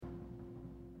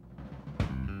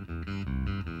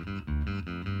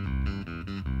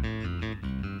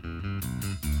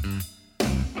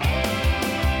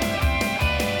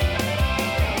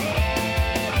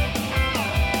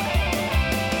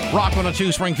Rock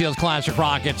 102, Springfield's Classic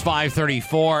Rock. It's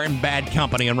 5:34 and Bad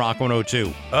Company on Rock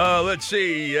 102. Let's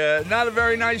see. Not a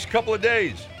very nice couple of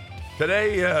days.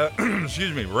 Today,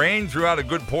 rain throughout a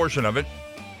good portion of it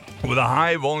with a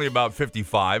high of only about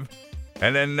 55.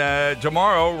 And then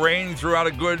tomorrow, rain throughout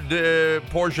a good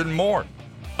portion more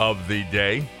of the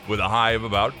day with a high of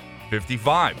about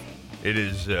 55. It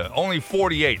is only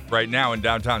 48 right now in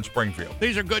downtown Springfield.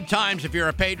 These are good times if you're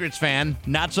a Patriots fan.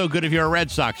 Not so good if you're a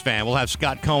Red Sox fan. We'll have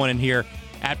Scott Cohen in here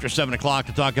after 7 o'clock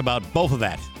to talk about both of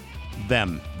that.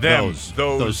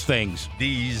 Those things.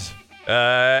 These.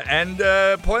 And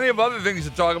plenty of other things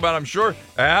to talk about, I'm sure.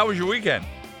 How was your weekend?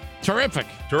 Terrific.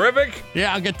 Terrific?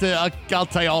 Yeah, I'll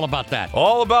tell you all about that.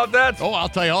 All about that? Oh, I'll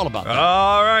tell you all about that.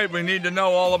 All right, we need to know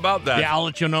all about that. Yeah, I'll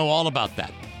let you know all about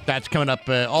that. That's coming up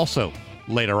also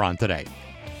later on today.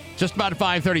 Just about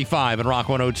 5:35 at Rock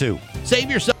 102. Save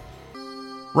yourself.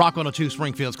 Rock 102,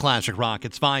 Springfield's Classic Rock.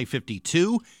 It's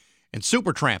 5:52 and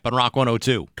Supertramp on Rock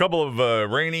 102. Couple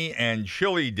of rainy and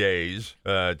chilly days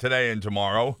today and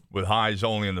tomorrow with highs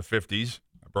only in the 50s.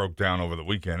 I broke down over the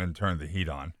weekend and turned the heat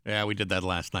on. Yeah, we did that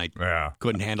last night. Yeah.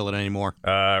 Couldn't handle it anymore.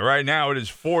 Right now it is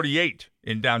 48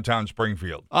 in downtown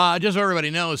Springfield. Just so everybody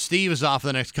knows, Steve is off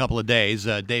the next couple of days.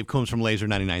 Dave Coombs from Laser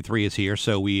 99.3 is here,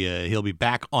 so he'll be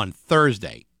back on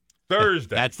Thursday.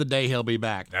 That's the day he'll be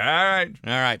back. All right.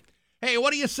 All right. Hey,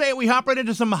 what do you say we hop right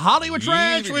into some Hollywood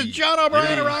trash with John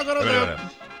O'Brien and Rock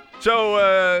 102?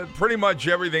 So pretty much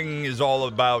everything is all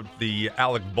about the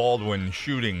Alec Baldwin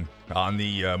shooting on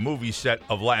the movie set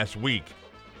of last week.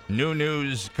 New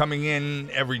news coming in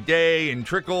every day in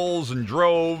trickles and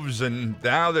droves, and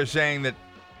now they're saying that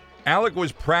Alec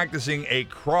was practicing a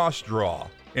cross draw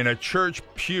in a church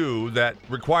pew that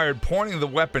required pointing the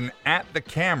weapon at the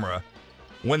camera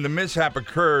when the mishap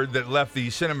occurred that left the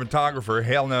cinematographer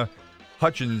Halyna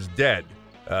Hutchins dead.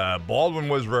 Baldwin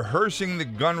was rehearsing the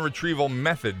gun retrieval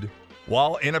method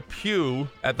while in a pew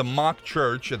at the mock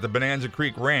church at the Bonanza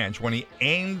Creek Ranch when he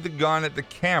aimed the gun at the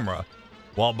camera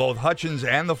while both Hutchins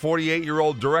and the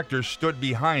 48-year-old director stood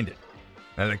behind it.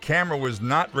 Now, the camera was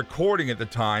not recording at the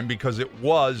time because it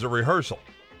was a rehearsal.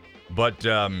 But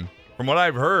from what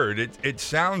I've heard, it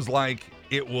sounds like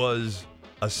it was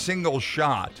a single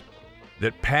shot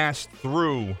that passed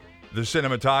through the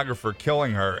cinematographer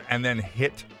killing her and then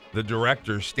hit the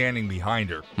director standing behind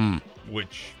her,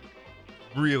 which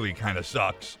really kind of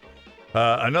sucks.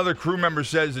 Another crew member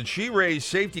says that she raised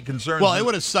safety concerns. Well, it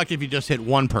would have sucked if you just hit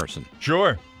one person.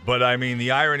 Sure, but I mean,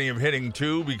 the irony of hitting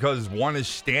two because one is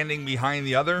standing behind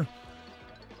the other.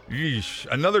 Yeesh.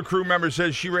 Another crew member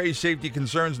says she raised safety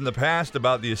concerns in the past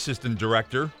about the assistant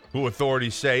director, who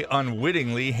authorities say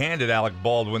unwittingly handed Alec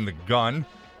Baldwin the gun.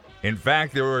 In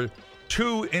fact, there were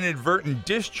 2 inadvertent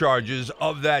discharges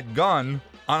of that gun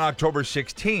on October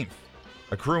 16th.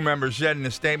 A crew member said in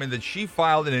a statement that she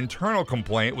filed an internal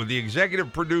complaint with the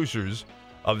executive producers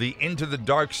of the Into the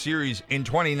Dark series in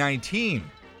 2019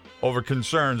 over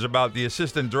concerns about the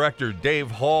assistant director Dave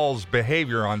Hall's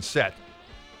behavior on set.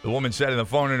 The woman said in the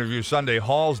phone interview Sunday,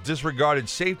 Halls disregarded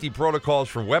safety protocols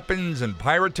for weapons and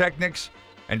pyrotechnics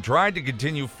and tried to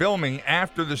continue filming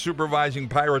after the supervising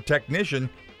pyrotechnician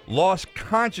lost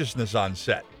consciousness on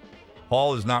set.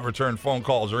 Hall has not returned phone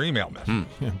calls or email messages.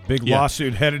 Big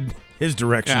lawsuit headed his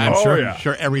direction, I'm I'm sure. I'm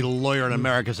sure every lawyer in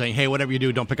America is saying, hey, whatever you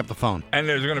do, don't pick up the phone. And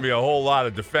there's going to be a whole lot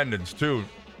of defendants, too,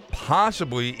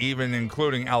 possibly even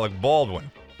including Alec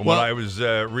Baldwin, from what I was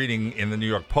reading in the New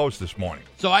York Post this morning.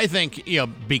 So I think,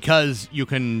 because you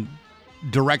can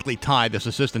directly tie this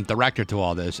assistant director to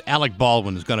all this, Alec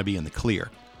Baldwin is going to be in the clear,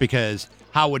 because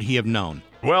how would he have known?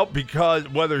 Well, because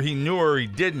whether he knew or he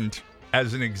didn't,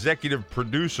 as an executive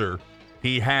producer,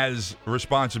 he has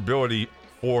responsibility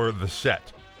for the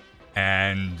set.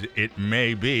 And it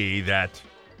may be that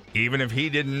even if he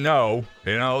didn't know,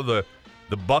 the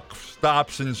buck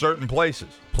stops in certain places.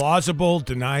 Plausible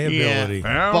deniability.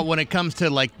 Yeah. But when it comes to,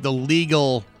 the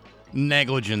legal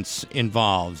negligence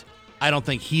involved, I don't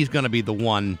think he's going to be the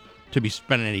one to be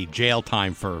spending any jail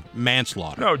time for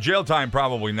manslaughter. No, jail time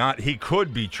probably not. He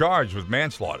could be charged with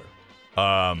manslaughter,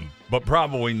 but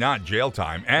probably not jail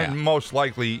time, and most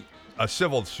likely a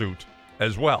civil suit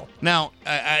as well. Now,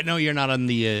 I know you're not on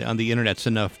the internets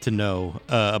enough to know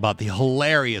about the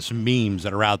hilarious memes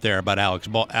that are out there about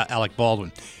Alec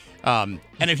Baldwin. And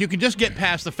if you could just get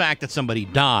past the fact that somebody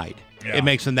died, it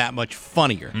makes them that much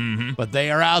funnier. Mm-hmm. But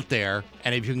they are out there,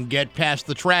 and if you can get past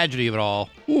the tragedy of it all,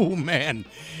 oh man,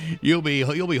 you'll be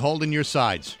holding your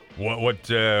sides. What's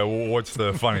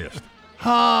the funniest?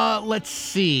 Let's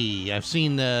see. I've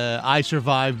seen I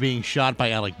Survive being shot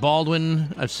by Alec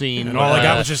Baldwin. I've seen. And all I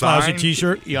got was just a lousy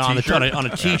T-shirt. Yeah, on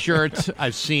a T-shirt.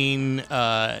 I've seen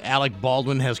Alec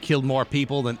Baldwin has killed more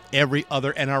people than every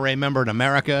other NRA member in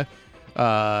America.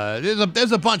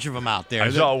 There's a bunch of them out there.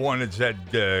 I saw one that said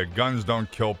guns don't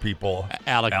kill people.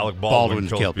 Alec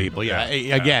Baldwin's kill people. Yeah.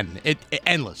 Again, it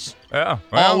endless. Yeah.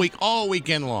 Well, all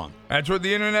weekend long. That's what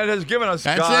the internet has given us.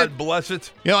 That's God it. Bless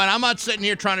it. And I'm not sitting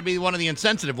here trying to be one of the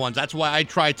insensitive ones. That's why I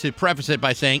try to preface it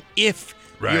by saying if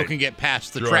you can get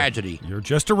past the tragedy. You're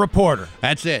just a reporter.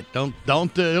 That's it.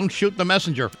 Don't shoot the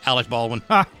messenger, Alec Baldwin.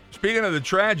 Speaking of the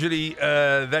tragedy,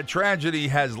 that tragedy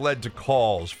has led to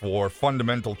calls for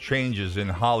fundamental changes in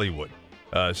Hollywood.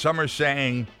 Some are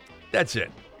saying, that's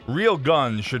it. Real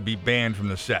guns should be banned from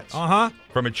the sets.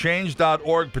 From a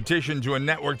Change.org petition to a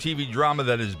network TV drama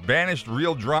that has banished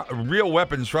real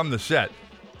weapons from the set,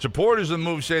 supporters of the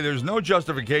move say there's no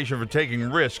justification for taking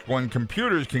risk when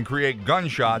computers can create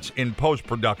gunshots in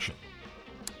post-production.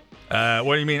 What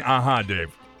do you mean,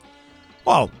 Dave?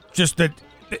 Well, just that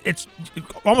it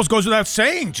almost goes without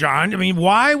saying, John. I mean,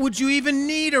 why would you even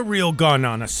need a real gun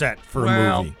on a set for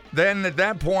a movie? Then at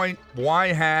that point,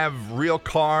 why have real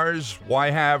cars? Why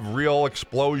have real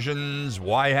explosions?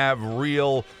 Why have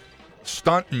real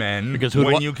stuntmen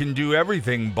when you can do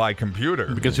everything by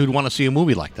computer? Because who'd want to see a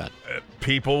movie like that?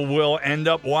 People will end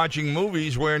up watching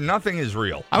movies where nothing is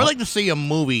real. I would like to see a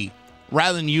movie,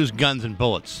 rather than use guns and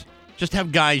bullets, just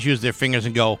have guys use their fingers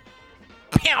and go,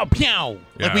 pow, pow,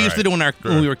 like we used to do when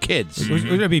we were kids.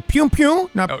 Would it be pew,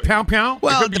 pew, not pow, pow?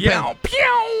 Well, it depends.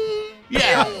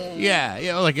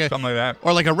 Yeah, like something like that.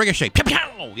 Or like a ricochet, pow,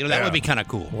 pow. That would be kind of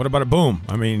cool. What about a boom?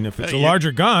 I mean, if it's a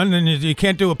larger gun, then you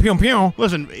can't do a pew, pew.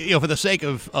 Listen, for the sake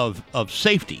of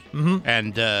safety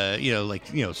and,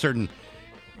 certain...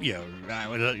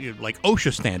 like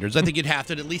OSHA standards, I think you'd have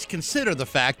to at least consider the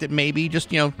fact that maybe just,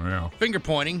 finger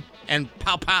pointing and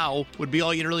pow pow would be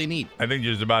all you'd really need. I think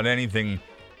just about anything.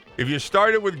 If you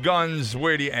started with guns,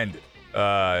 where do you end it?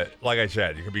 Like I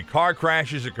said, it could be car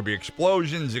crashes, it could be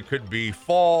explosions, it could be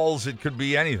falls, it could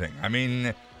be anything. I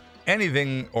mean,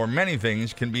 anything or many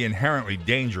things can be inherently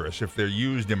dangerous if they're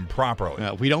used improperly.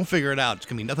 If we don't figure it out, it's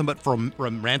going to be nothing but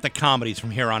romantic comedies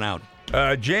from here on out.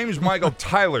 James Michael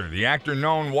Tyler, the actor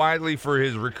known widely for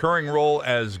his recurring role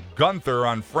as Gunther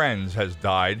on Friends, has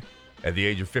died at the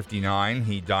age of 59.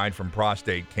 He died from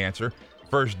prostate cancer,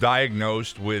 first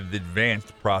diagnosed with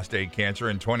advanced prostate cancer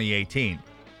in 2018.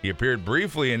 He appeared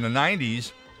briefly in the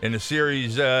 90s in the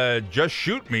series Just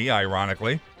Shoot Me,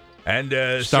 ironically.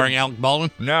 And starring Alec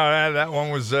Baldwin? No, that one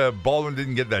was Baldwin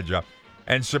didn't get that job.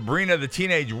 And Sabrina the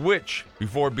Teenage Witch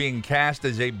before being cast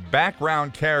as a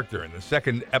background character in the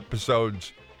second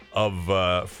episodes of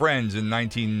Friends in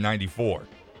 1994.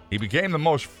 He became the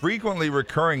most frequently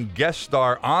recurring guest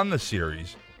star on the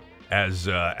series as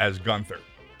Gunther.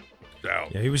 So.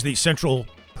 Yeah, he was the Central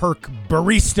Perk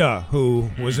barista who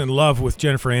was in love with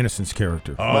Jennifer Aniston's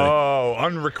character. Oh,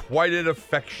 unrequited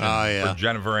affection for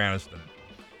Jennifer Aniston.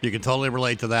 You can totally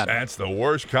relate to that. That's the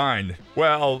worst kind.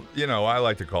 Well, I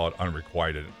like to call it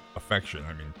unrequited affection.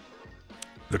 I mean,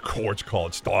 the courts call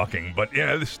it stalking, but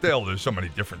still, there's so many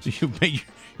differences. You've made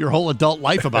your whole adult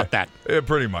life about that. Yeah,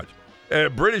 pretty much.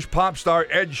 British pop star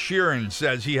Ed Sheeran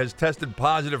says he has tested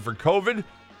positive for COVID,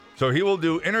 so he will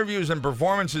do interviews and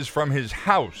performances from his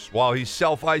house while he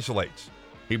self-isolates.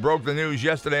 He broke the news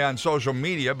yesterday on social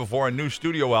media before a new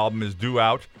studio album is due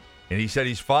out. And he said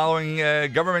he's following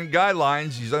government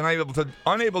guidelines. He's unable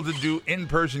to do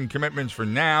in-person commitments for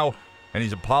now, and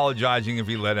he's apologizing if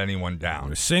he let anyone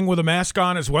down. Sing with a mask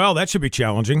on as well. That should be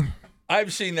challenging.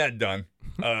 I've seen that done.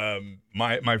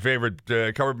 My favorite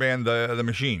cover band, the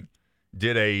Machine,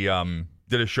 did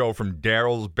a show from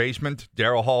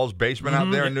Daryl Hall's basement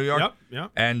out there in New York.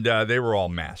 Yep. And they were all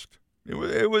masked.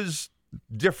 It was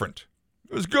different.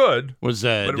 It was good, but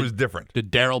it was different. Did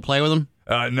Daryl play with him?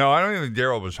 No, I don't even think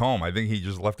Daryl was home. I think he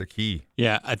just left a key.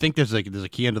 Yeah, I think there's a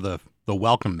key under the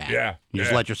welcome mat. Yeah. You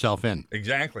just let yourself in.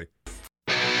 Exactly.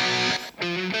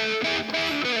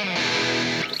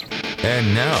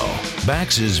 And now,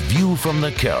 Bax's View from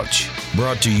the Couch.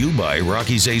 Brought to you by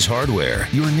Rocky's Ace Hardware,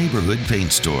 your neighborhood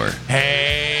paint store.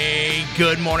 Hey,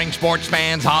 good morning, sports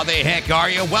fans. How the heck are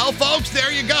you? Well, folks,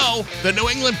 there you go. The New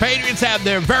England Patriots have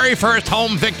their very first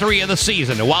home victory of the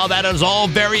season. And while that is all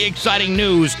very exciting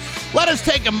news, let us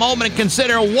take a moment and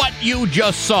consider what you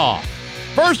just saw.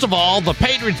 First of all, the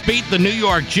Patriots beat the New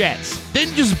York Jets.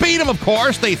 Didn't just beat them, of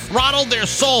course. They throttled their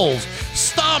souls,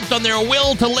 stomped on their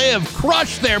will to live,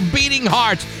 crushed their beating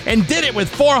hearts, and did it with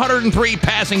 403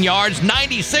 passing yards,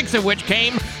 96 of which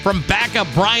came from backup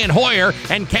Brian Hoyer,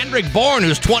 and Kendrick Bourne,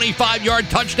 whose 25-yard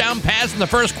touchdown pass in the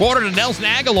first quarter to Nelson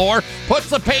Aguilar puts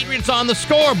the Patriots on the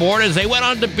scoreboard as they went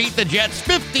on to beat the Jets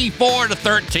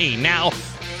 54-13. Now,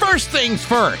 first things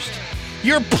first,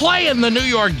 you're playing the New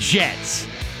York Jets.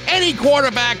 Any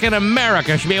quarterback in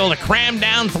America should be able to cram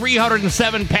down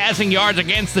 307 passing yards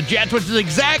against the Jets, which is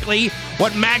exactly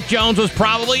what Mac Jones was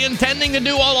probably intending to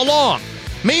do all along.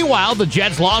 Meanwhile, the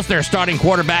Jets lost their starting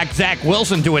quarterback, Zach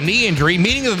Wilson, to a knee injury,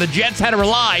 meaning that the Jets had to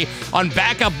rely on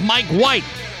backup Mike White,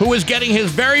 who was getting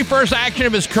his very first action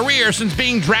of his career since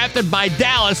being drafted by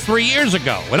Dallas 3 years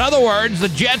ago. In other words, the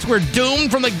Jets were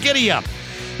doomed from the giddy-up.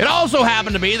 It also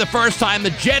happened to be the first time the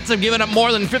Jets have given up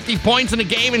more than 50 points in a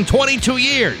game in 22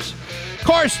 years. Of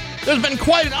course, there's been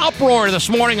quite an uproar this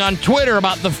morning on Twitter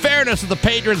about the fairness of the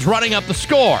Patriots running up the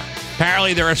score.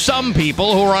 Apparently, there are some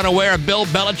people who are unaware of Bill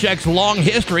Belichick's long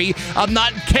history of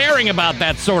not caring about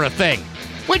that sort of thing.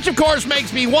 Which, of course,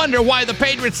 makes me wonder why the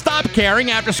Patriots stopped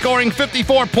caring after scoring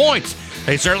 54 points.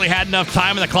 They certainly had enough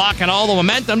time on the clock and all the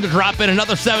momentum to drop in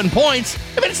another 7 points.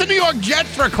 I mean, it's the New York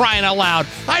Jets, for crying out loud.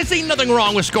 I see nothing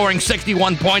wrong with scoring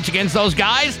 61 points against those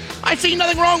guys. I see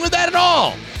nothing wrong with that at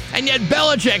all. And yet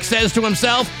Belichick says to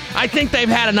himself, I think they've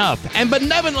had enough, and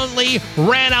benevolently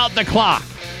ran out the clock.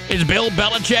 Is Bill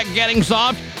Belichick getting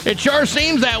soft? It sure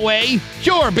seems that way.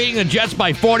 Sure, beating the Jets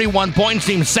by 41 points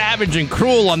seems savage and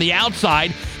cruel on the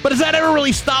outside, but has that ever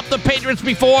really stopped the Patriots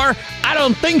before? I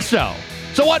don't think so.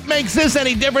 So what makes this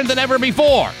any different than ever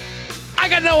before? I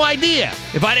got no idea.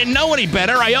 If I didn't know any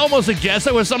better, I almost suggest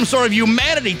there was some sort of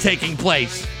humanity taking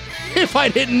place. If I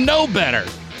didn't know better.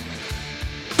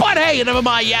 But hey, enough of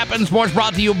my yapping. Sports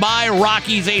brought to you by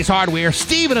Rocky's Ace Hardware.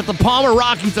 Steven at the Palmer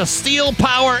Rocky's a steel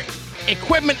power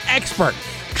equipment expert.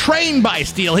 Trained by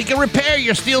Steel, he can repair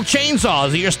your steel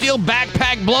chainsaws or your steel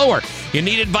backpack blower. You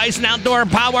need advice in outdoor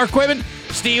power equipment?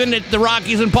 Steven at the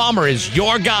Rockies in Palmer is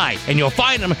your guy, and you'll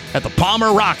find him at the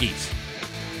Palmer Rockies.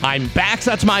 I'm back,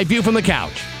 so that's my view from the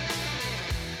couch.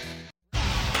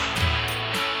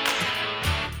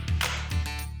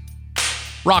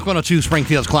 Rock 102,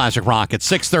 Springfield's Classic Rock at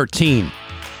 6:13,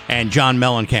 and John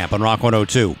Mellencamp on Rock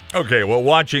 102. Okay, well,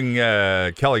 watching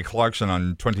Kelly Clarkson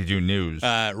on 22 News.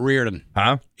 Reardon.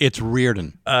 Huh? It's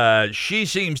Reardon. She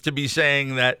seems to be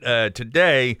saying that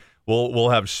today we'll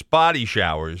have spotty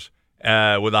showers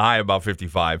with a high of about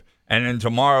 55, and then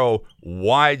tomorrow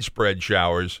widespread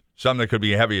showers, some that could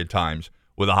be heavy at times,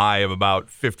 with a high of about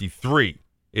 53.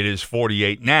 It is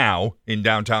 48 now in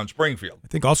downtown Springfield. I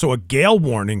think also a gale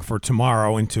warning for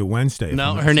tomorrow into Wednesday.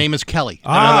 No, her name is Kelly.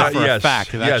 I know that for a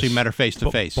fact. I've actually met her face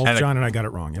to face. Both John and I got it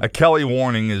wrong. Yep. A Kelly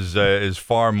warning is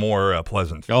far more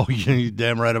pleasant. Oh, you're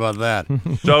damn right about that.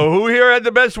 So who here had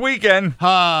the best weekend?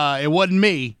 It wasn't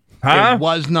me. Huh? It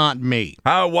was not me.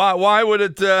 How? Why would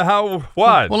it? How?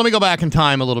 What? Well, let me go back in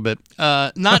time a little bit.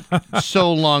 Not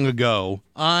so long ago,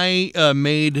 I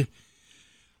made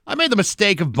the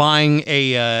mistake of buying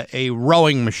a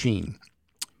rowing machine,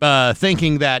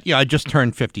 thinking that I just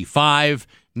turned 55.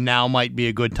 Now might be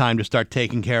a good time to start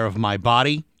taking care of my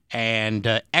body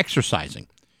and exercising.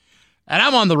 And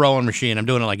I'm on the rowing machine. I'm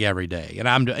doing it like every day, and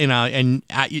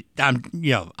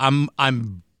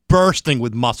I'm bursting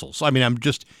with muscles. I mean, I'm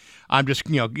just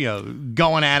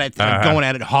going at it. I'm going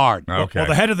at it hard. Okay. Well,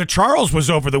 the head of the Charles was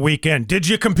over the weekend. Did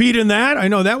you compete in that? I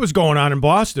know that was going on in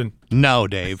Boston. No,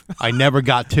 Dave. I never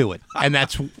got to it, and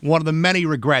that's one of the many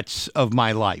regrets of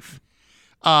my life.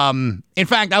 In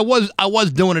fact, I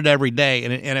was doing it every day,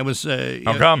 and it was.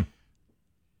 How come?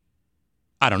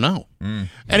 I don't know.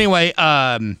 Anyway,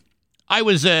 I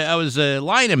was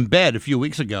lying in bed a few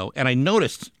weeks ago, and I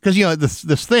noticed, because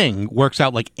this thing works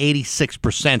out like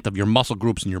 86% of your muscle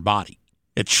groups in your body.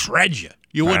 It shreds you.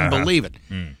 You wouldn't believe it.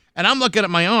 And I'm looking at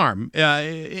my arm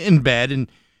in bed, and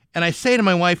I say to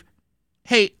my wife,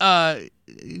 "Hey,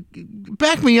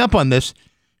 back me up on this,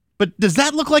 but does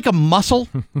that look like a muscle?"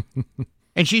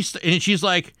 and she's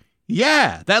like,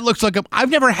 "Yeah, that looks like I've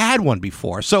never had one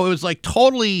before." So it was like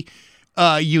totally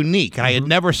unique. I had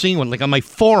never seen one, like on my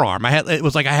forearm. It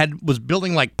was like was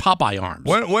building like Popeye arms.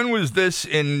 When was this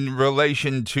in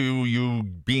relation to you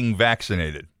being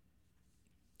vaccinated?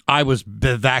 I was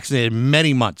vaccinated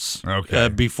many months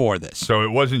before this. So it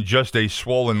wasn't just a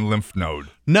swollen lymph node.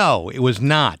 No, it was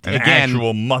not. An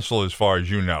actual muscle, as far as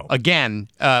you know. Again,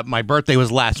 my birthday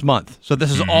was last month, so this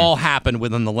has all happened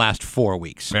within the last 4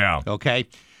 weeks. Yeah. Okay.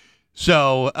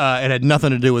 So it had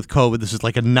nothing to do with COVID. This is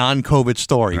like a non-COVID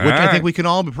story, which I think we can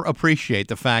all appreciate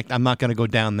the fact. I'm not going to go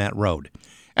down that road.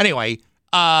 Anyway,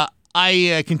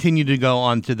 I continue to go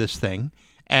on to this thing,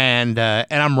 and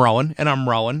I'm rowing,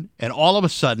 and all of a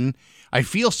sudden, I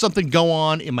feel something go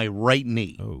on in my right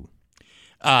knee. Oh.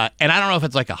 And I don't know if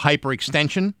it's like a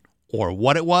hyperextension or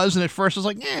what it was. And at first, I was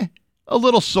like, a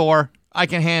little sore. I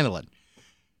can handle it.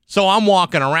 So I'm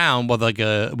walking around with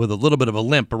a little bit of a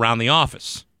limp around the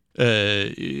office.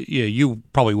 You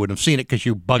probably wouldn't have seen it because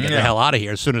you bugged the hell out of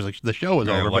here as soon as the show was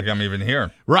over. Like I'm even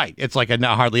here. Right. It's like I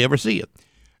hardly ever see it.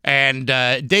 And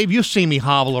Dave, you've seen me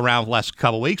hobble around the last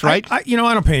couple of weeks, right? I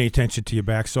don't pay any attention to your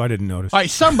back, so I didn't notice. All right,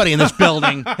 somebody in this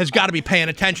building has got to be paying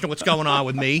attention to what's going on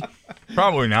with me.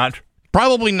 Probably not.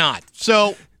 Probably not.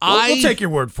 So we'll take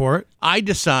your word for it. I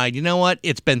decide, you know what?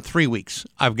 It's been 3 weeks.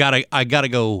 I gotta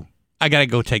go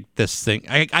take this thing.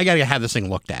 I gotta have this thing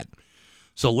looked at.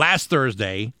 So last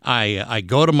Thursday, I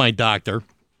go to my doctor.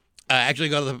 I actually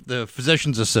go to the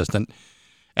physician's assistant.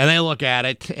 And they look at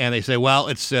it and they say, well,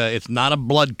 it's not a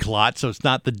blood clot, so it's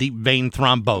not the deep vein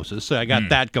thrombosis. So I got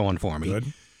that going for me.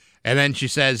 Good. And then she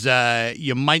says, we're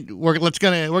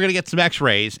gonna get some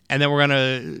X-rays, and then we're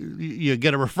gonna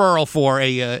get a referral for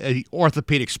a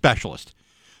orthopedic specialist.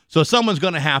 So someone's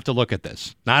gonna have to look at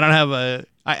this. Now, I don't have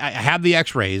I have the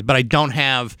X-rays, but I don't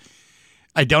have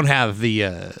the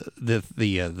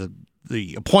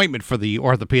appointment for the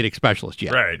orthopedic specialist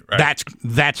yet. Right.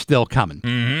 That's still coming.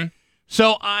 Mm-hmm.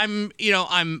 So I'm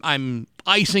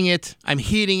icing it, I'm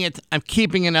heating it, I'm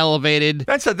keeping it elevated.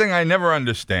 That's the thing I never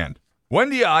understand. When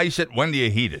do you ice it? When do you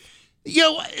heat it?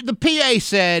 The PA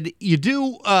said you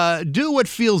do what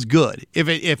feels good.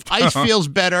 If ice feels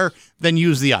better, then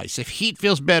use the ice. If heat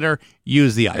feels better,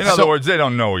 use the ice. In other words, they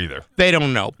don't know either. They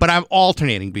don't know, but I'm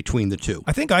alternating between the two.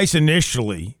 I think ice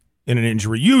initially in an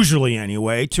injury, usually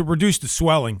anyway, to reduce the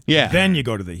swelling. Yeah. Then you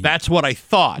go to the heat. That's what I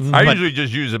thought. I usually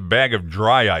just use a bag of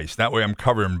dry ice. That way I'm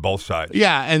covering both sides.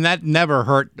 Yeah, and that never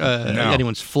hurt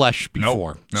anyone's flesh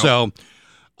before. Nope.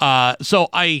 So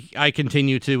I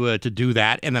continue to do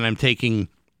that, and then I'm taking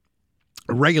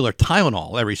regular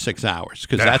Tylenol every 6 hours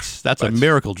because that's a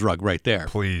miracle drug right there.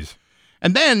 Please.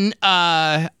 And then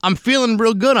I'm feeling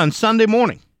real good on Sunday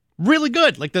morning. Really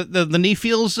good. Like the knee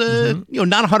feels, not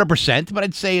 100%, but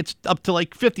I'd say it's up to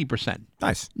like 50%.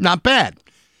 Nice. Not bad.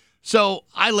 So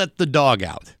I let the dog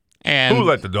out. And Who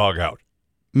let the dog out?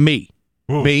 Me.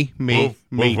 Woof, Me. woof,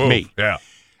 woof, woof. Yeah.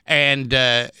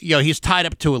 And he's tied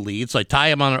up to a lead, so I tie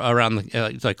him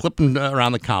so I clip him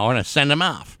around the collar and I send him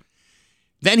off.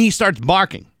 Then he starts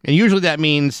barking, and usually that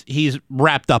means he's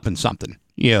wrapped up in something,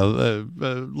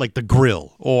 like the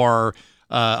grill or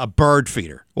a bird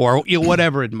feeder or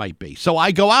whatever it might be. So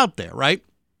I go out there, right?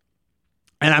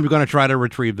 And I'm going to try to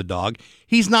retrieve the dog.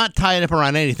 He's not tied up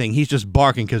around anything. He's just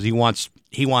barking because he wants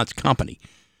company.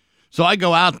 So I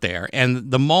go out there, and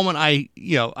the moment I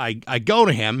go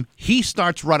to him, he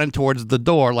starts running towards the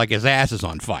door like his ass is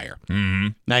on fire. Mm-hmm.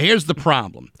 Now here's the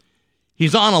problem: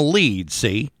 he's on a lead,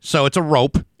 see, so it's a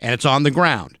rope and it's on the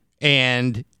ground,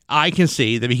 and I can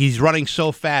see that he's running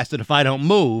so fast that if I don't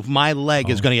move, my leg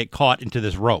is going to get caught into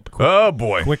this rope. Oh,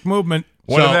 boy. Quick movement.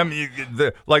 One of them,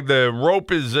 the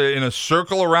rope is in a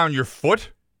circle around your foot?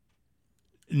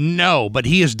 No, but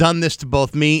he has done this to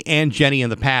both me and Jenny in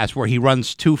the past where he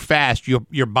runs too fast.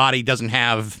 Your body doesn't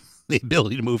have the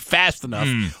ability to move fast enough.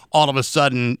 All of a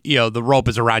sudden, the rope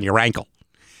is around your ankle.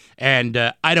 And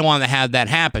I don't want to have that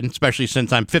happen, especially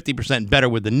since I'm 50% better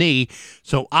with the knee.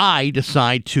 So I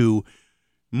decide to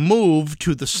move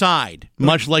to the side,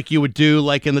 much like you would do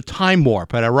like in the Time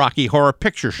Warp at a Rocky Horror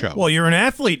Picture Show. Well, you're an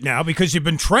athlete now because you've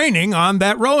been training on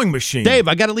that rowing machine. Dave,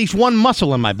 I got at least one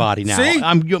muscle in my body now. See?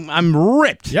 I'm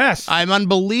ripped. Yes. I'm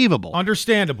unbelievable.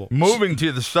 Understandable. Moving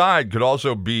to the side could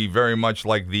also be very much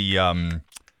like the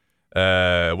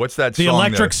what's that The song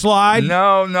electric there? slide?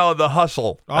 No, the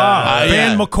hustle.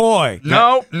 Van McCoy.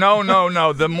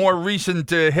 No, the more recent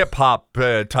hip hop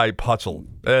type hustle.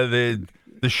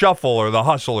 The shuffle or the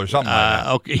hustle or something like that.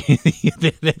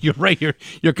 Okay, you're right.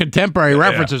 Your contemporary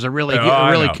references are really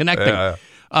connecting.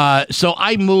 So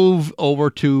I move over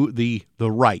to the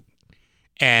right,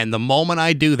 and the moment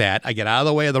I do that, I get out of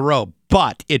the way of the rope.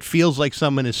 But it feels like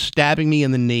someone is stabbing me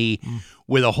in the knee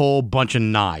with a whole bunch of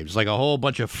knives, like a whole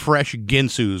bunch of fresh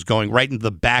ginsus going right into the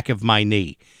back of my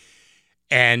knee,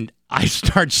 and I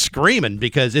start screaming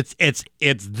because it's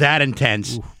that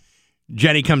intense. Oof.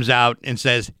 Jenny comes out and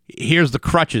says, "Here's the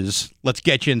crutches. Let's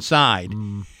get you inside."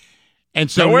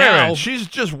 And so now she's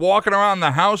just walking around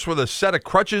the house with a set of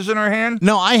crutches in her hand.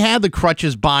 No, I had the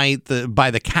crutches by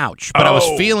the couch, but I was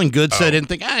feeling good, so I didn't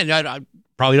think I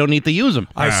probably don't need to use them.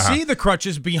 I see the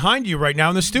crutches behind you right now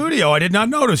in the studio. I did not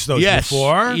notice those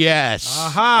before. Yes.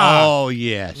 Aha. Oh,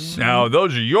 yes. Now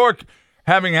those are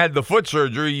having had the foot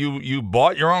surgery. You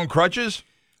bought your own crutches.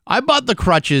 I bought the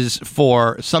crutches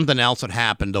for something else that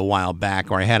happened a while back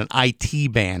where I had an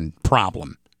IT band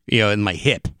problem, in my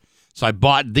hip. So I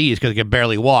bought these because I could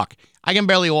barely walk. I can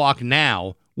barely walk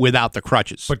now without the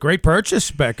crutches. But great purchase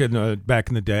back in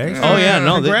the day. Oh, yeah,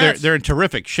 no, Congrats. they're in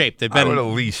terrific shape. They've I been would have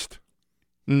leased.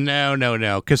 No,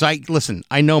 because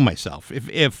I know myself.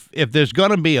 If there's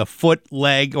going to be a foot,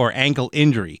 leg, or ankle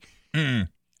injury,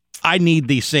 I need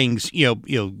these things,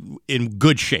 in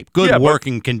good shape, good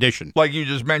working condition. Like you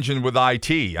just mentioned with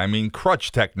IT, I mean,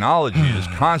 crutch technology is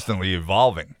constantly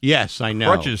evolving. Yes, I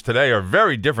know. Crutches today are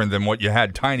very different than what you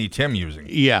had Tiny Tim using.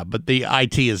 Yeah, but the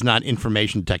IT is not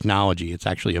information technology. It's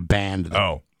actually a band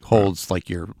that holds like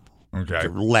your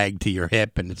leg to your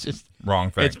hip, and it's just wrong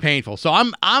thing. It's painful. So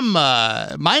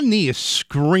my knee is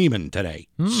screaming today,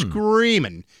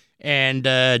 screaming. And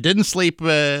didn't sleep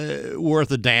worth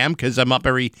a damn because I'm up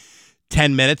every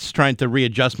 10 minutes trying to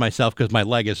readjust myself because my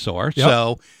leg is sore. Yep.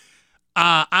 So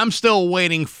I'm still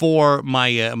waiting for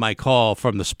my call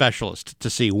from the specialist to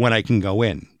see when I can go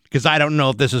in because I don't know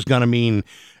if this is going to mean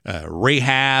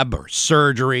rehab or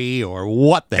surgery or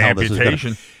what the hell this is going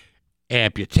to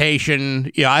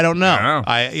amputation. Yeah, I don't know.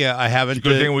 I haven't. It's a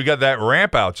good thing we got that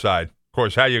ramp outside. Of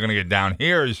course, how you're going to get down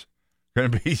here is going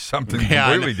to be something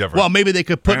completely different. Well, maybe they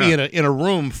could put me in a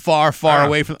room far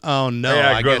away from. Oh no!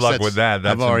 Yeah, I good guess luck with that.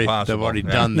 That's impossible. I've already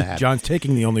done that. John's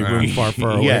taking the only room far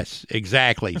away. Yes,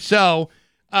 exactly. So,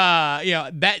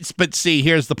 that's. But see,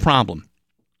 here's the problem.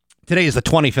 Today is the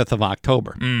 25th of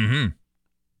October. Mm-hmm.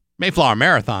 Mayflower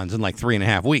Marathon's in like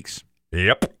 3.5 weeks.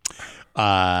 Yep.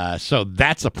 So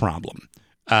that's a problem.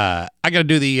 I got to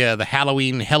do the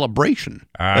Halloween celebration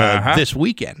this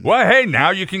weekend. Well, hey,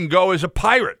 now you can go as a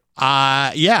pirate.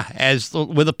 As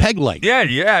with a peg leg.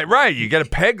 Yeah, right. You get a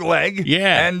peg leg.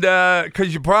 Yeah. And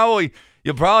because you'll probably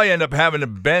end up having to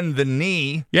bend the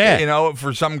knee. Yeah.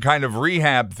 For some kind of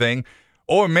rehab thing,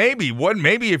 or maybe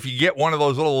if you get one of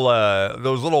those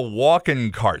little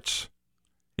walking carts.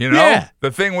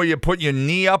 The thing where you put your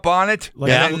knee up on it,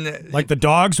 like the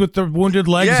dogs with the wounded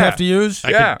legs have to use.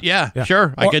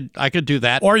 Sure. I could do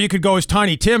that. Or you could go as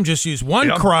Tiny Tim, just use one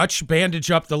crutch,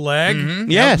 bandage up the leg. Mm-hmm.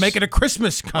 Yes, make it a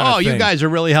Christmas kind of thing. You guys are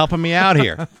really helping me out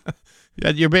here.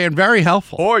 You're being very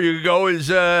helpful. Or you could go as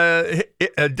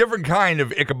a different kind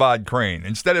of Ichabod Crane.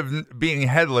 Instead of being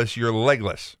headless, you're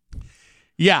legless.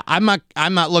 Yeah, I'm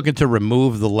not looking to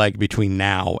remove the leg between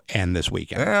now and this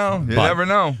weekend. Well, you never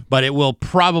know. But it will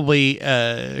probably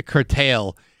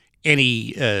curtail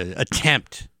any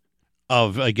attempt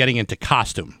of getting into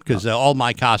costume because all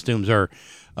my costumes are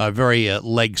very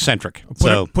leg-centric.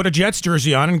 Put a Jets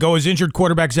jersey on and go as injured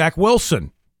quarterback Zach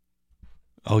Wilson.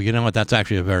 Oh, you know what? That's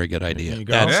actually a very good idea. There you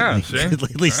go. See? At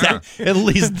least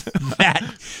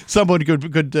that someone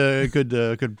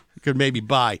could maybe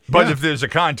buy. But if there's a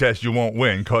contest, you won't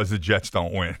win because the Jets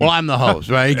don't win. Well, I'm the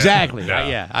host, right? Exactly.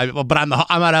 Yeah. But I'm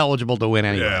not eligible to win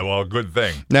anyway. Yeah, well, good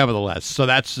thing. Nevertheless, so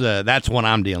that's what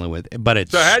I'm dealing with. But it's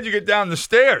so how'd you get down the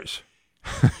stairs?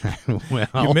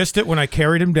 You missed it when I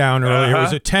carried him down earlier. It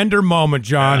was a tender moment,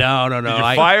 John. No. Did you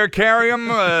fire carry him?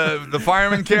 The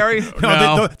fireman carry?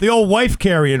 No, the old wife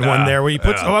carrying one there where he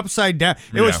puts him upside down.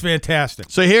 It was fantastic.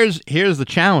 So here's the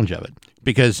challenge of it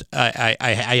because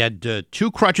I had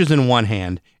 2 crutches in one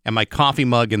hand and my coffee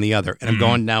mug in the other, and I'm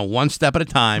going down one step at a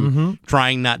time,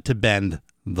 trying not to bend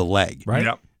the leg. Right.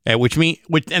 Yep.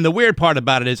 And the weird part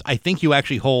about it is I think you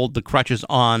actually hold the crutches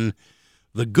on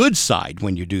the good side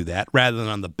when you do that rather than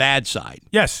on the bad side.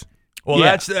 Yes. Well,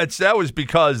 that was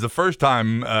because the first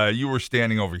time you were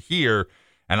standing over here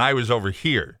and I was over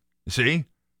here. See?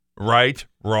 Right,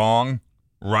 wrong,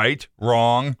 right,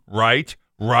 wrong,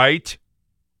 right,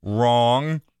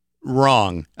 wrong.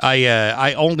 Wrong.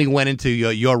 I only went into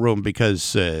your room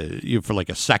because you for like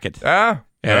a second.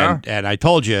 And I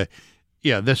told you,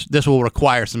 this will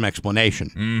require some explanation.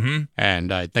 Mm-hmm.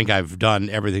 And I think I've done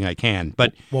everything I can.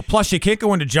 But plus you can't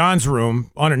go into John's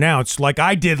room unannounced like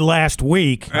I did last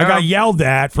week. I got yelled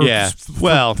at for not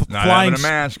flying having a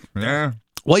mask. Yeah.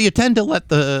 Well, you tend to let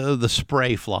the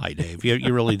spray fly, Dave.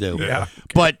 You really do. Yeah.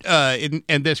 But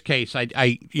in this case,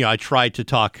 I tried to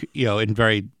talk in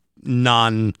very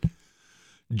non-juicy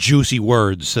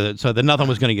words so that nothing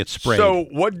was going to get sprayed. So,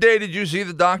 what day did you see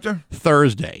the doctor?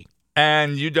 Thursday.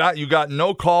 And you got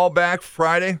no call back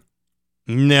Friday?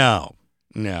 No,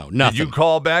 nothing. Did you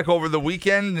call back over the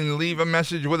weekend and leave a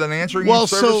message with an answering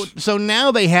service? so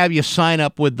now they have you sign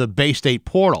up with the Bay State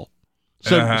portal.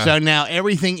 So now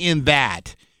everything in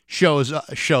that shows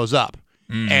up.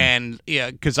 And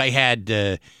because I had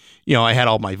I had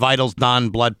all my vitals done,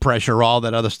 blood pressure, all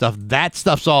that other stuff. That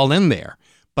stuff's all in there,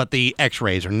 but the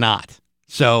X-rays are not.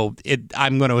 So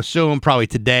I'm going to assume probably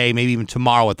today, maybe even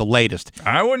tomorrow at the latest.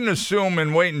 I wouldn't assume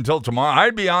and wait until tomorrow.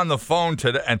 I'd be on the phone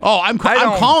today. And I'm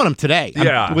calling them today.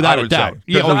 Yeah, without I a would doubt. say.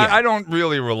 Yeah, I don't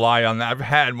really rely on that. I've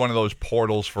had one of those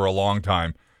portals for a long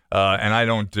time, and I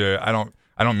don't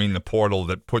mean the portal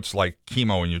that puts like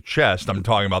chemo in your chest. I'm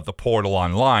talking about the portal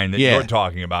online that you're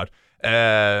talking about.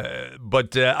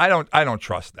 But I don't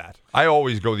trust that. I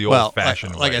always go the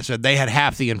old-fashioned way. Like I said, they had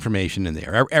half the information in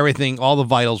there. Everything, all the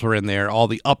vitals were in there. All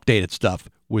the updated stuff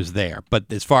was there. But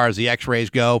as far as the X-rays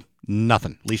go,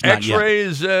 nothing. At least not yet.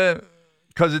 X-rays,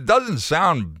 because it doesn't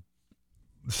sound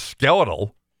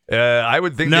skeletal. I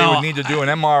would think they would need to do an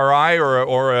MRI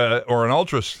or an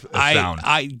ultrasound.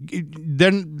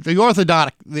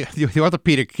 The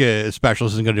orthopedic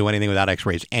specialist isn't going to do anything without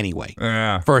X-rays anyway.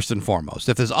 Yeah. First and foremost,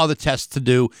 if there's other tests to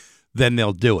do, then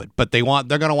they'll do it. But they're going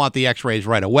to want the X-rays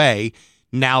right away.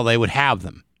 Now they would have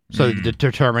them to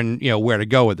determine where to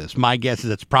go with this. My guess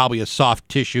is it's probably a soft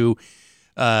tissue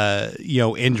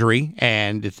injury,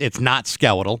 and it's not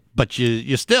skeletal, but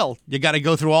you got to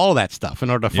go through all of that stuff in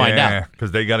order to find out. Yeah,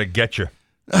 because they got to get you.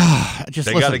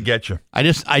 They got to get you. I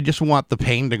just want the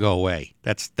pain to go away.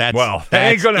 That's that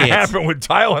ain't going to happen with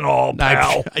Tylenol,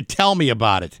 pal. Tell me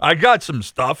about it. I got some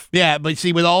stuff. Yeah, but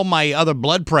see, with all my other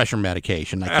blood pressure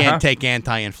medication, I can't take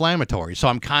anti-inflammatory, so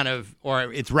I'm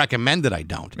or it's recommended I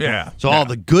don't. Yeah. So all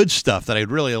the good stuff that I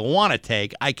really want to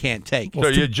take, I can't take. So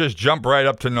you just jump right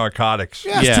up to narcotics.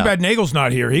 Yeah, it's too bad Nagel's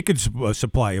not here. He could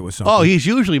supply you with something. Oh, he's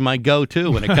usually my go-to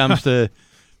when it comes to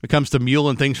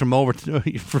muling things from over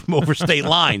state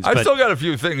lines. I've still got a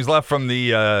few things left from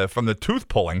the tooth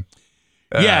pulling.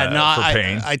 For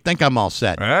pain. I think I'm all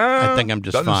set. I think I'm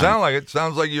just fine. Doesn't sound like it.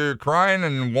 Sounds like you're crying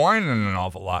and whining an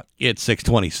awful lot. It's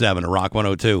 6:27 at Rock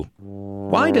 102.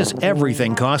 Why does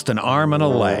everything cost an arm and a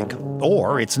leg?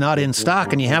 Or it's not in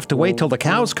stock and you have to wait till the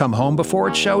cows come home before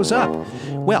it shows up?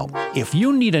 Well, if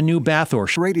you need a new bath or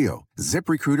radio,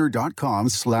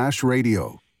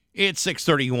 ZipRecruiter.com/radio. It's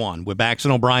 6:31 with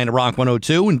Baxton O'Brien at Rock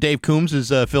 102, and Dave Coombs is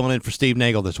filling in for Steve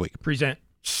Nagel this week. Present.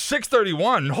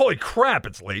 6:31. Holy crap!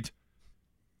 It's late.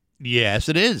 Yes,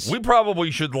 it is. We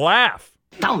probably should laugh.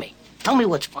 Tell me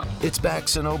what's funny. It's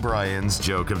Baxton O'Brien's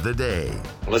Joke of the Day.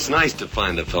 Well, it's nice to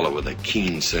find a fellow with a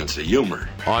keen sense of humor.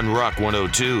 On Rock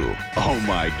 102. Oh,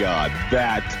 my God.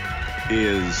 That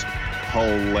is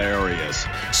hilarious.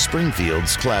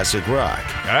 Springfield's classic rock.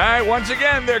 All right, once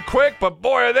again, they're quick, but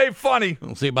boy, are they funny.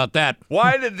 We'll see about that.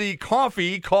 Why did the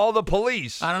coffee call the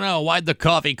police? I don't know. Why'd the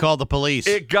coffee call the police?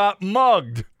 It got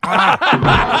mugged.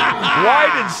 Why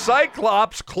did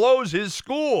Cyclops close his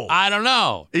school? I don't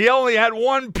know. He only had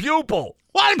one pupil.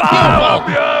 One pupil?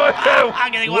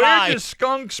 Where do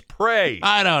skunks prey?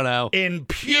 I don't know. In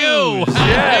pews.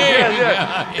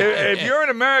 Yeah. If you're an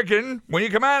American, when you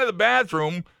come out of the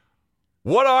bathroom,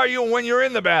 what are you when you're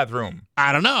in the bathroom?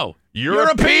 I don't know.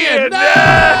 European. No,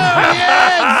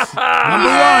 yes. Number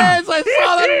yes, I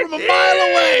saw that from a mile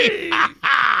away.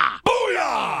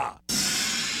 Booyah!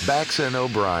 Baxton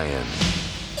O'Brien.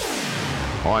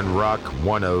 On Rock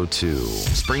 102.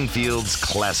 Springfield's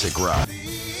classic rock.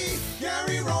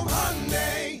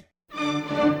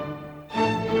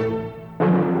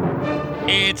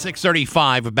 It's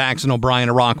 6:35 with Baxton O'Brien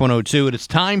at Rock 102. It is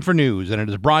time for news, and it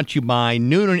is brought to you by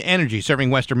Noonan Energy,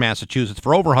 serving Western Massachusetts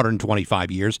for over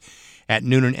 125 years at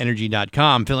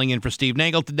NoonanEnergy.com. Filling in for Steve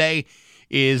Nagel today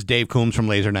is Dave Coombs from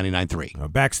Laser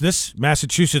 99.3. Bax, this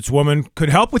Massachusetts woman could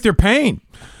help with your pain.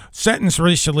 Sentenced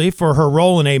recently for her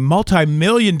role in a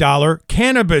multi-million-dollar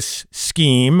cannabis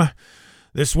scheme.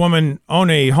 This woman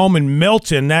owned a home in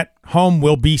Milton. That home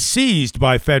will be seized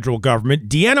by federal government.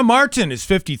 Deanna Martin is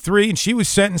 53, and she was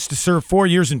sentenced to serve 4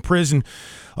 years in prison.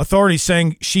 Authorities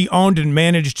saying she owned and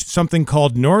managed something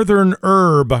called Northern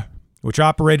Herb, which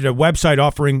operated a website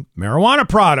offering marijuana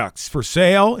products for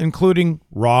sale, including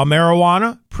raw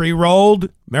marijuana, pre-rolled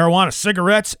marijuana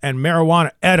cigarettes, and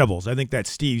marijuana edibles. I think that's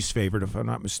Steve's favorite, if I'm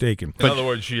not mistaken. In other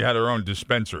words, she had her own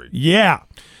dispensary. Yeah.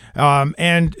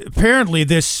 And apparently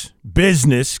this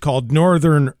business called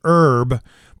Northern Herb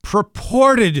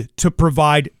purported to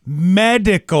provide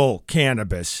medical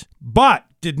cannabis, but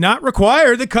did not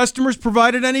require the customers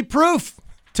provided any proof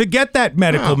to get that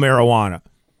medical marijuana.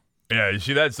 Yeah, you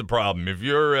see, that's the problem. If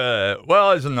you're,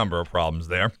 there's a number of problems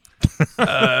there.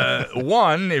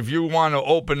 One, if you want to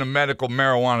open a medical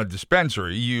marijuana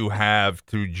dispensary, you have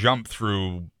to jump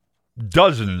through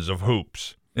dozens of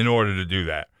hoops in order to do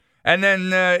that. And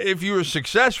then if you were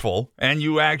successful and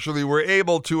you actually were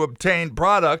able to obtain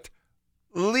product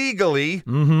legally,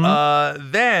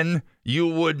 then you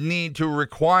would need to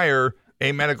require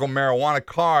a medical marijuana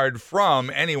card from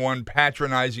anyone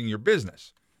patronizing your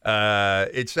business.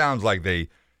 It sounds like they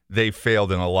they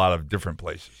failed in a lot of different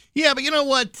places. Yeah, but you know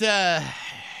what?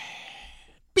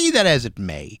 Be that as it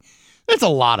may, there's a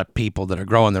lot of people that are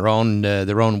growing their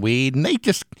own weed, and they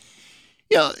just,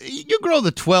 you grow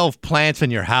the 12 plants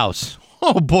in your house.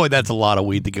 Oh boy, that's a lot of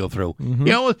weed to go through. Mm-hmm.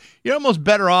 You're almost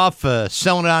better off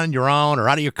selling it on your own, or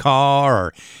out of your car,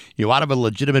 or out of a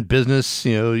legitimate business.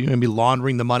 You're gonna be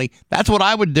laundering the money. That's what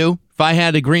I would do if I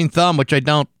had a green thumb, which I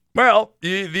don't. Well,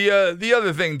 the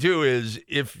other thing too is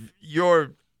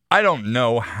I don't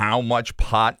know how much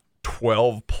pot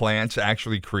 12 plants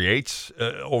actually creates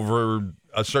over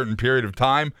a certain period of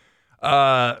time,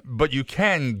 but you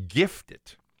can gift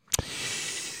it.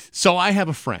 So I have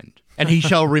a friend, and he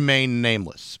shall remain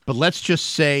nameless. But let's just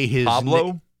say his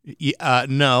Pablo?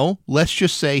 No, let's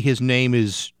just say his name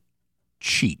is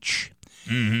Cheech.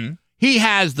 Mm-hmm. He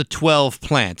has the 12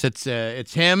 plants.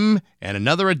 It's him and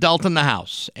another adult in the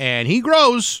house, and he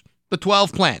grows the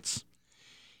 12 plants.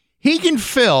 He can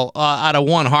fill out of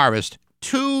one harvest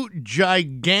 2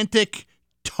 gigantic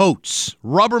totes,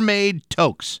 Rubbermaid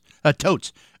totes.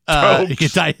 Totes. Totes.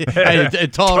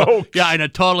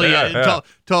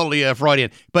 Totally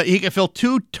Freudian. But he can fill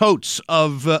 2 totes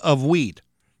of weed.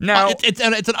 Now it's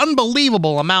an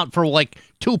unbelievable amount for like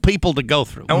 2 people to go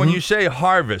through. And when you say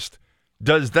harvest,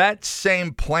 does that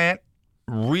same plant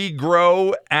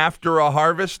regrow after a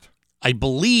harvest? I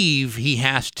believe he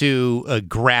has to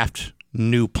graft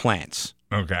new plants.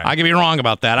 Okay, I could be wrong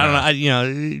about that. I don't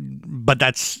know. But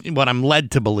that's what I'm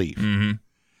led to believe. Mm-hmm.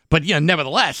 But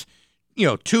nevertheless,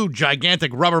 2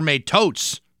 gigantic Rubbermaid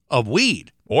totes of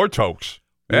weed or totes,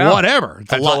 whatever.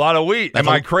 That's a lot of weed. Am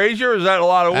I crazy, or is that a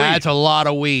lot of weed? That's a lot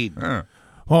of weed.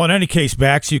 Well, in any case,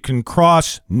 Bax, you can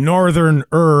cross Northern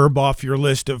Herb off your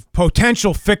list of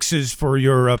potential fixes for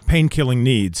your pain-killing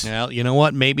needs. Well, you know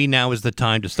what? Maybe now is the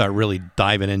time to start really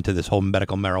diving into this whole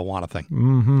medical marijuana thing.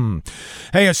 Mm-hmm.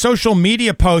 Hey, a social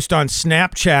media post on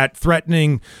Snapchat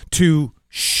threatening to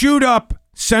shoot up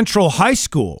Central High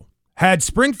School had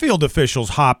Springfield officials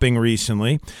hopping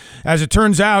recently. As it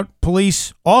turns out,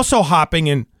 police also hopping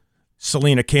in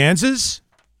Salina, Kansas,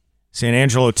 San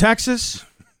Angelo, Texas,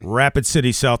 Rapid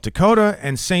City, South Dakota,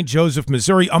 and St. Joseph,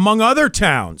 Missouri, among other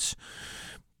towns,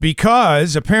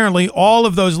 because apparently all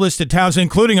of those listed towns,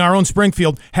 including our own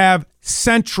Springfield, have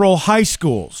central high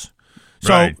schools.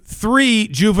 So 3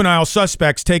 juvenile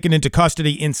suspects taken into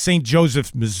custody in St.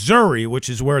 Joseph, Missouri, which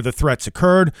is where the threats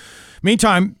occurred.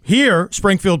 Meantime, here,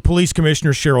 Springfield Police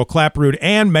Commissioner Cheryl Clapperud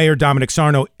and Mayor Dominic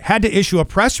Sarno had to issue a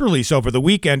press release over the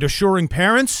weekend assuring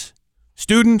parents,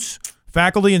 students,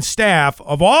 faculty, and staff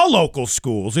of all local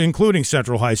schools, including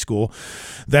Central High School,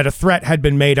 that a threat had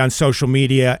been made on social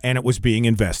media and it was being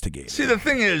investigated. See, the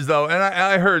thing is, though, and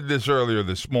I heard this earlier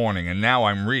this morning, and now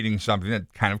I'm reading something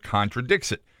that kind of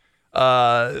contradicts it.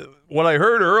 What I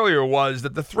heard earlier was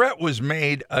that the threat was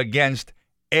made against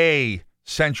a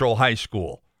Central High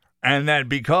School, and that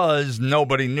because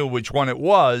nobody knew which one it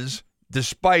was,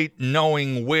 despite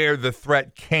knowing where the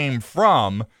threat came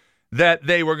from, that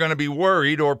they were going to be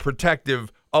worried or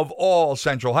protective of all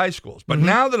Central High Schools. But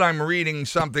now that I'm reading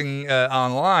something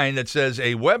online that says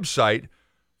a website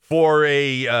for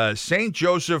a St.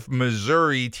 Joseph,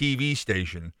 Missouri TV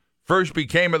station first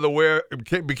became aware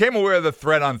of the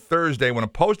threat on Thursday when a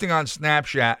posting on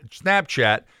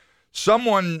Snapchat,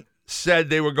 someone said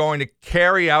they were going to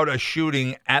carry out a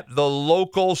shooting at the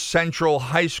local Central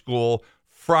High School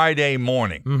Friday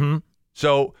morning. Mm-hmm.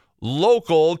 So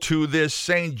local to this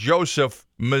St. Joseph,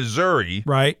 Missouri,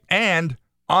 right? And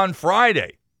on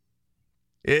Friday,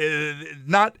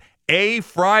 not a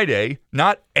Friday,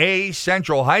 not a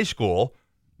Central High School,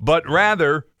 but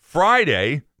rather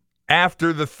Friday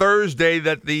after the Thursday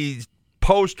that the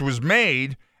post was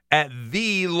made at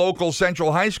the local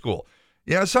Central High School.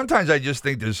 Sometimes I just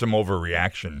think there's some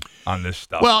overreaction on this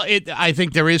stuff. Well, I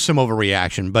think there is some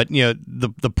overreaction, but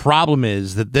the problem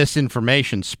is that this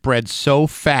information spreads so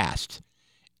fast,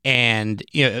 and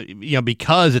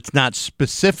because it's not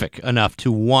specific enough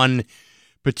to one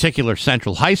particular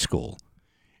Central High School,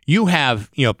 you have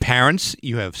parents,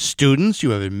 you have students, you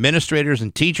have administrators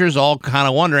and teachers all kind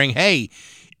of wondering, hey,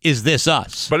 is this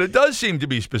us? But it does seem to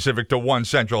be specific to one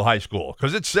Central High School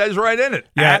because it says right in it,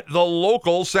 at the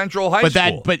local Central High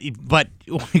School. But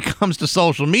when it comes to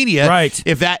social media, right?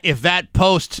 If that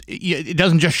post, it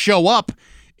doesn't just show up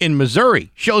in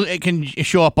Missouri, it can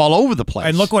show up all over the place.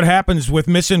 And look what happens with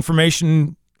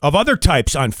misinformation of other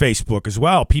types on Facebook as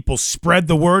well. People spread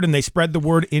the word, and they spread the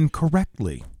word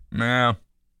incorrectly. Yeah.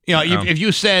 If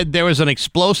you said there was an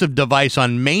explosive device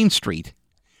on Main Street,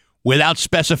 without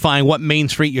specifying what Main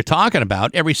Street you're talking about,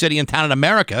 every city and town in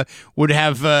America would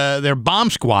have their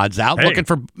bomb squads out looking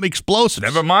for explosives.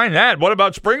 Never mind that. What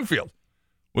about Springfield?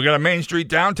 We got a Main Street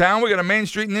downtown. We got a Main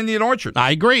Street in Indian Orchard.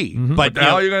 I agree. Mm-hmm. But What the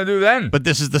hell are you going to do then? But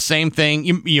this is the same thing.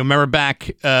 You remember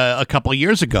back a couple of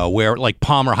years ago where like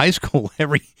Palmer High School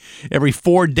every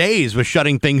 4 days was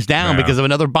shutting things down because of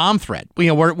another bomb threat.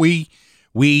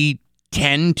 We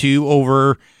tend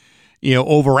to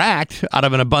overact out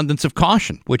of an abundance of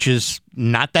caution, which is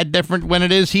not that different when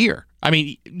it is here. I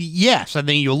mean, yes, I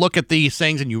think you look at these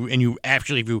things and you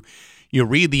actually, if you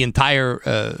read the entire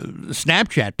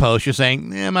Snapchat post, you're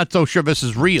saying, I'm not so sure this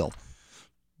is real.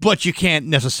 But you can't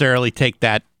necessarily take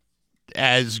that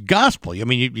as gospel. I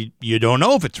mean, you don't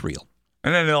know if it's real.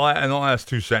 And then in the last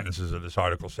 2 sentences of this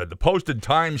article said, the posted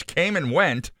times came and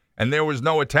went, and there was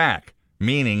no attack,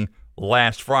 meaning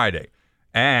last Friday.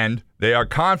 And they are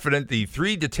confident the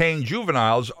 3 detained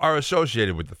juveniles are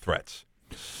associated with the threats.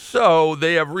 So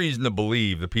they have reason to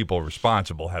believe the people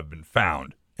responsible have been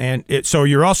found. And so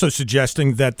you're also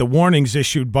suggesting that the warnings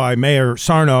issued by Mayor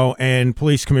Sarno and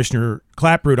Police Commissioner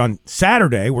Clapproot on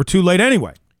Saturday were too late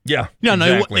anyway. Yeah, No,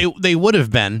 exactly. they would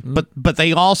have been, but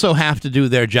they also have to do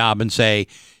their job and say,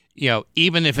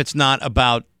 even if it's not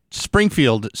about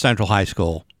Springfield Central High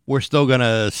School, we're still going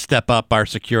to step up our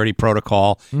security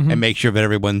protocol and make sure that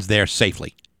everyone's there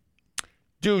safely.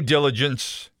 Due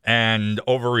diligence and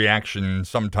overreaction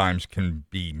sometimes can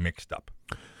be mixed up.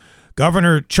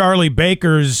 Governor Charlie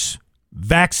Baker's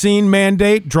vaccine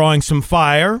mandate drawing some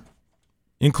fire,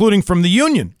 including from the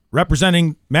union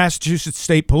representing Massachusetts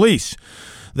State Police.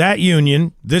 That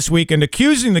union this weekend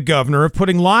accusing the governor of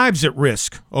putting lives at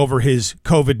risk over his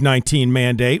COVID-19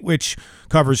 mandate, which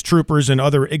covers troopers and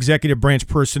other executive branch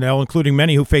personnel, including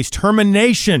many who face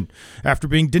termination after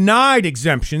being denied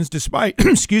exemptions despite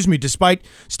despite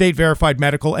state-verified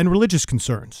medical and religious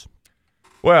concerns.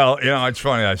 Well, it's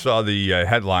funny. I saw the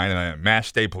headline, Mass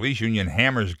State Police Union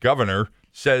hammers governor,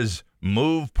 says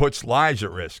move puts lives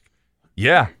at risk.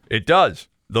 Yeah, it does.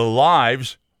 The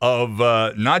lives of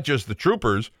not just the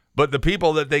troopers, but the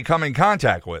people that they come in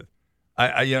contact with.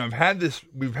 We've had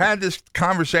this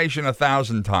conversation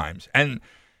 1,000 times, and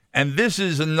this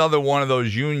is another one of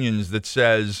those unions that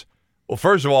says, well,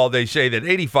 first of all, they say that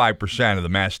 85% of the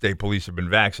Mass State Police have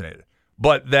been vaccinated,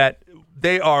 but that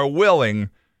they are willing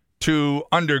to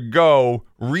undergo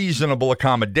reasonable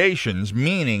accommodations,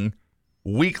 meaning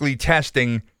weekly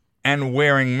testing and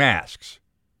wearing masks.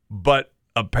 But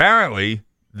apparently,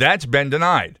 that's been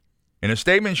denied. In a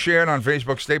statement shared on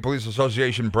Facebook, State Police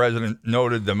Association president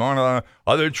noted that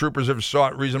other troopers have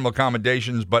sought reasonable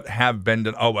accommodations but have been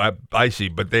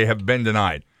but they have been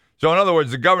denied. So in other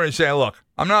words, the governor is saying, look,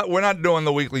 we're not doing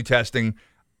the weekly testing.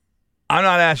 I'm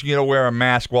not asking you to wear a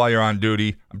mask while you're on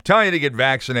duty. I'm telling you to get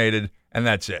vaccinated, and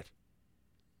that's it.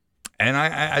 And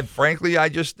I frankly,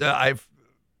 I'm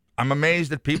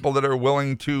amazed at people that are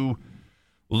willing to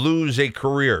lose a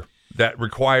career that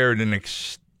required an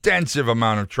extensive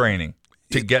amount of training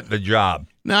to get the job.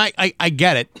 No, I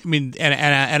get it. I mean,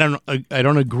 and I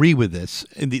don't agree with this.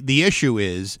 The issue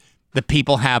is that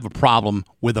people have a problem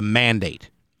with a mandate.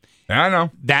 Yeah, I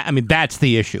know. That's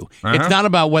the issue. Uh-huh. It's not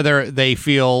about whether they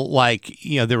feel like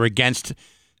they're against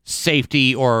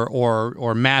safety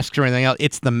or masks or anything else.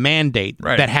 It's the mandate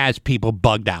that has people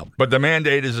bugged out. But the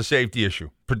mandate is a safety issue,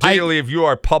 particularly if you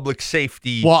are public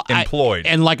safety employed.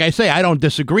 And like I say, I don't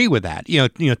disagree with that.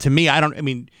 To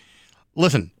me,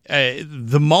 listen,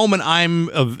 the moment I'm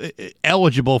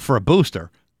eligible for a booster,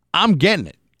 I'm getting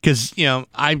it because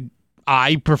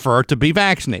I prefer to be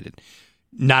vaccinated.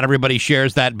 Not everybody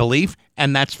shares that belief,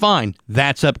 and that's fine.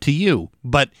 That's up to you.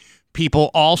 But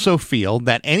people also feel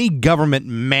that any government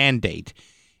mandate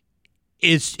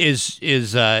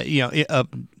infringes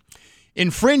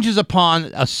upon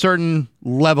a certain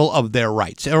level of their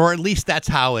rights, or at least that's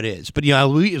how it is. But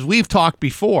as we've talked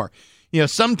before,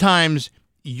 sometimes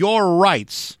your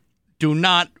rights do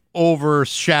not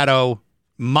overshadow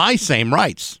my same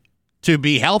rights to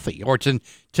be healthy or to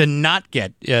not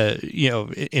get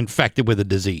infected with a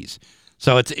disease.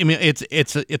 So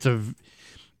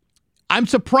I'm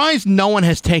surprised no one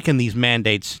has taken these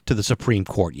mandates to the Supreme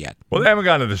Court yet. Well, they haven't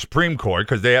gone to the Supreme Court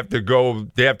because they have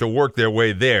to work their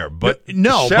way there. But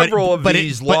several of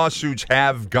these lawsuits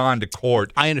have gone to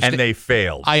court, and they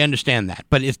failed. I understand that,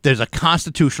 but there's a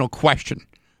constitutional question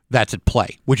that's at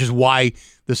play, which is why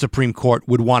the Supreme Court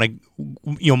would want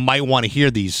to, might want to hear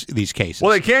these cases.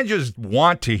 Well, they can't just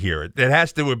want to hear it. It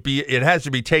has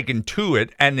to be taken to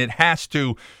it, and it has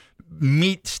to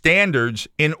meet standards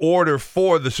in order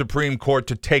for the Supreme Court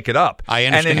to take it up. I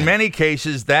understand. And in many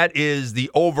cases, that is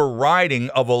the overriding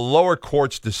of a lower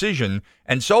court's decision.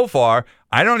 And so far,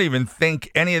 I don't even think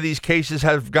any of these cases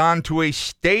have gone to a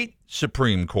state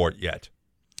Supreme Court yet.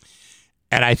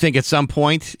 And I think at some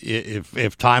point,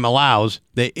 if time allows,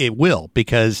 it will,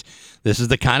 because this is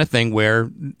the kind of thing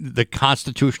where the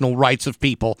constitutional rights of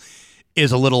people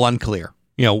is a little unclear.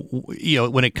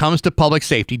 When it comes to public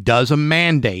safety, does a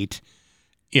mandate,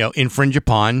 infringe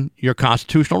upon your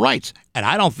constitutional rights? And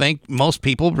I don't think most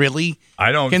people really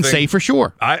can say for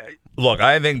sure. I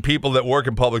think people that work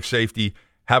in public safety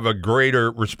have a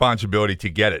greater responsibility to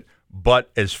get it.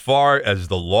 But as far as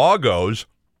the law goes,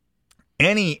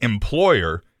 any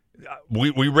employer,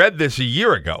 we read this a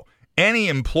year ago, any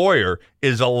employer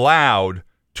is allowed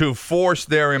to force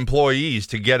their employees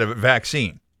to get a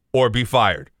vaccine or be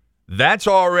fired. That's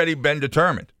already been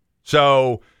determined.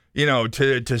 So,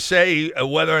 to say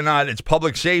whether or not it's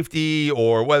public safety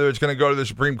or whether it's going to go to the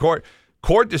Supreme Court,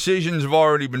 court decisions have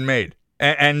already been made.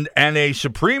 And a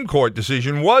Supreme Court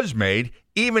decision was made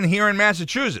even here in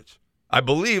Massachusetts. I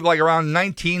believe like around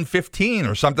 1915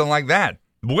 or something like that.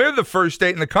 We're the first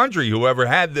state in the country who ever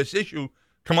had this issue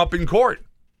come up in court.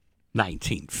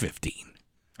 1915.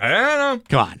 I don't know.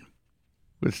 Come on.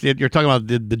 You're talking about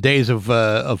the days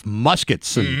of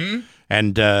muskets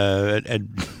and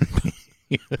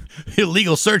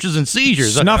illegal searches and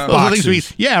seizures. Snuff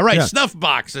boxes. Snuff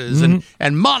boxes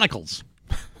and monocles.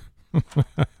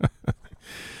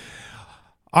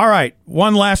 All right,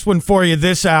 one last one for you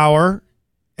this hour.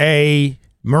 A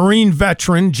Marine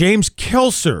veteran, James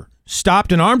Kilser,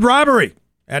 stopped an armed robbery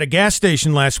at a gas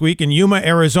station last week in Yuma,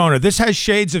 Arizona. This has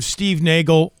shades of Steve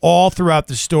Nagel all throughout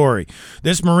the story.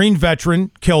 This Marine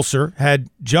veteran, Kilser, had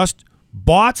just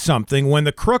bought something when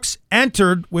the crooks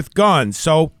entered with guns.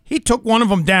 So he took one of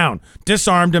them down,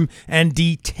 disarmed him, and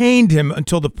detained him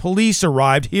until the police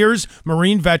arrived. Here's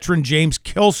Marine veteran James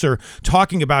Kilser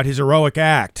talking about his heroic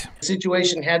act. The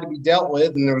situation had to be dealt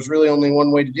with, and there was really only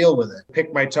one way to deal with it.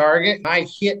 Pick my target, and I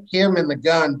hit him in the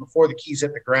gun before the keys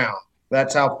hit the ground.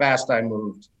 That's how fast I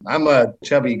moved. I'm a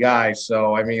chubby guy,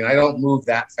 so, I don't move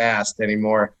that fast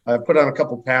anymore. I've put on a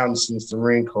couple pounds since the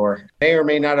Marine Corps. May or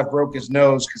may not have broke his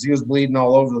nose because he was bleeding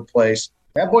all over the place.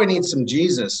 That boy needs some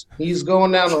Jesus. He's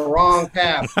going down the wrong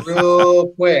path real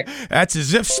quick. That's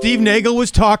as if Steve Nagel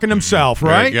was talking himself,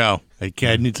 right? There you go. Hey,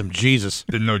 kid, need some Jesus.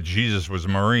 Didn't know Jesus was a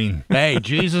Marine. Hey,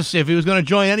 Jesus, if he was going to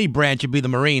join any branch, it'd be the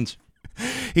Marines.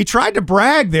 He tried to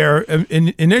brag there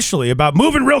initially about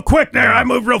moving real quick there. I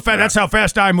moved real fast. That's how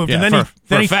fast I moved. Yeah, and then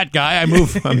for a fat guy,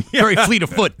 I'm very fleet of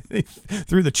foot. He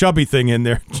threw the chubby thing in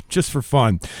there just for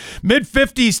fun.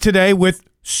 Mid-50s today with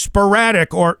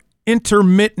sporadic or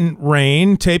intermittent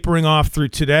rain tapering off through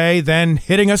today, then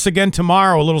hitting us again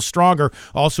tomorrow a little stronger.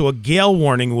 Also, a gale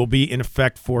warning will be in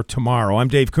effect for tomorrow. I'm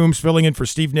Dave Coombs filling in for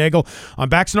Steve Nagel. I'm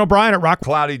Baxter O'Brien at Rock.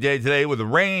 Cloudy day today with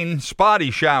rain,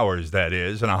 spotty showers, that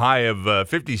is, and a high of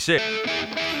 56.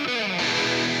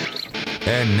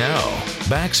 And now,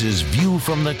 Bax's View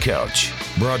from the Couch.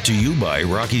 Brought to you by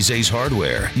Rocky's Ace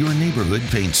Hardware, your neighborhood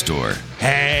paint store.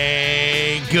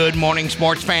 Hey, good morning,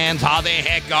 sports fans. How the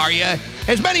heck are you?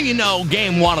 As many of you know,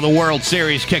 Game 1 of the World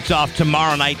Series kicks off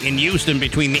tomorrow night in Houston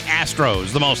between the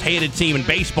Astros, the most hated team in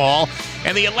baseball,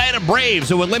 and the Atlanta Braves,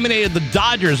 who eliminated the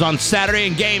Dodgers on Saturday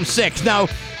in Game 6. Now,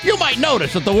 you might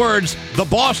notice that the words the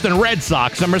Boston Red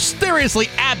Sox are mysteriously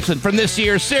absent from this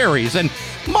year's series, and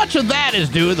much of that is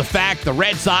due to the fact the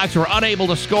Red Sox were unable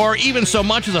to score even so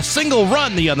much as a single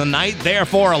run the other night,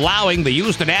 therefore allowing the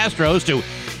Houston Astros to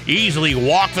easily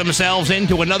walk themselves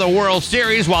into another World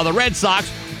Series while the Red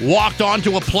Sox walked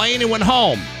onto a plane and went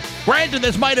home. Granted,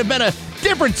 this might have been a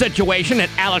different situation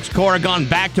had Alex Cora gone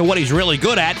back to what he's really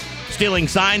good at, stealing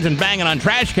signs and banging on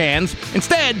trash cans.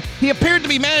 Instead, he appeared to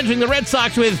be managing the Red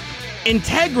Sox with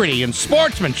integrity and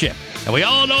sportsmanship. And we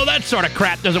all know that sort of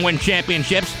crap doesn't win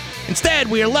championships. Instead,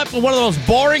 we are left with one of the most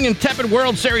boring and tepid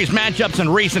World Series matchups in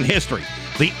recent history.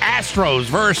 The Astros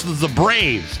versus the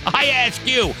Braves. I ask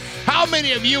you, how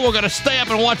many of you are going to stay up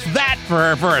and watch that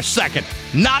for a second?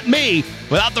 Not me.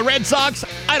 Without the Red Sox,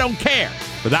 I don't care.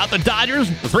 Without the Dodgers,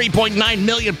 the 3.9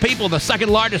 million people in the second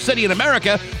largest city in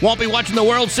America won't be watching the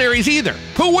World Series either.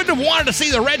 Who wouldn't have wanted to see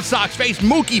the Red Sox face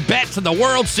Mookie Betts in the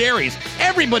World Series?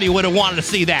 Everybody would have wanted to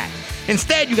see that.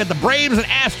 Instead, you got the Braves and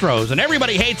Astros, and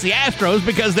everybody hates the Astros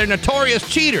because they're notorious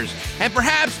cheaters. And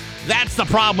perhaps that's the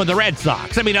problem with the Red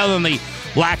Sox. I mean, other than the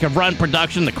lack of run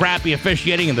production, the crappy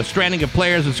officiating, and the stranding of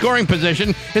players in scoring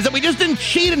position, is that we just didn't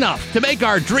cheat enough to make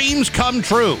our dreams come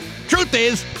true. Truth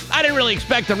is, I didn't really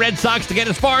expect the Red Sox to get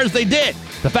as far as they did.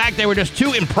 The fact they were just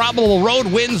two improbable road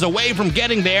wins away from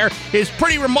getting there is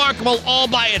pretty remarkable all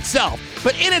by itself.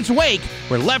 But in its wake,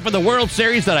 we're left with a World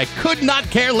Series that I could not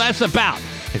care less about.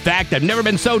 In fact, I've never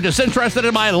been so disinterested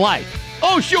in my life.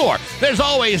 Oh, sure, there's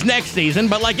always next season,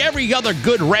 but like every other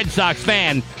good Red Sox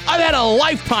fan, I've had a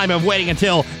lifetime of waiting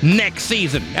until next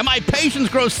season, and my patience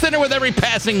grows thinner with every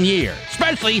passing year,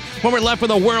 especially when we're left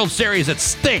with a World Series that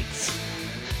stinks.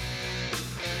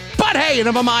 But hey,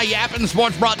 enough of my yapping.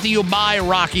 Sports brought to you by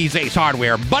Rocky's Ace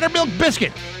Hardware. Buttermilk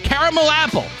biscuit, caramel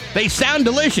apple. They sound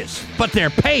delicious, but they're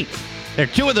paint. They're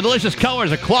two of the delicious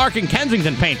colors of Clark and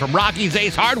Kensington paint from Rocky's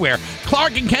Ace Hardware.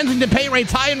 Clark and Kensington paint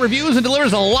rates high in reviews and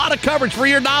delivers a lot of coverage for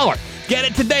your dollar. Get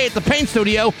it today at the paint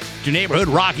studio at your neighborhood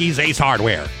Rocky's Ace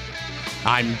Hardware.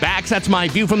 I'm Bax. That's my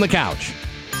view from the couch.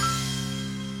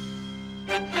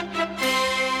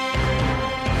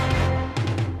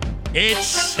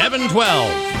 It's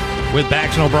 7:12 with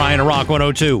Bax and O'Brien and Rock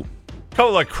 102.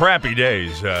 Couple of crappy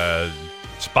days.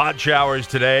 Spot showers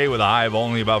today with a high of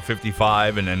only about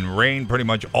 55, and then rain pretty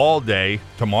much all day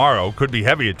tomorrow. Could be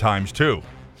heavy at times, too,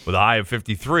 with a high of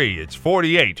 53. It's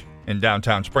 48 in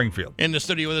downtown Springfield. In the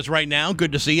studio with us right now.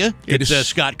 Good to see you. It's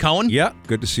Scott Cohen. Yeah,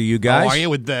 good to see you guys. How are you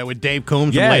with Dave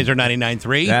Coombs from Laser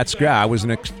 99.3? That's good. I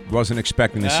wasn't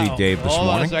expecting to see Dave this morning. Hold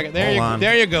on a second.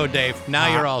 There you go, Dave.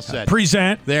 Now you're all set.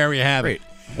 Present. There you have it.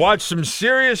 Watched some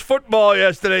serious football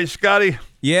yesterday, Scotty.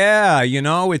 Yeah,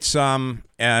 it's I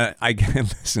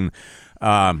listen.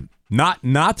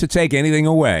 Not to take anything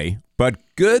away, but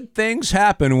good things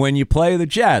happen when you play the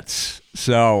Jets.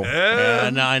 So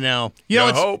no, I know. You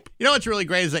know what's really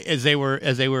great is as they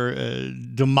were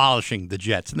demolishing the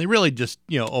Jets, and they really just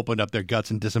opened up their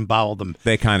guts and disemboweled them.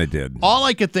 They kind of did. All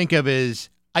I could think of is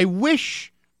I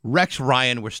wish Rex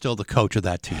Ryan were still the coach of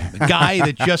that team. The guy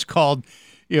that just called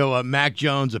Mac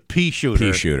Jones a pea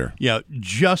shooter.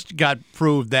 Just got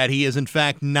proved that he is in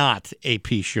fact not a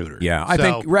pea shooter. Yeah, I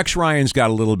think Rex Ryan's got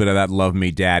a little bit of that love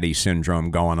me daddy syndrome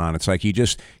going on. It's like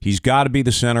he's got to be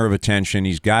the center of attention.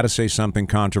 He's got to say something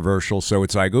controversial. So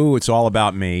it's like, ooh, it's all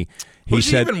about me. Who's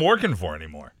he even working for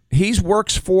anymore? He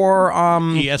works for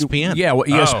ESPN. Yeah, well,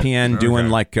 ESPN doing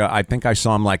I think I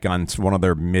saw him on one of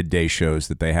their midday shows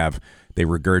that they have. They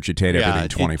regurgitate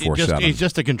everything 24/7. He's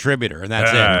just a contributor, and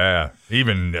that's it. Yeah.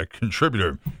 Even a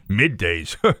contributor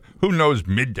middays. Who knows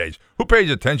middays? Who pays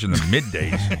attention to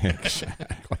middays?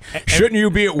 Exactly. Shouldn't you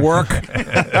be at work?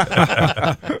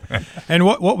 And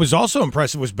what was also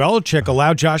impressive was Belichick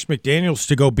allowed Josh McDaniels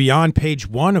to go beyond page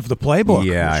 1 of the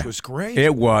playbook, which was great.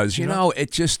 It was.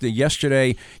 It just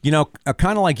yesterday.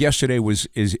 Kind of like yesterday was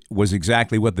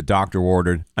exactly what the doctor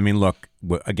ordered. I mean, look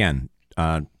again.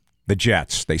 The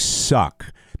Jets, they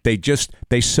suck. They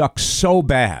suck so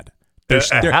bad.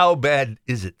 How bad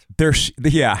is it?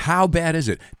 How bad is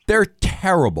it? They're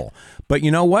terrible. But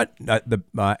you know what?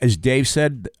 As Dave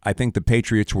said, I think the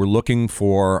Patriots were looking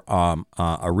for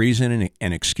a reason,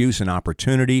 an excuse, an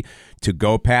opportunity to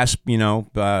go past,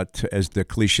 as the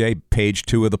cliche, page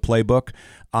 2 of the playbook.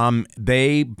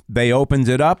 They opened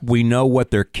it up. We know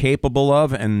what they're capable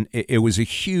of, and it was a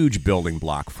huge building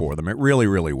block for them. It really,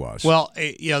 really was. Well,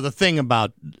 the thing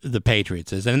about the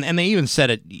Patriots is, and they even said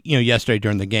it, yesterday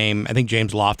during the game. I think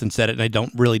James Lofton said it, and I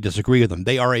don't really disagree with them.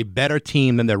 They are a better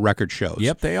team than their record shows.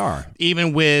 Yep, they are.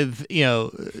 Even with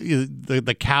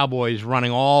the Cowboys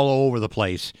running all over the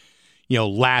place,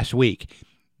 last week.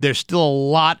 There's still a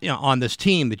lot on this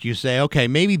team that you say, okay,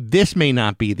 maybe this may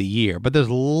not be the year, but there's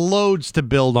loads to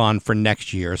build on for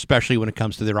next year, especially when it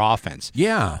comes to their offense.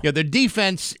 Yeah. Their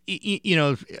defense,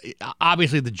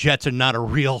 obviously the Jets are not a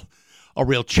real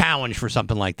challenge for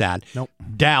something like that. Nope.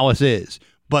 Dallas is.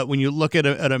 But when you look at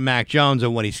a Mac Jones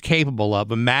and what he's capable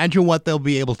of, imagine what they'll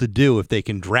be able to do if they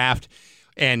can draft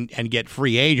and get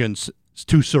free agents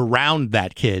to surround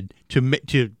that kid to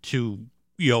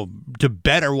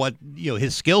better what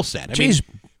his skill set.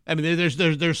 I mean,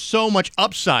 there's so much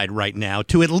upside right now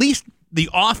to at least the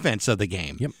offense of the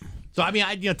game. Yep. So I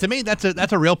mean, to me, that's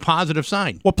a real positive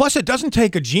sign. Well, plus it doesn't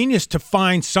take a genius to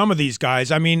find some of these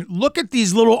guys. I mean, look at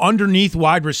these little underneath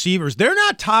wide receivers. They're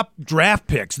not top draft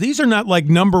picks. These are not like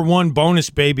number 1 bonus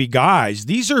baby guys.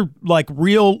 These are like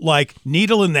real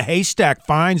needle in the haystack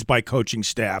finds by coaching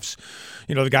staffs.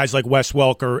 The guys like Wes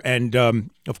Welker and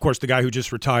of course the guy who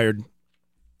just retired.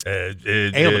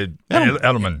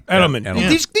 Edelman. Yeah.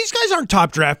 These guys aren't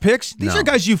top draft picks. These are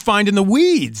guys you find in the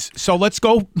weeds. So let's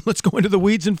go into the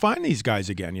weeds and find these guys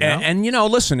again. And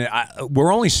listen,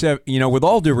 we're only 7. With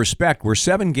all due respect, we're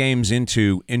 7 games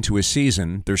into a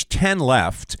season. There's 10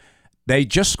 left. They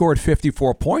just scored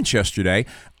 54 points yesterday.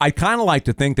 I kind of like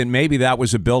to think that maybe that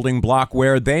was a building block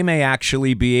where they may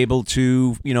actually be able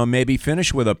to, maybe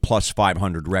finish with a plus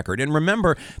 500 record. And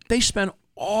remember, they spent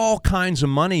all kinds of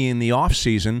money in the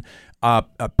offseason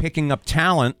picking up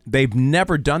talent. They've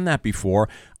never done that before.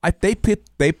 They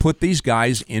put these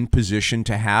guys in position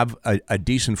to have a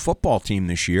decent football team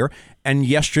this year, and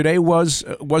yesterday was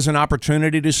an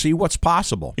opportunity to see what's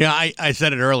possible. Yeah, I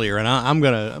said it earlier, and I'm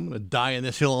gonna die in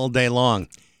this hill all day long.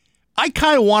 I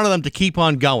kind of wanted them to keep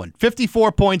on going.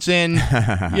 54 points in.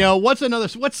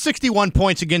 What's 61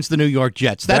 points against the New York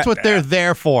Jets? That's what they're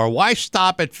there for. Why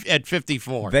stop at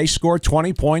 54? They scored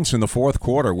 20 points in the fourth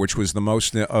quarter, which was the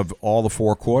most of all the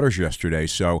four quarters yesterday.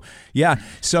 So, yeah.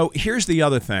 So here's the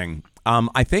other thing.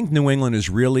 I think New England is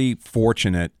really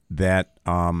fortunate that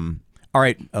all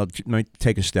right, let me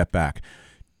take a step back.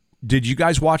 Did you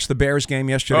guys watch the Bears game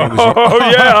yesterday?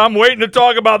 Yeah, I'm waiting to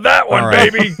talk about that one,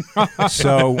 right. baby.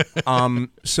 So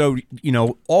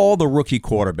all the rookie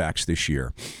quarterbacks this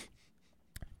year,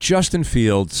 Justin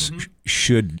Fields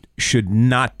should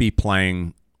not be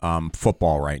playing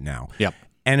football right now. Yep.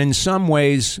 And in some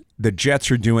ways, the Jets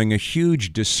are doing a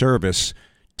huge disservice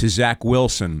to Zach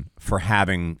Wilson for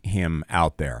having him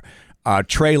out there.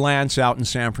 Trey Lance out in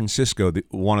San Francisco,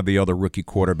 one of the other rookie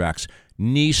quarterbacks,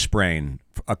 knee sprain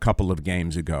a couple of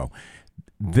games ago.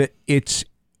 It's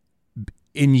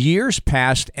in years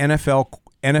past,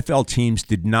 NFL teams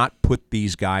did not put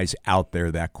these guys out there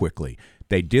that quickly.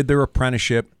 They did their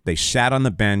apprenticeship. They sat on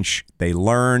the bench. They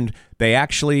learned. They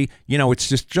actually, it's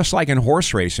just like in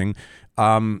horse racing.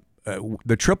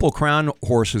 The Triple Crown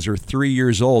horses are 3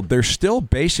 years old. They're still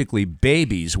basically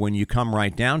babies when you come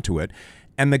right down to it.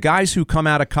 And the guys who come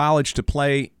out of college to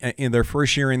play in their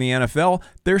first year in the NFL,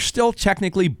 they're still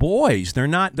technically boys. They're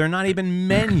not even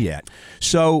men yet.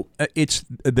 So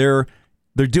they're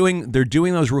doing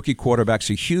those rookie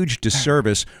quarterbacks a huge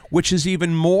disservice, which is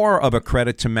even more of a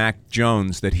credit to Mac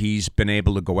Jones that he's been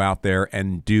able to go out there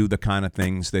and do the kind of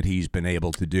things that he's been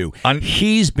able to do.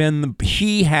 He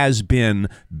has been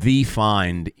the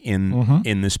find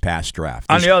in this past draft.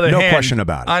 There's no question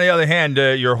about it. On the other hand,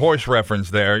 your horse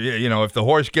reference there, if the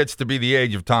horse gets to be the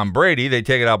age of Tom Brady, they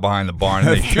take it out behind the barn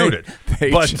and they shoot it.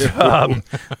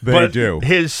 They do.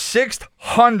 His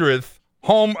 600th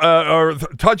home or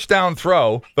touchdown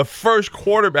throw, the first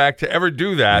quarterback to ever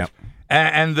do that, yep.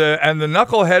 and the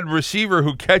knucklehead receiver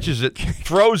who catches it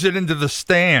throws it into the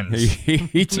stands. He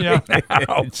did.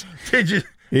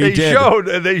 They showed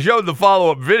the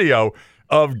follow-up video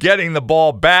of getting the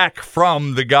ball back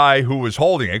from the guy who was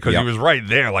holding it because he was right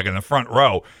there, like in the front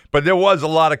row. But there was a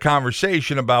lot of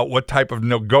conversation about what type of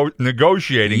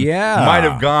negotiating might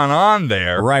have gone on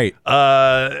there. Right.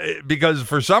 Because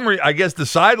for some reason, I guess the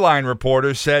sideline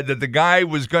reporter said that the guy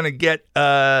was going to get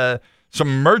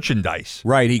some merchandise.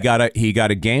 Right. He got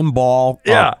a game ball.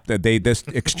 Yeah. They just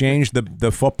exchanged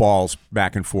the footballs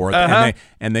back and forth.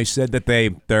 And they said that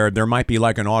there might be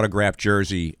like an autographed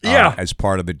jersey as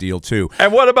part of the deal too.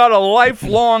 And what about a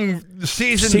lifelong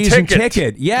season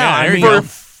ticket? Yeah. There you go.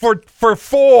 For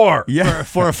four. Yeah.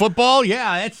 For a football?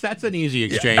 Yeah, that's an easy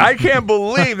exchange. I can't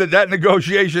believe that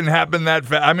negotiation happened that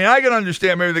fast. I mean, I can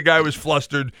understand maybe the guy was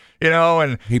flustered,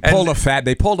 and they pulled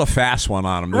a fast one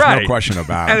on him. There's no question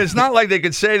about it. And it's not like they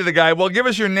could say to the guy, well, give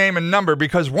us your name and number,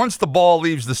 because once the ball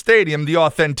leaves the stadium, the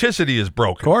authenticity is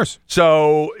broken. Of course.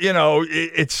 So,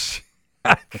 it's...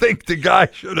 I think the guy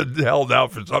should have held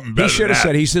out for something better. He should have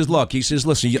said, he says,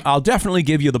 listen, I'll definitely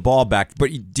give you the ball back, but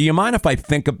do you mind if I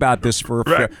think about this for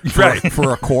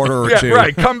a quarter or two?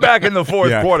 Right, come back in the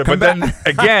fourth quarter. But then,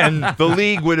 again, the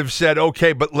league would have said,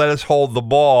 okay, but let us hold the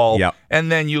ball,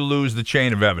 and then you lose the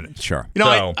chain of evidence. Sure.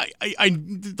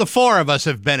 The four of us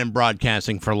have been in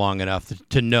broadcasting for long enough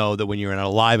to know that when you're in a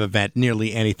live event,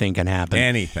 nearly anything can happen.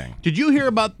 Anything. Did you hear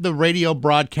about the radio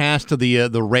broadcast of the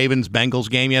Ravens-Bengals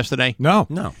game yesterday? No.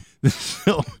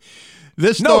 So,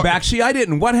 this Baxi, I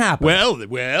didn't. What happened?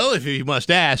 Well, if you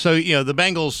must ask. So, the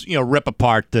Bengals, rip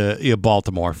apart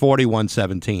Baltimore,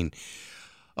 41-17.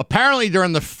 Apparently,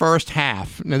 during the first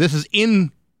half, now this is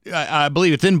I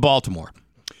believe it's in Baltimore,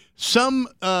 some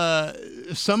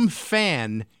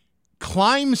fan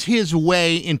climbs his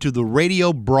way into the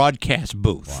radio broadcast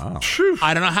booth. Wow.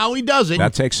 I don't know how he does it.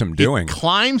 That takes some doing. He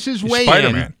climbs his way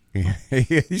Spider-Man.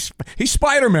 He's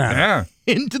Spider-Man. Yeah.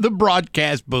 Into the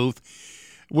broadcast booth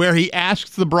where he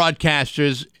asks the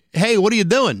broadcasters, hey, what are you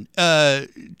doing?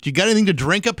 You got anything to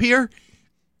drink up here?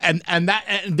 And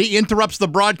he interrupts the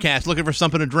broadcast looking for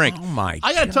something to drink. Oh, my God.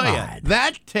 I got to tell you,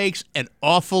 that takes an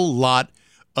awful lot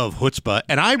of chutzpah,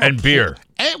 and beer.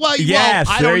 Yes,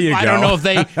 I there you go. I don't know if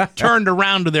they turned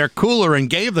around to their cooler and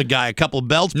gave the guy a couple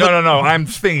belts. No. I'm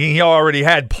thinking he already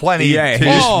had plenty Yeah, to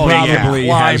he probably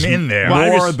climb has in there.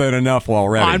 more than enough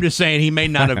already. I'm just saying he may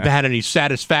not have had any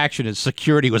satisfaction as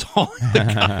security was hauling the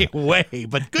guy away,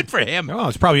 but good for him. Oh,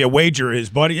 it's probably a wager,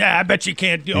 his buddy. Yeah, I bet you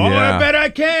can't do. Oh, Yeah. I bet I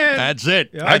can. That's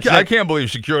it. I can't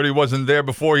believe security wasn't there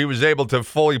before he was able to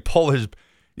fully pull his.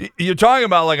 You're talking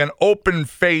about like an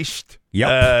open-faced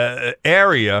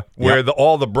area where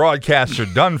all the broadcasts are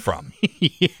done from.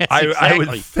 Yes, I exactly.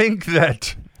 would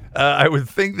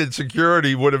think that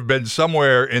security would have been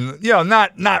somewhere in,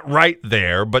 not right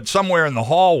there, but somewhere in the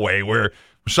hallway where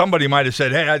somebody might have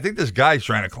said, "Hey, I think this guy's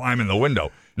trying to climb in the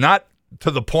window." Not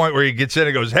to the point where he gets in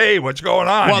and goes, "Hey, what's going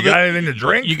on? Well, you got anything to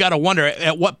drink?" You got to wonder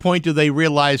at what point do they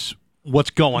realize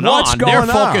what's going What's on? going They're on?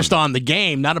 focused on the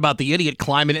game, not about the idiot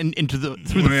climbing into the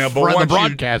the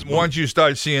broadcast. Once you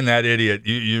start seeing that idiot,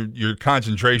 your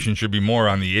concentration should be more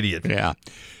on the idiot. Yeah.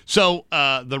 So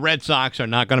the Red Sox are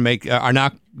not going to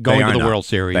the World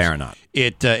Series. They are not.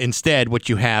 Instead, what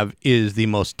you have is the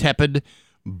most tepid,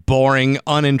 boring,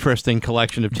 uninteresting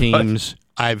collection of teams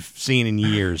I've seen in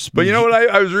years. But you know what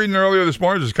I was reading earlier this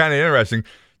morning? It was kind of interesting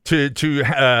to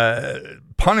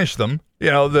punish them.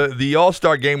 The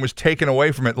All-Star game was taken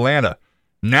away from Atlanta.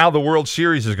 Now the World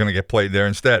Series is going to get played there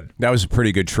instead. That was a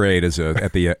pretty good trade at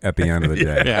the end of the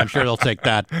day. Yeah, I'm sure they'll take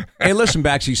that. Hey, listen,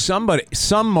 Baxi,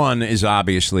 someone is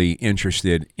obviously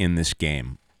interested in this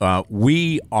game.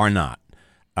 We are not.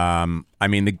 I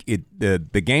mean,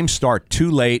 the games start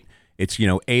too late. It's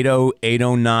 8:00,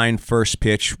 8:09 first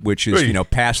pitch, which is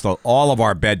past all of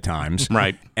our bedtimes.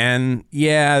 Right. And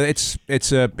yeah, it's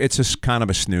a kind of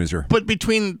a snoozer. But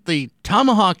between the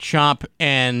tomahawk chop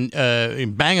and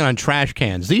banging on trash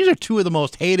cans, these are two of the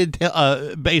most hated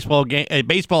baseball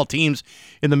teams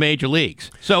in the major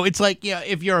leagues. So it's like,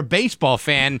 if you're a baseball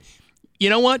fan, you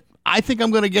know what? I think I'm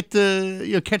going to get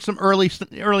to catch some early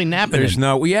napping.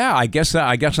 I guess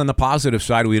on the positive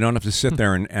side, we don't have to sit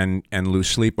there and lose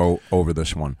sleep over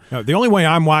this one. No, the only way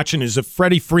I'm watching is if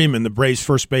Freddie Freeman, the Braves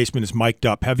first baseman, is mic'd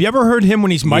up. Have you ever heard him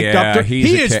when he's mic'd up?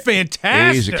 He is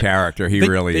fantastic. He's a character. He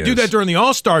really is. They do that during the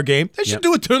All-Star game. They should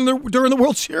do it during the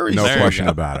World Series. No question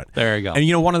about it. There you go.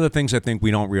 And one of the things I think we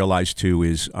don't realize too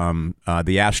is the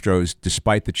Astros,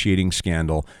 despite the cheating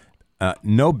scandal,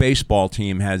 no baseball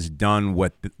team has done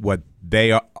what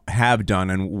they have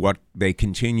done and what they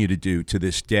continue to do to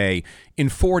this day in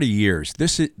 40 years.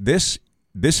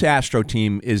 This Astro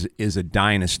team is a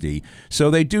dynasty,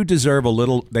 so they do deserve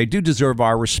They do deserve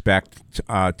our respect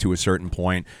to a certain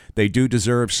point. They do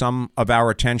deserve some of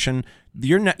our attention.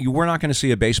 We're not going to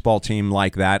see a baseball team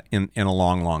like that in a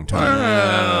long, long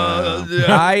time.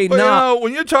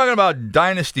 When you're talking about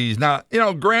dynasties, now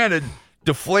granted,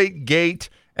 Deflategate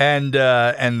and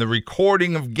the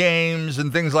recording of games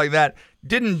and things like that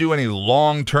didn't do any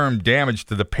long-term damage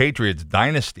to the Patriots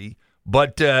dynasty.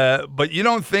 But you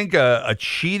don't think a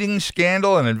cheating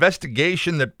scandal, an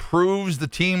investigation that proves the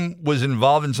team was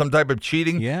involved in some type of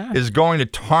cheating is going to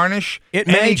tarnish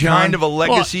any kind of a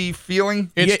legacy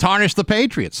feeling? It's tarnished the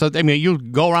Patriots. So, I mean, you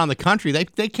go around the country, they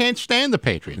can't stand the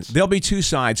Patriots. There'll be two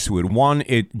sides to it. One,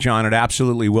 it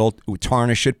absolutely will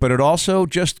tarnish it, but it also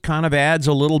just kind of adds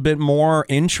a little bit more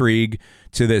intrigue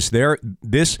to this.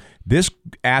 This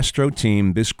Astro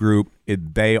team, this group,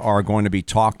 they are going to be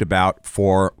talked about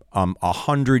for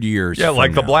 100 years. Yeah,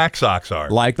 like now. The Black Sox are.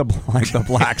 Like the Black Sox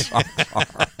are.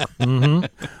 Mm-hmm.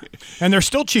 And they're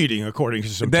still cheating, according to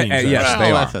some teams. Yes,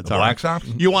 they are. The Black Sox?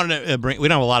 You wanted to bring. We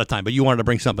don't have a lot of time, but you wanted to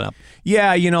bring something up.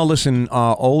 Yeah, listen,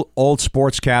 old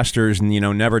sportscasters,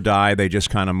 never die. They just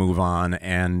kind of move on.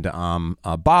 And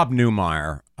Bob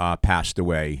Newmeyer passed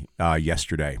away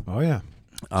yesterday. Oh yeah.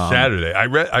 Saturday. I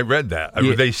read that.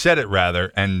 They said it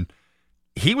rather, and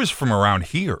he was from around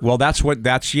here. Well, that's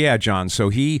John. So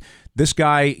this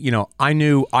guy,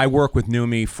 I worked with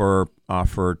Newmy for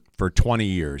 20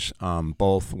 years,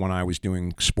 both when I was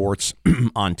doing sports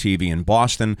on TV in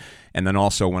Boston, and then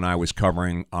also when I was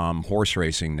covering horse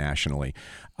racing nationally.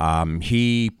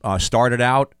 He started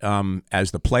out as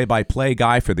the play-by-play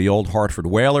guy for the old Hartford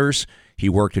Whalers. He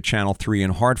worked at Channel 3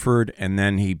 in Hartford, and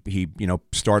then he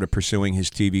started pursuing his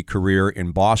TV career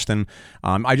in Boston.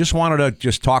 I just wanted to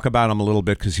just talk about him a little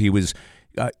bit because he was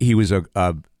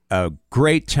a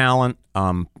great talent,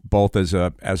 both as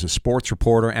a sports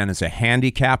reporter and as a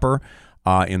handicapper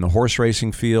in the horse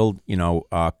racing field.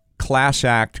 Class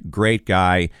act, great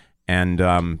guy. And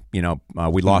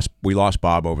we lost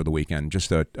Bob over the weekend.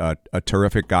 Just a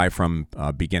terrific guy from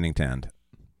beginning to end.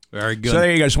 Very good. So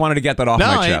there you go. Just wanted to get that off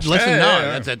my chest. Listen,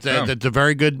 that's a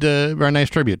very good, very nice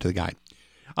tribute to the guy.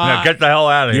 Now get the hell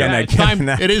out of here. Yeah,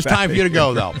 it is time for you to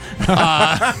go, though.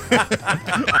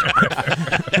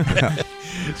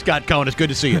 Scott Cohen, it's good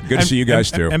to see you. Good to see you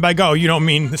guys, too. And by go, you don't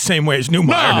mean the same way as Newmeyer.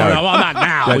 No, I'm not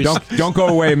now. Yeah, don't go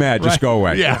away, Matt. Just go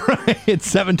away. Yeah, right. It's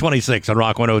 7:26 on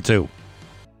Rock 102.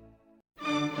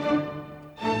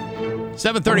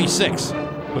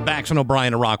 7:36 with Bax and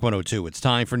O'Brien and Rock 102. It's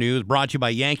time for news brought to you by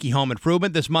Yankee Home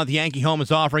Improvement. This month, Yankee Home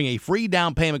is offering a free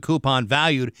down payment coupon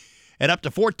valued at up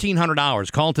to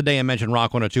 $1,400. Call today and mention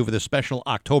Rock 102 for this special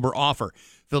October offer.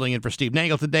 Filling in for Steve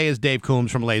Nagel today is Dave Coombs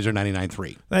from Laser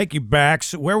 99.3. Thank you,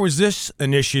 Bax. Where was this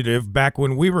initiative back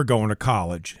when we were going to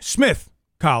college? Smith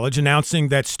College announcing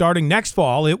that starting next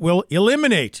fall, it will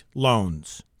eliminate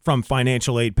loans from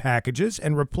financial aid packages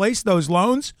and replace those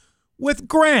loans with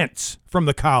grants from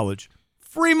the college.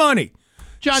 Free money.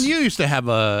 John, you used to have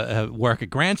a work at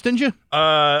Grants, didn't you?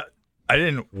 I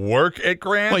didn't work at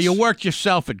Grants. Well, you worked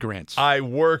yourself at Grants. I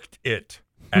worked it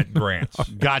at Grants.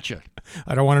 Gotcha.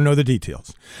 I don't want to know the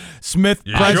details. Smith.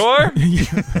 Sure?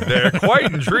 They're quite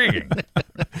intriguing.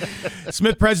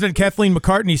 Smith President Kathleen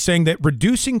McCartney saying that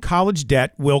reducing college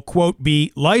debt will, quote,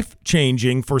 be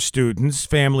life-changing for students,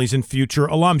 families, and future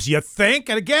alums. You think?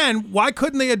 And again, why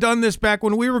couldn't they have done this back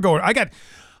when we were going?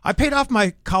 I paid off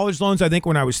my college loans, I think,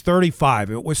 when I was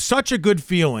 35. It was such a good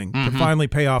feeling to finally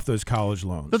pay off those college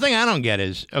loans. The thing I don't get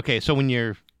is, okay, so when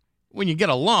you get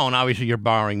a loan, obviously you're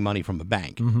borrowing money from a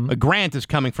bank. A grant is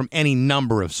coming from any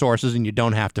number of sources, and you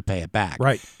don't have to pay it back.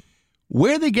 Right.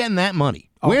 Where are they getting that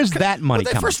money? Where's that money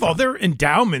coming First of all, their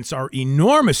endowments are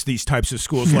enormous, these types of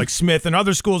schools like Smith and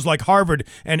other schools like Harvard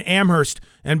and Amherst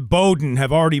and Bowdoin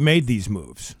have already made these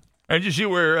moves. And did you see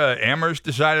where Amherst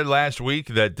decided last week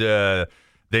that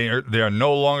they are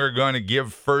no longer going to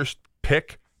give first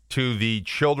pick to the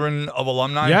children of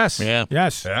alumni? Yes. Yeah.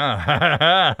 Yes.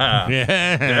 Yeah.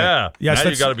 Yeah. Yes, now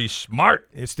you got to be smart.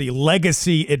 It's the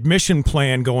legacy admission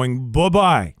plan going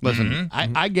bye-bye. Listen,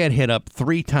 I get hit up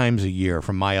 3 times a year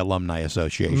from my alumni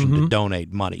association to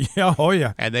donate money. Yeah, oh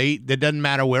yeah. And it doesn't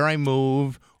matter where I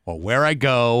move or where I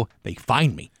go, they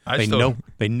find me.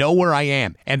 They know where I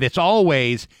am. And it's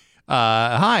always,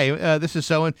 hi, this is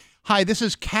so and hi, this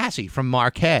is Cassie from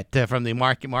Marquette, from the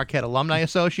Marquette Alumni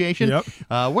Association. Yep.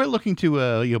 We're looking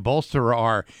to bolster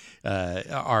our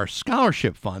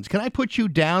scholarship funds. Can I put you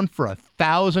down for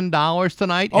 $1,000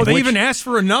 tonight? Oh, they even asked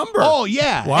for a number. Oh,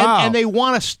 yeah. Wow. And they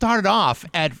want to start it off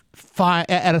at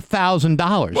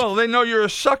 $1,000. Well, they know you're a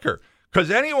sucker. Because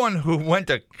anyone who went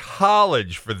to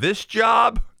college for this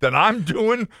job that I'm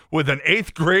doing with an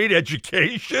 8th grade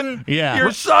education,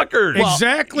 you're suckers. Well,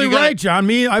 exactly right,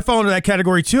 John. I fall into that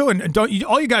category too. And all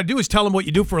you got to do is tell them what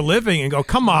you do for a living and go,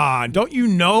 come on, don't you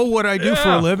know what I do for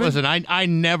a living? Listen, I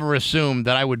never assumed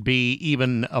that I would be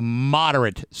even a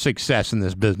moderate success in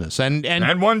this business.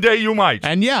 And one day you might.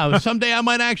 And someday I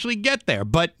might actually get there.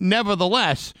 But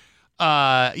nevertheless,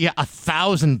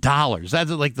 $1,000.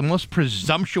 That's like the most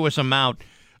presumptuous amount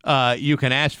you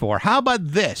can ask for. How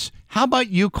about this? How about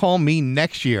you call me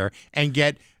next year and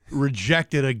get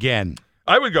rejected again?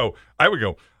 I would go,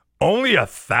 only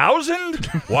 1,000?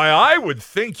 Why, I would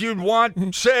think you'd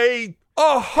want, say,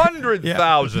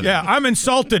 100,000. Yeah, I'm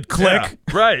insulted. Click. Yeah,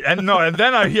 right. And then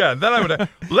I would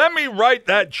let me write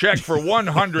that check for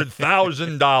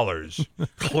 $100,000.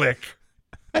 Click.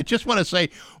 I just want to say,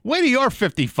 wait till you're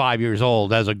 55 years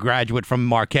old as a graduate from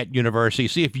Marquette University.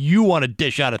 See if you want to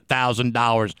dish out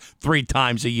 $1,000 3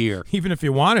 times a year. Even if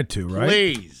you wanted to, right?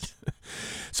 Please.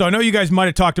 So I know you guys might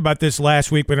have talked about this last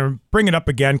week, but I'm going to bring it up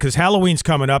again because Halloween's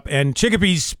coming up, and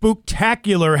Chickapoo's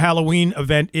Spooktacular Halloween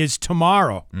event is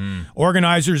tomorrow.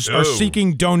 Organizers are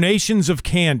seeking donations of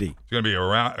candy. It's going to be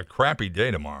a crappy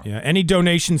day tomorrow. Yeah, any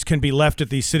donations can be left at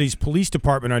the city's police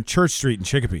department on Church Street in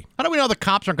Chicopee. How do we know the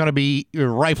cops aren't going to be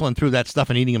rifling through that stuff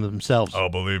and eating them themselves? Oh,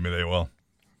 believe me, they will.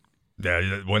 Yeah,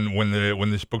 when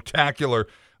the Spooktacular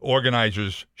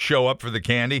organizers show up for the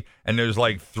candy, and there's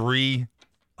like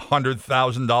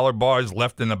 $300,000 bars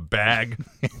left in a bag,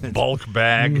 bulk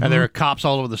bag. And there are cops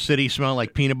all over the city smelling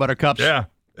like peanut butter cups. Yeah.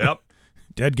 Yep.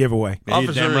 Dead giveaway.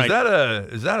 Officer,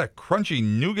 is that a crunchy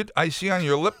nougat I see on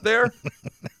your lip there?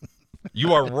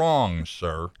 You are wrong,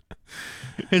 sir.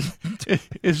 Is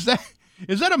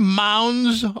that a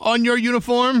Mounds on your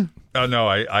uniform? Oh no,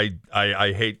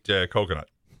 I hate coconut.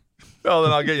 Well,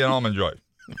 then I'll get you an Almond Joy.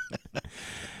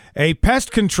 A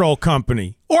pest control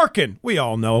company, Orkin. We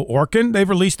all know Orkin. They've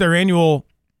released their annual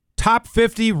top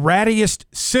 50 rattiest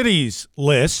cities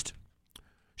list.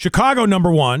 Chicago,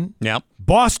 number 1. Yep.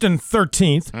 Boston,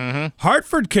 13th.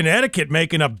 Hartford, Connecticut,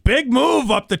 making a big move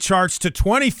up the charts to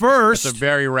 21st. It's a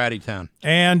very ratty town.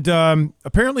 And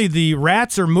apparently the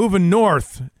rats are moving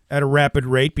north at a rapid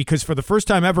rate because for the first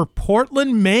time ever,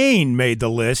 Portland, Maine made the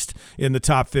list in the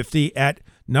top 50 at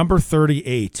number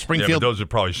 38. Springfield. Yeah, but those are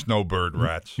probably snowbird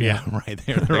rats. Yeah, right.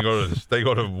 They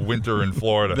go to winter in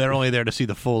Florida. They're only there to see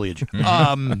the foliage.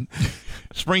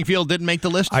 Springfield didn't make the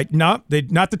list? Not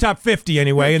the top 50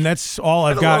 anyway, and that's all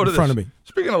I've got in front of me.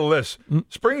 Speaking of lists,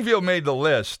 Springfield made the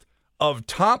list of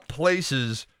top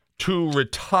places to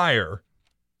retire.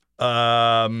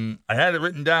 I had it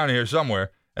written down here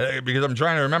somewhere because I'm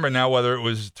trying to remember now whether it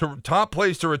was top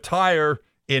place to retire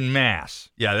in Mass.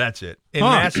 Yeah, that's it. In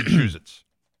Massachusetts.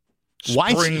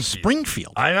 Why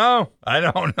Springfield? I know. I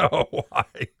don't know why.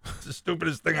 It's the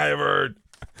stupidest thing I ever heard.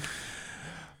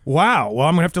 Wow. Well,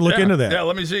 I'm gonna have to look into that. Yeah,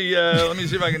 let me see. Let me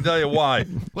see if I can tell you why.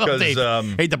 Well, Dave,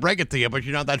 hate to break it to you, but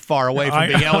you're not that far away from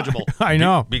being eligible. I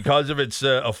know. Because of its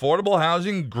affordable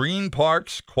housing, green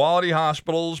parks, quality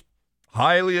hospitals,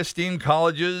 highly esteemed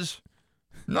colleges.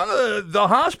 None of the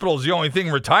hospitals the only thing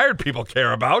retired people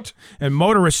care about. And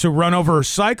motorists who run over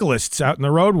cyclists out in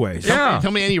the roadways. Yeah.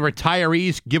 Tell me any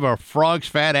retirees give a frog's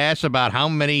fat ass about how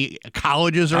many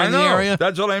colleges are in the area?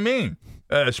 That's what I mean.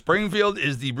 Springfield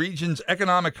is the region's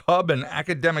economic hub and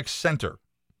academic center.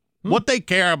 What they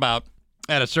care about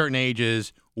at a certain age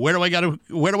is where do I got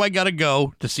to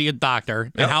go to see a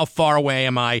doctor, and how far away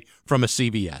am I from a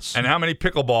CVS? And how many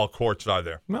pickleball courts are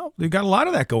there? Well, they've got a lot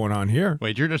of that going on here.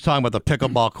 Wait, you're just talking about the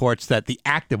pickleball courts that the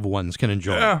active ones can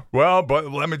enjoy. Yeah, well,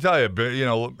 but let me tell you,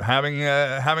 having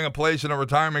a place in a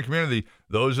retirement community,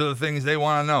 those are the things they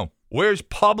want to know. Where's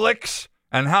Publix,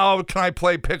 and how can I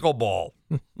play pickleball?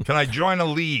 Can I join a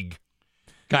league?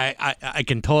 I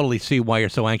can totally see why you're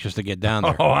so anxious to get down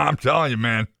there. Oh, I'm telling you,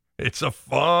 man, it's a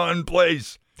fun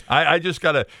place. I just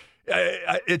gotta.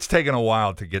 It's taken a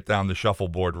while to get down the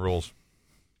shuffleboard rules.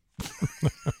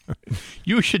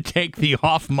 You should take the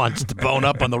off months to bone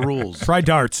up on the rules. Try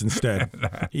darts instead.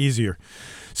 Easier.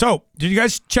 So, did you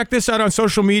guys check this out on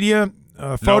social media?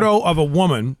 A photo of a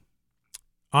woman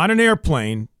on an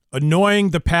airplane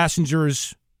annoying the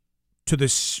passengers to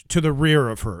the rear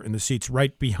of her in the seats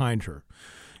right behind her.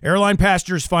 Airline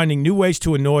passengers finding new ways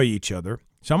to annoy each other.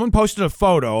 Someone posted a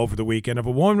photo over the weekend of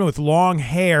a woman with long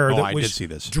hair that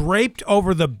was draped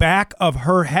over the back of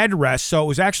her headrest, so it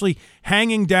was actually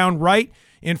hanging down right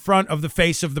in front of the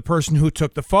face of the person who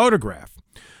took the photograph.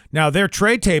 Now, their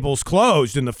tray table's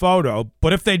closed in the photo,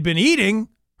 but if they'd been eating,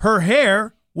 her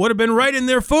hair would have been right in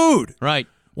their food. Right.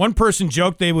 One person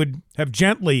joked they would have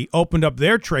gently opened up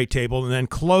their tray table and then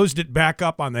closed it back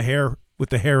up on the hair with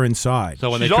the hair inside.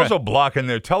 So she's also blocking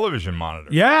their television monitor.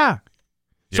 Yeah.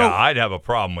 Yeah, I'd have a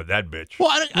problem with that bitch.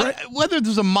 Well, whether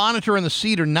there's a monitor in the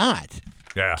seat or not,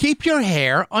 keep your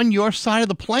hair on your side of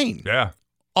the plane. Yeah.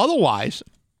 Otherwise,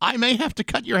 I may have to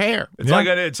cut your hair. It's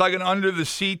like an under the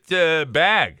seat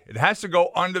bag. It has to go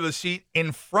under the seat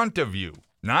in front of you,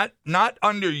 not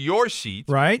under your seat.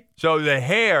 Right. So the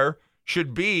hair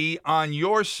should be on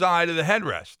your side of the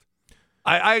headrest.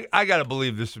 I got to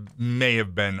believe this may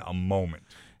have been a moment.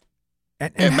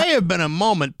 It may have been a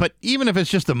moment, but even if it's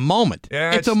just a moment,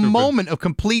 it's a moment of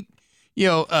complete,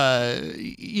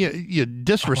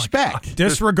 disrespect.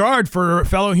 Disregard for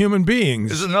fellow human beings.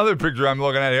 This is another picture I'm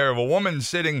looking at here of a woman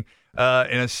sitting in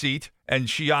a seat, and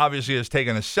she obviously has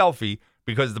taken a selfie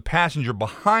because the passenger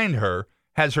behind her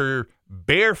has her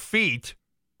bare feet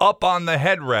up on the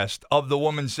headrest of the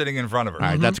woman sitting in front of her. All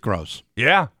right, that's gross.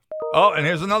 Yeah. Oh, and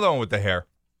here's another one with the hair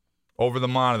over the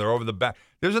monitor, over the back.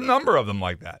 There's a number of them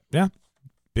like that. Yeah.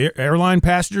 Airline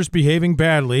passengers behaving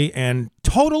badly and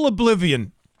total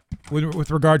oblivion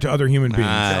with regard to other human beings.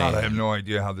 God, I have no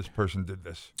idea how this person did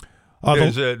this.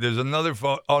 There's another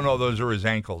photo. Oh, no, those are his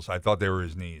ankles. I thought they were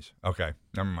his knees. Okay,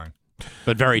 never mind.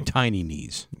 But very tiny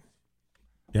knees.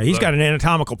 Yeah, he's got an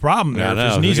anatomical problem there.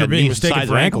 His knees are being mistaken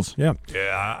for ankles. Yeah.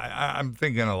 Yeah, I'm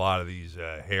thinking a lot of these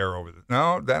hair over the...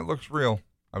 No, that looks real.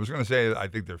 I was going to say I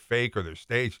think they're fake or they're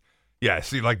staged. Yeah,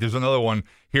 see, like there's another one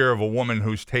here of a woman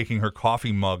who's taking her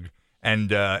coffee mug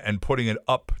and putting it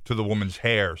up to the woman's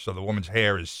hair, so the woman's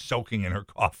hair is soaking in her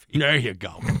coffee. There you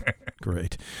go.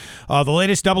 Great. The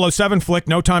latest 007 flick,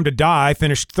 No Time to Die,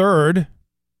 finished third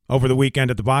over the weekend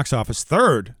at the box office.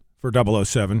 Third for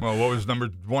 007. Well, what was number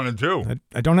 1 and 2?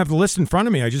 I don't have the list in front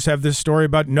of me. I just have this story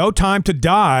about No Time to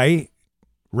Die,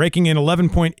 raking in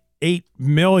 $11.8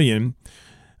 million.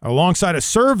 Alongside a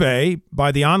survey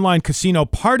by the online casino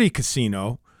Party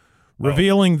Casino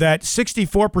revealing that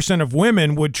 64% of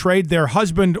women would trade their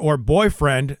husband or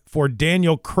boyfriend for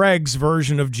Daniel Craig's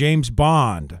version of James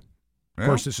Bond. Of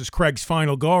course, this is Craig's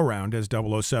final go-around as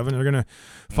 007. They're going to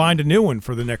find a new one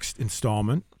for the next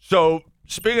installment. So,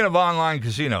 speaking of online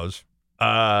casinos,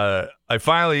 I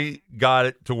finally got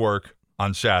it to work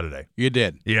on Saturday. You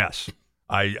did? Yes.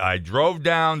 I drove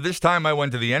down. This time I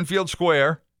went to the Enfield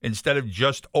Square instead of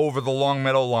just over the Long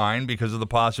Meadow line because of the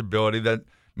possibility that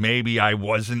maybe I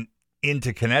wasn't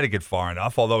into Connecticut far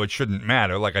enough, although it shouldn't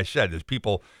matter. Like I said, there's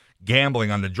people gambling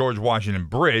on the George Washington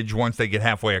Bridge once they get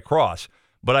halfway across.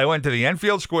 But I went to the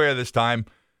Enfield Square this time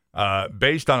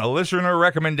based on a listener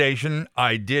recommendation.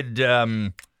 I did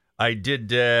what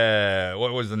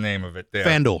was the name of it there?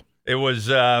 FanDuel. It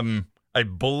was, I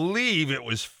believe it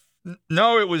was,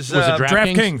 no, it was. Was it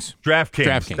DraftKings?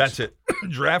 DraftKings. That's it.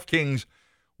 DraftKings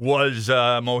was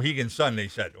Mohegan Sun, they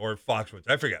said, or Foxwoods.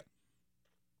 I forget.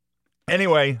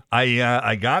 Anyway,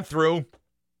 I got through.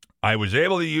 I was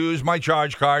able to use my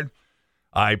charge card.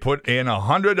 I put in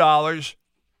 $100,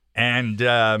 and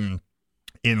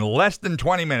in less than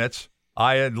 20 minutes,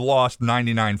 I had lost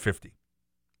 $99.50.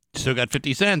 Still got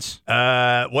 50 cents.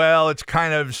 Well, it's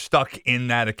kind of stuck in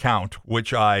that account,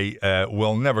 which I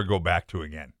will never go back to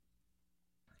again.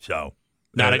 So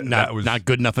not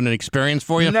good enough an experience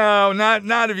for you. No, not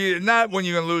when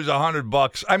you're gonna lose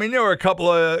 $100. I mean, there were a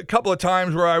couple of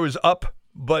times where I was up,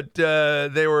 but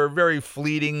they were very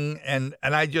fleeting, and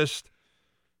I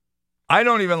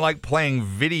don't even like playing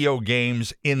video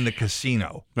games in the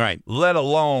casino, right? Let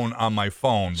alone on my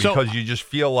phone, because you just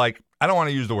feel like, I don't want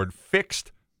to use the word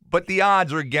fixed, but the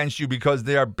odds are against you because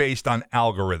they are based on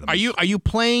algorithms. Are you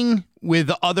playing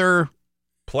with other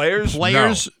players?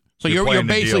 No. So you're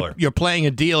basically you're playing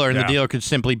a dealer, and the dealer could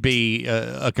simply be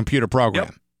a computer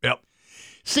program. Yep.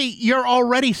 See, you're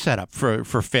already set up for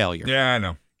failure. Yeah, I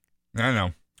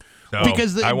know. So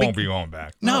because I won't be going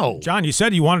back. No. John, you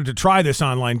said you wanted to try this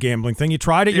online gambling thing. You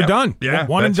tried it. You're done. Yeah,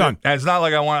 one and done. And it's not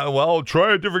like I want to,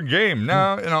 try a different game.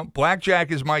 No,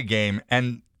 blackjack is my game,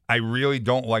 and I really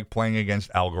don't like playing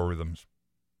against algorithms.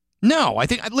 No, I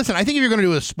think if you're going to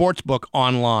do a sports book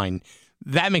online,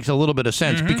 that makes a little bit of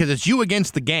sense because it's you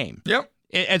against the game. Yep.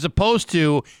 As opposed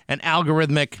to an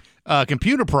algorithmic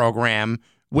computer program,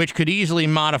 which could easily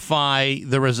modify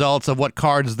the results of what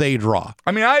cards they draw.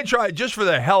 I mean, I tried just for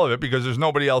the hell of it because there's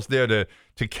nobody else there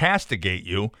to castigate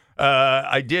you.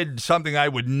 I did something I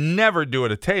would never do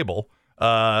at a table.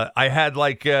 I had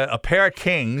like a pair of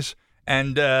kings,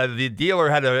 and the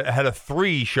dealer had a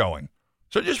 3 showing.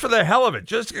 So just for the hell of it,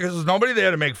 just because there's nobody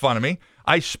there to make fun of me,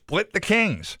 I split the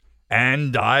kings.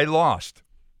 And I lost,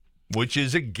 which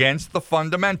is against the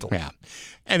fundamentals. Yeah.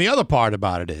 And the other part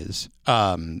about it is,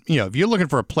 if you're looking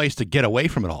for a place to get away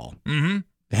from it all,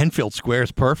 Enfield Square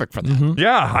is perfect for that. Mm-hmm.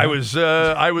 Yeah,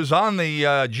 I was on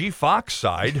the G Fox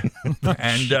side,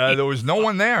 and there was no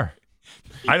one there.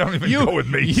 I don't even go with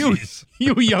Macy's.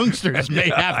 You youngsters may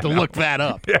have to look that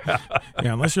up. Yeah,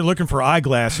 unless you're looking for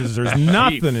eyeglasses, there's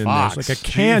nothing in there. It's like a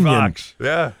canyon. G-Fox.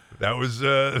 Yeah. That was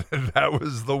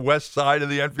the west side of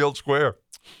the Enfield Square.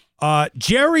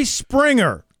 Jerry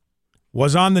Springer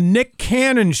was on the Nick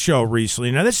Cannon show recently.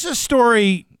 Now, this is a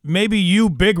story maybe you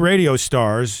big radio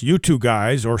stars, you two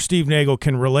guys, or Steve Nagel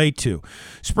can relate to.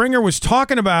 Springer was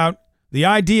talking about the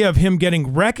idea of him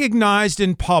getting recognized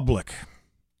in public.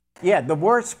 Yeah, the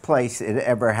worst place it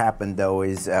ever happened, though,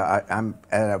 is I'm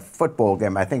at a football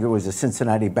game. I think it was the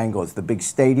Cincinnati Bengals, the big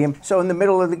stadium. So in the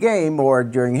middle of the game or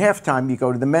during halftime, you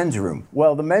go to the men's room.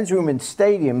 Well, the men's room in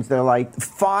stadiums, they're like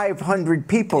 500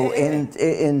 people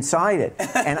inside it.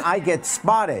 And I get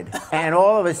spotted. And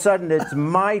all of a sudden, it's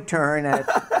my turn at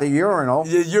the urinal.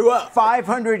 You up.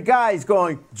 500 guys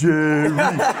going, Jerry. Leave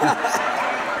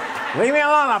me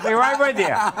alone. I'll be right with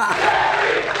you.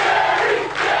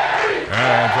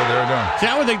 That's what they were doing. See,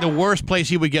 I would think the worst place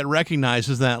he would get recognized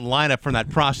is that lineup from that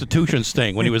prostitution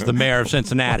sting when he was the mayor of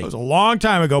Cincinnati. It was a long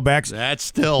time ago, Bex. That's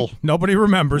still nobody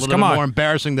remembers. a little Come bit on. more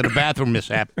embarrassing than a bathroom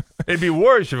mishap. It'd be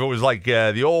worse if it was like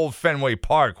the old Fenway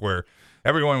Park where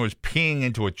everyone was peeing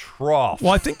into a trough.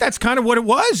 Well, I think that's kind of what it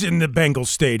was in the Bengals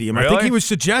stadium. Really? I think he was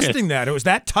suggesting that. It was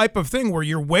that type of thing where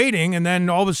you're waiting and then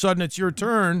all of a sudden it's your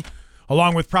turn,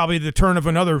 along with probably the turn of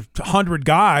another 100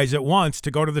 guys at once to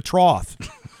go to the trough.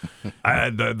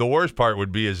 The worst part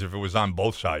would be is if it was on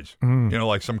both sides.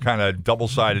 Like some kind of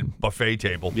double-sided buffet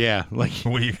table. Yeah, like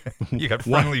where you got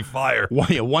friendly fire.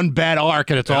 One bad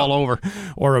arc and it's all over.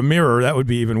 Or a mirror, that would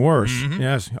be even worse.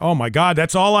 Yes. Oh, my God,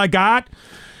 that's all I got?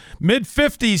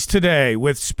 Mid-50s today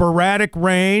with sporadic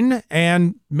rain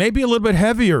and maybe a little bit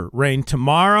heavier rain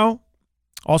tomorrow.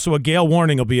 Also, a gale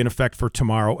warning will be in effect for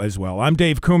tomorrow as well. I'm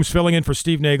Dave Coombs filling in for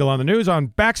Steve Nagel on the news on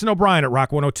Bax and O'Brien at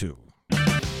Rock 102.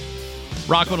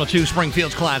 Rock 102,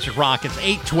 Springfield's Classic Rock. It's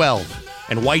 812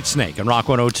 and Whitesnake on Rock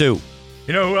 102.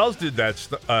 You know who else did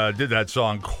that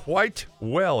song quite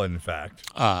well, in fact?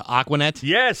 Aquanet?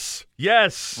 Yes.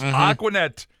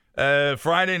 Aquanet.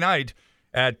 Friday night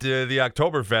at the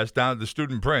Oktoberfest down at the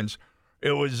Student Prince.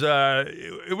 It was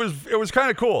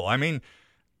kind of cool. I mean,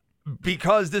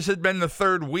 because this had been the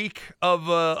third week of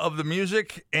the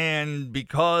music, and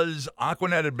because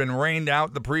Aquanet had been rained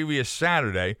out the previous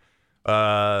Saturday,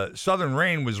 Southern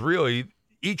Rain was really,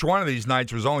 each one of these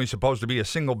nights was only supposed to be a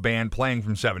single band playing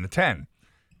from 7 to 10.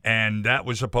 And that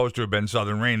was supposed to have been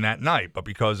Southern Rain that night. But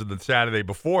because of the Saturday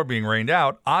before being rained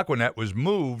out, Aquanet was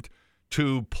moved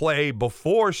to play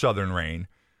before Southern Rain,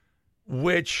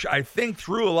 which I think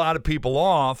threw a lot of people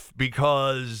off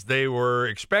because they were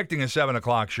expecting a 7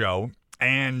 o'clock show,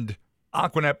 and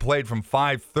Aquanet played from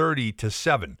 5:30 to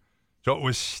 7. So it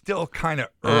was still kind of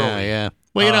early. Yeah.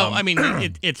 Well, I mean,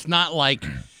 it's not like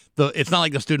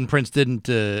the Student Prince didn't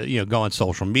go on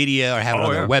social media or have it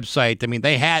on their website. I mean,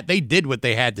 they did what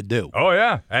they had to do. Oh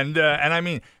yeah, and I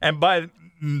mean, and by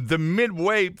the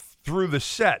midway through the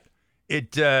set,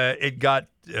 it got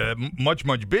much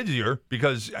busier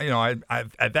because I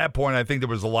at that point I think there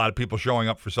was a lot of people showing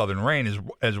up for Southern Rain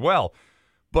as well.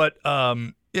 But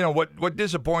what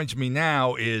disappoints me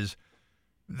now is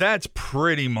that's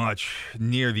pretty much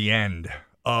near the end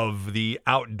of the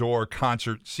outdoor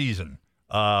concert season.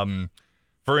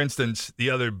 For instance, the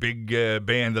other big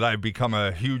band that I've become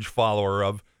a huge follower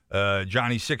of,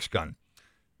 Johnny Six Gun,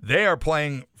 they are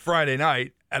playing Friday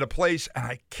night at a place, and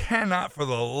I cannot for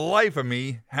the life of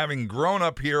me, having grown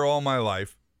up here all my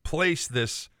life, place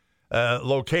this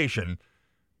location,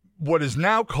 what is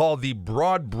now called the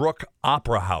Broadbrook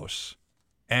Opera House.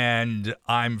 And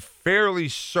I'm fairly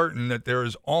certain that there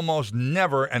is almost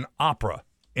never an opera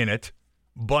in it,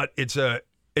 but it's a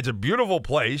beautiful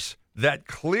place that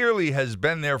clearly has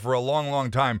been there for a long,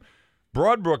 long time.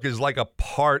 Broadbrook is like a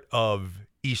part of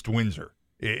East Windsor.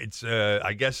 It's,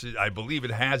 I believe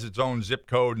it has its own zip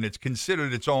code, and it's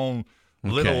considered its own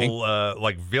little,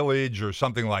 like, village or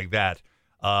something like that.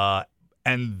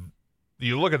 And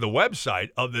you look at the website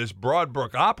of this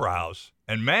Broadbrook Opera House,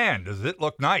 and man, does it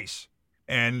look nice.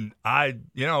 And I,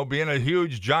 being a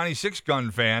huge Johnny Six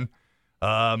Gun fan,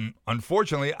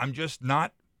 unfortunately, I'm just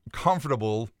not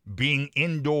comfortable being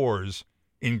indoors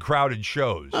in crowded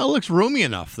shows. Well, it looks roomy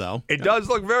enough, though. It does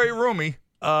look very roomy.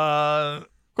 Of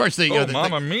course,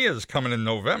 Mamma Mia's coming in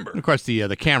November. Of course,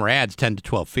 the camera adds 10 to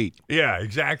 12 feet. Yeah,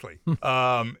 exactly.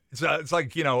 It's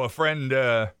like a friend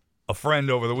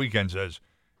over the weekend says,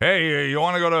 "Hey, you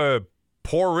want to go to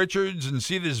Poor Richard's and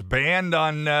see this band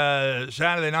on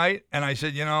Saturday night?" And I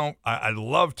said, I'd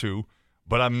love to,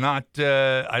 but I'm not.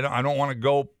 I don't want to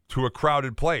go to a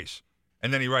crowded place.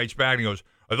 And then he writes back and he goes,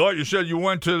 "I thought you said you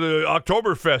went to the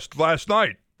Oktoberfest last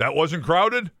night. That wasn't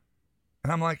crowded?"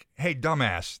 And I'm like, "Hey,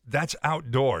 dumbass, that's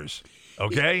outdoors,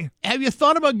 okay?" Have you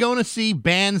thought about going to see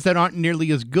bands that aren't nearly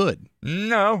as good?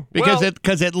 No.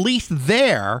 Because at least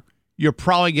there, you'll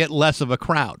probably get less of a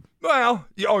crowd. Well,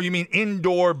 you mean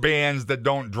indoor bands that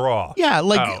don't draw? Yeah,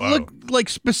 like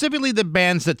specifically the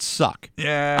bands that suck.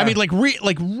 Yeah. I mean,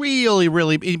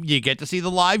 really, you get to see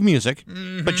the live music,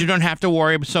 but you don't have to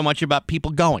worry so much about people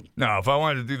going. No, if I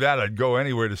wanted to do that, I'd go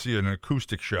anywhere to see an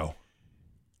acoustic show.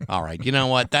 All right, you know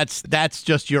what? That's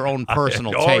just your own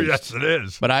personal taste. Oh, yes, it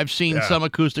is. But I've seen some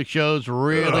acoustic shows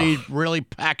really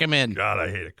pack them in. God, I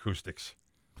hate acoustics.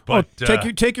 But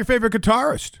take your favorite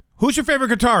guitarist. Who's your favorite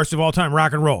guitarist of all time,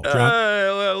 rock and roll,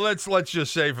 John? Let's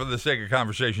just say, for the sake of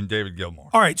conversation, David Gilmour.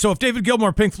 All right, so if David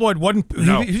Gilmour, Pink Floyd,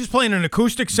 he's playing an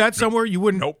acoustic set somewhere, you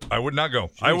wouldn't? Nope, I would not go.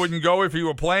 Jeez. I wouldn't go if he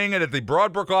were playing it at the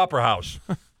Broadbrook Opera House.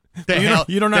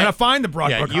 You don't know how to find the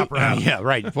Broadbrook Opera House. Yeah,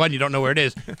 right. One, you don't know where it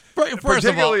is.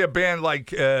 Particularly a band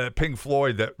like Pink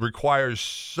Floyd that requires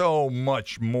so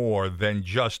much more than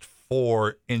just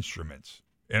 4 instruments.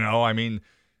 I mean,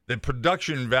 the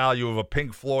production value of a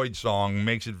Pink Floyd song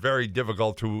makes it very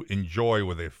difficult to enjoy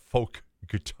with a folk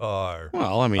guitar.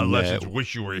 Well, I mean, unless it's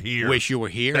 "Wish You Were Here." "Wish You Were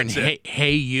Here," and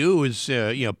 "Hey You" is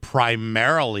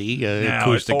primarily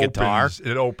acoustic guitar.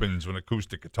 It opens with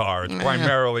acoustic guitar. It's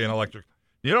primarily an electric.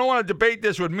 You don't want to debate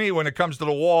this with me when it comes to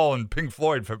The Wall and Pink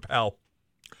Floyd, pal.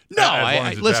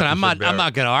 No, listen. I'm not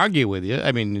going to argue with you.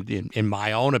 I mean, in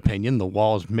my own opinion, The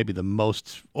Wall is maybe the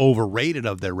most overrated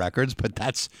of their records, but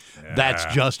that's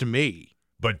just me.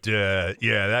 But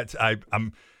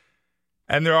I'm.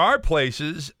 And there are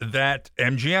places that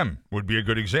MGM would be a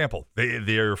good example.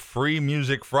 Their free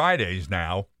music Fridays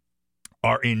now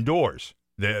are indoors.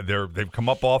 They've come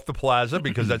up off the plaza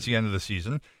because that's the end of the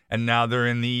season, and now they're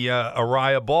in the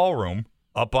Araya Ballroom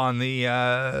up on the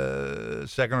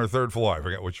 2nd or 3rd floor. I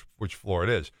forget which floor it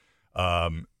is.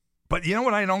 But you know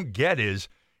what I don't get is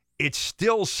it's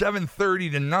still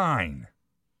 7:30 to 9.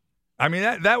 I mean,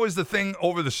 that was the thing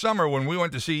over the summer when we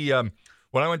went to see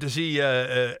when I went to see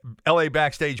LA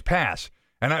Backstage Pass.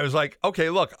 And I was like, okay,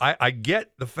 look, I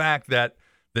get the fact that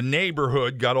the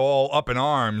neighborhood got all up in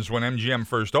arms when MGM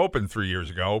first opened 3 years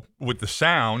ago with the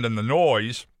sound and the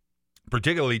noise,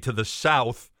 particularly to the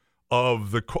south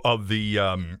of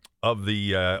the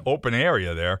open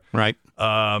area there, right?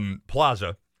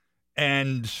 Plaza.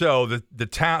 And so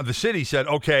the city said,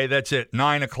 okay, that's it,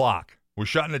 9 o'clock. We're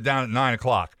shutting it down at 9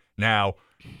 o'clock. Now,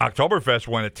 Oktoberfest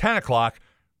went at 10 o'clock,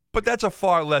 but that's a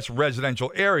far less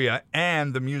residential area,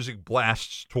 and the music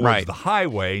blasts towards the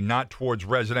highway, not towards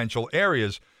residential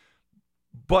areas.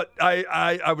 But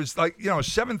I was like,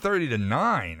 7:30 to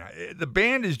 9. The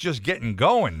band is just getting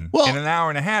going in an hour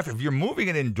and a half. If you're moving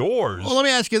it indoors. Well, let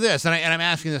me ask you this, and I'm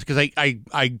asking this because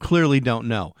I clearly don't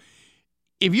know.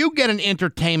 If you get an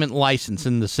entertainment license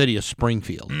in the city of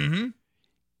Springfield,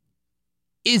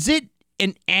 is it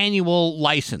an annual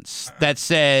license that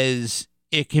says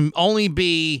it can only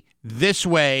be this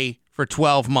way for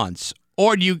 12 months?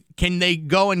 Or can they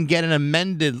go and get an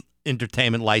amended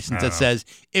entertainment license that says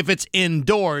if it's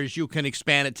indoors, you can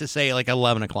expand it to, say, like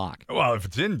 11 o'clock? Well, if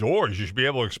it's indoors, you should be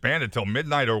able to expand it till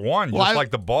midnight or 1, like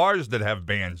the bars that have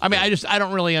bands. I mean, I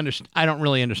don't really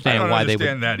understand why they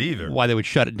would that either. Why they would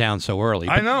shut it down so early.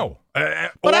 I know.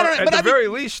 At the very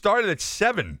least, started at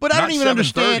 7. But I don't even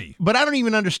understand. But I don't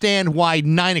even understand why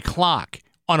 9 o'clock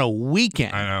on a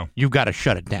weekend. I know you've got to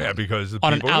shut it down. Yeah, because the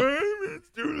people. It's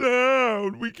too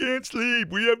loud. We can't sleep.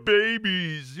 We have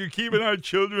babies. You're keeping our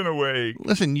children awake.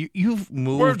 Listen, you've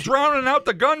moved. We're drowning out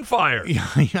the gunfire.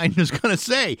 I was going to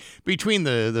say, between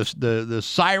the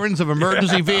sirens of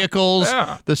emergency vehicles,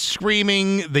 the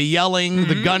screaming, the yelling,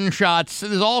 the gunshots,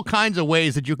 there's all kinds of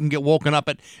ways that you can get woken up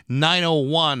at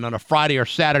 9:01 on a Friday or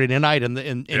Saturday night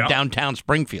in downtown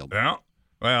Springfield. Yeah.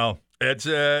 Well, that's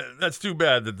too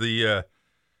bad that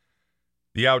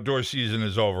the outdoor season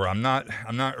is over. I'm not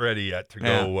ready yet to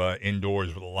go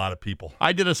indoors with a lot of people.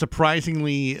 I did a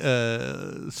surprisingly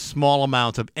small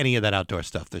amount of any of that outdoor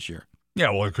stuff this year. Yeah,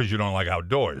 well, because you don't like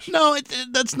outdoors. No,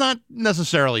 that's not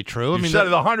necessarily true. You've said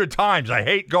it 100 times. I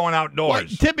hate going outdoors.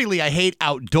 Well, typically, I hate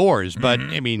outdoors, but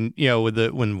I mean,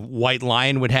 when White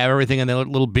Lion would have everything in their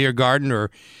little beer garden,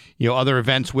 or other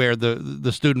events where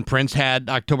the Student Prince had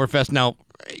Oktoberfest. Now,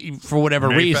 for whatever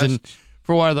reason.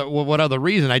 For what other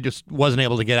reason, I just wasn't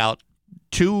able to get out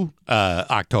to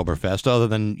Oktoberfest, other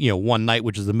than one night,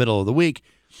 which is the middle of the week.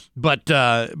 But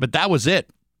that was it.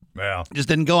 Yeah, just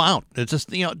didn't go out. It's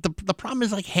just the problem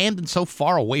is, like, Hamden's so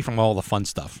far away from all the fun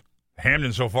stuff.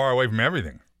 Hamden's so far away from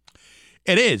everything.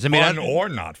 It is. I mean, fun or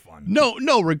not fun.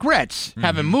 No regrets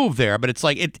having moved there, but it's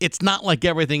like it's not like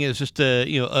everything is just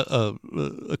a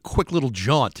quick little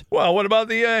jaunt. Well, what about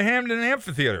the Hamden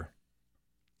Amphitheater?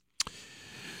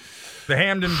 The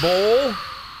Hamden Bowl?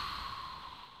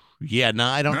 Yeah, no,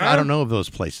 I don't know of those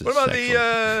places. What about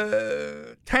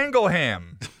the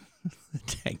Tangleham?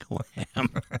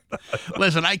 Tangleham.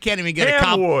 Listen, I can't even get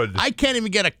I can't even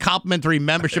get a complimentary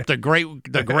membership to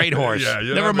the Great Horse.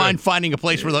 Never mind finding a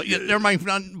place where never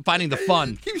mind finding the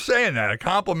fun. Keep saying that, a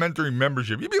complimentary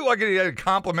membership. You'd be lucky to get a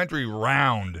complimentary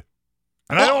round.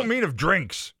 And I don't mean of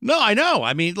drinks. No, I know.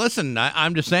 I mean, listen,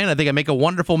 I'm just saying, I think I make a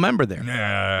wonderful member there.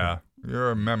 Yeah.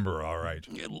 You're a member, all right.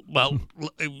 Well,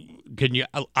 can you?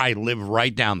 I live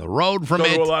right down the road from it.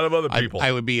 So do a lot of other people.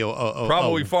 I would be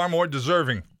probably far more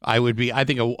deserving. I would be, I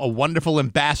think, a wonderful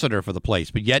ambassador for the place.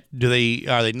 But yet,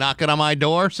 are they knocking on my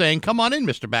door saying, "Come on in,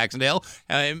 Mr. Baxendale.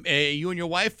 You and your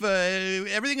wife,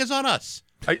 everything is on us."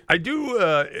 I do.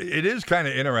 It is kind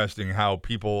of interesting how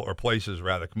people, or places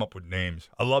rather, come up with names.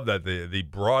 I love that the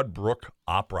Broadbrook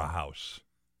Opera House.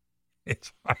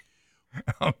 It's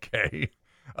okay.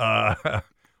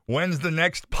 When's the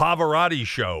next Pavarotti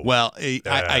show? Well,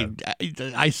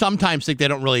 I sometimes think they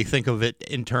don't really think of it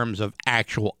in terms of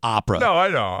actual opera. No, I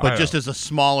know. But just as a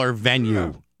smaller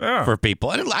venue for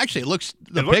people. And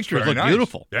the pictures look nice.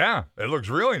 Beautiful. Yeah, it looks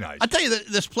really nice. I'll tell you,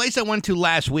 this place I went to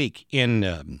last week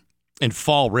in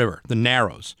Fall River, the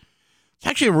Narrows, it's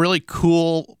actually a really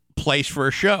cool place for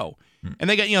a show. And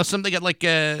they got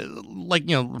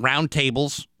round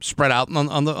tables spread out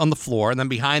on the floor, and then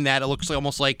behind that it looks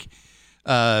almost like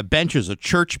benches of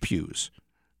church pews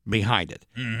behind it.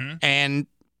 Mm-hmm. And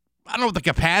I don't know what the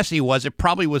capacity was. It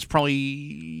was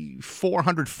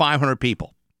 400, 500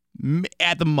 people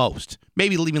at the most,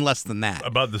 maybe even less than that.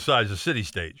 About the size of City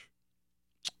Stage.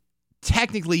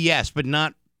 Technically, yes, but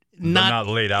not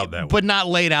laid out that way. But not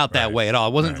laid out that way at all.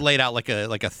 It wasn't laid out like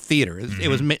a theater. It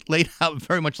was laid out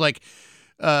very much like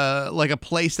a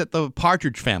place that the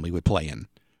Partridge Family would play in.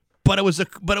 But it was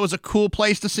a cool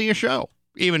place to see a show,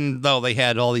 even though they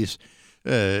had all these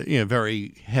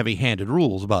very heavy-handed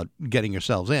rules about getting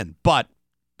yourselves in. But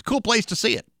cool place to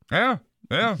see it. Yeah.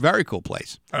 Yeah. Very cool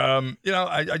place. I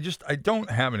don't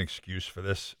have an excuse for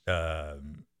this.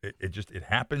 It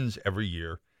happens every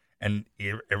year, and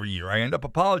every year I end up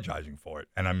apologizing for it.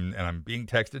 And I'm being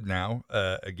texted now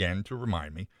again to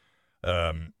remind me,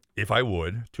 if I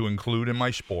would, to include in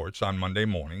my sports on Monday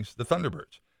mornings the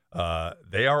Thunderbirds.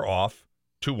 They are off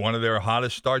to one of their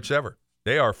hottest starts ever.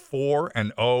 They are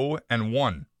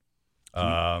 4-0-1.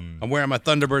 I'm wearing my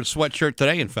Thunderbird sweatshirt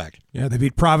today, in fact. Yeah, they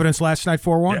beat Providence last night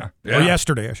 4-1. Yeah. Or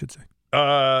yesterday, I should say.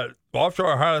 Off to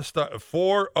our hottest start,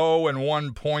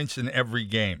 4-0-1 points in every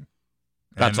game.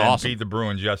 That's and awesome. Beat the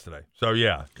Bruins yesterday. So,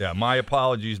 yeah. My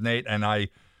apologies, Nate, and I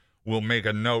will make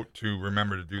a note to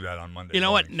remember to do that on Monday. You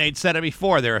know what? Nate said it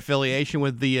before. Their affiliation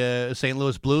with the St.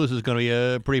 Louis Blues is going to be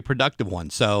a pretty productive one.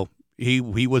 So he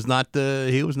was not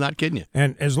kidding you.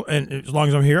 And as long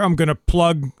as I'm here, I'm going to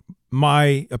plug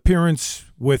my appearance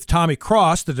with Tommy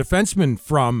Cross, the defenseman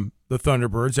from the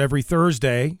Thunderbirds, every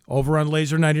Thursday over on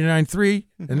Laser 99.3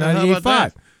 and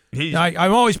 98.5.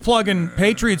 I'm always plugging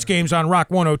Patriots games on Rock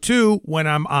 102 when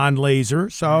I'm on Laser.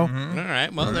 So, All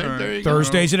right. Well, there you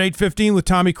Thursdays at 8:15 with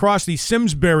Tommy Cross, the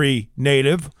Simsbury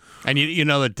native. And you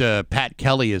know that Pat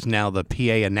Kelly is now the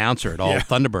PA announcer at all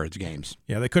Thunderbirds games.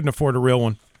 Yeah, they couldn't afford a real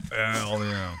one. Well,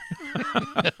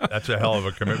 that's a hell of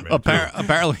a commitment.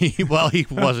 Apparently, he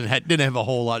didn't have a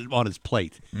whole lot on his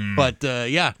plate. But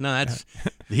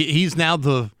he's now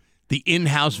the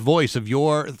in-house voice of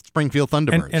your Springfield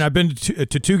Thunderbirds. And I've been to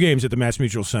 2 games at the Mass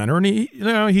Mutual Center, and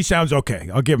he sounds okay.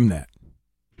 I'll give him that.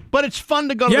 But it's fun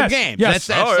to go to the games. Yes.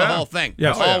 That's the whole thing.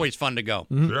 Yes. It's always fun to go.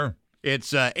 Mm-hmm. Sure.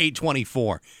 It's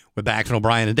 8:24 with Bax and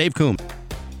O'Brien and Dave Coombe.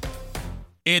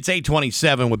 It's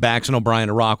 8:27 with Bax and O'Brien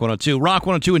at Rock 102. Rock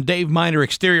 102 and Dave Miner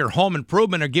Exterior Home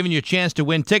Improvement are giving you a chance to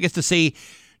win tickets to see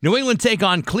New England take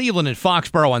on Cleveland in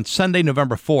Foxborough on Sunday,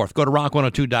 November 4th. Go to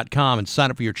rock102.com and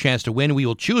sign up for your chance to win. We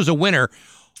will choose a winner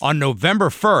on November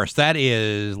 1st. That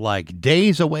is like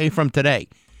days away from today.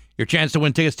 Your chance to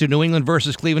win tickets to New England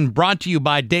versus Cleveland, brought to you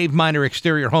by Dave Miner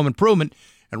Exterior Home Improvement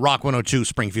and Rock 102,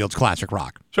 Springfield's Classic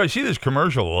Rock. So I see this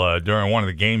commercial during one of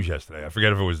the games yesterday. I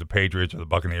forget if it was the Patriots or the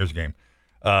Buccaneers game,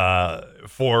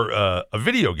 for a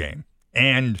video game.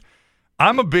 And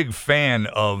I'm a big fan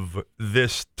of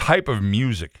this type of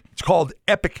music. It's called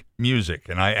epic music,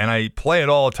 and I play it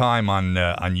all the time on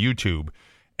YouTube.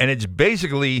 And it's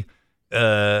basically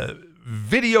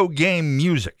video game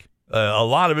music. A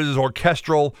lot of it is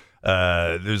orchestral.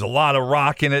 There's a lot of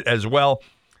rock in it as well.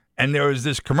 And there was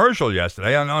this commercial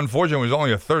yesterday, and unfortunately it was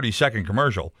only a 30-second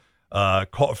commercial,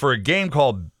 for a game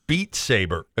called Beat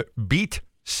Saber.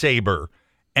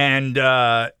 And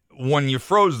when you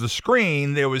froze the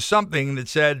screen, there was something that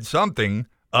said something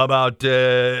about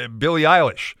Billie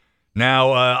Eilish.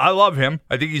 Now, I love him.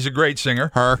 I think he's a great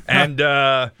singer. And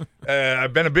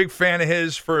I've been a big fan of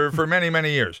his for many,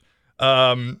 many years.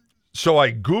 So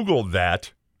I Googled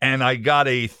that, and I got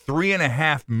a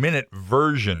 3.5-minute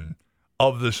version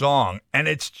of the song, and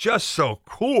it's just so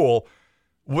cool.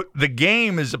 The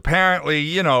game is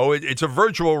apparently, it's a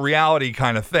virtual reality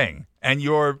kind of thing, and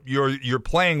you're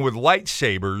playing with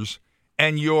lightsabers,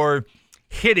 and you're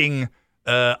hitting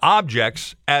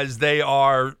objects as they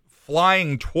are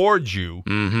flying towards you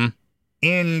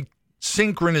in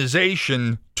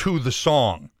synchronization to the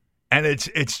song, and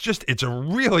it's a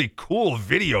really cool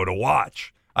video to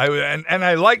watch.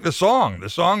 I like the song. The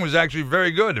song was actually very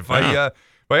good. If I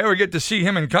ever get to see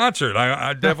him in concert,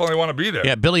 I definitely want to be there.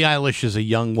 Yeah, Billie Eilish is a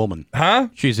young woman. Huh?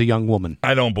 She's a young woman.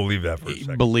 I don't believe that for a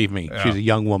second. Believe me, she's a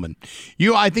young woman.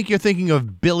 I think you're thinking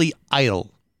of Billy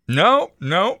Idol. No.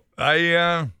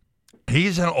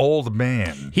 He's an old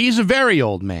man. He's a very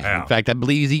old man. Yeah. In fact, I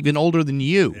believe he's even older than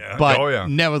you. Yeah. But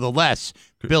nevertheless,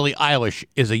 Billie Eilish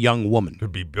is a young woman.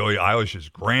 Could be Billie Eilish's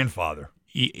grandfather.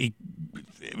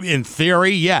 In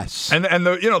theory, yes. And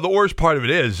the worst part of it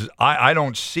is I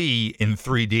don't see in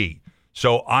 3D,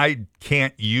 so I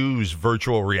can't use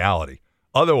virtual reality.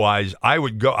 Otherwise, I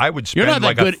would spend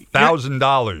like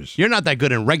 $1,000. You're not that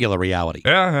good in regular reality.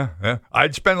 Yeah.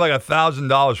 I'd spend like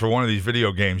 $1,000 for one of these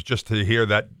video games just to hear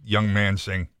that young man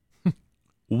sing.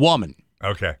 Woman.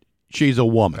 Okay. She's a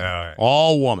woman. Right.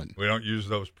 All woman. We don't use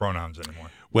those pronouns anymore.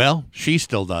 Well, she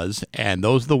still does, and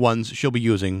those are the ones she'll be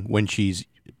using when she's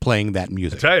playing that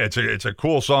music. I tell you, it's a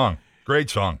cool song. Great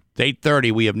song. It's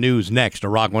 8:30. We have news next to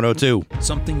Rock 102.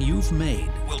 Something you've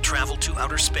made will travel to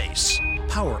outer space,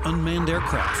 power unmanned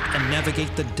aircraft, and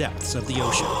navigate the depths of the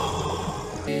ocean.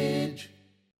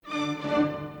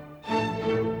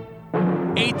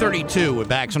 8:32 with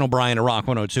Bax and O'Brien at Rock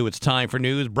 102. It's time for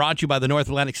news brought to you by the North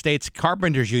Atlantic States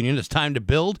Carpenters Union. It's time to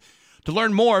build. To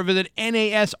learn more, visit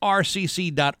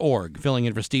nasrcc.org. Filling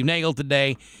in for Steve Nagel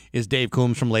today is Dave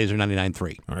Coombs from Laser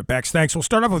 99.3. All right, Bex, thanks. We'll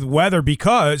start off with weather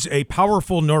because a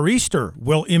powerful nor'easter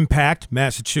will impact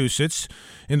Massachusetts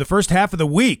in the first half of the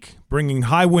week, bringing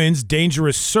high winds,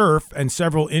 dangerous surf, and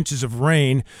several inches of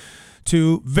rain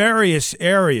to various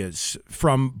areas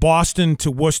from Boston to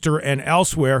Worcester and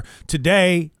elsewhere.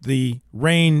 Today, the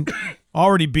rain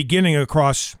already beginning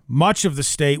across much of the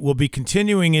state will be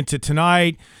continuing into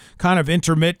tonight, kind of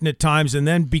intermittent at times, and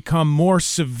then become more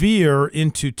severe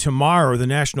into tomorrow. The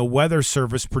National Weather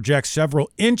Service projects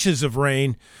several inches of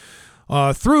rain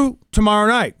through tomorrow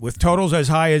night, with totals as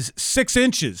high as 6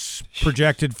 inches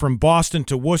projected from Boston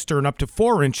to Worcester and up to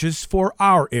 4 inches for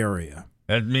our area.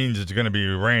 That means it's going to be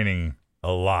raining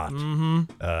a lot,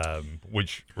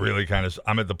 which really kind of,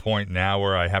 I'm at the point now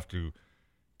where I have to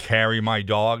carry my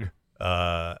dog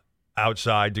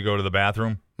outside to go to the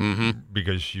bathroom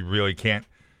because she really can't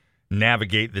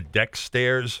navigate the deck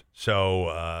stairs. So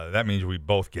that means we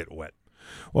both get wet.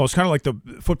 Well, it's kind of like the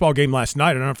football game last night.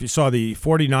 I don't know if you saw the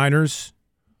 49ers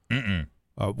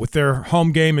with their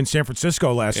home game in San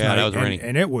Francisco last night. That was raining.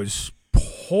 And it was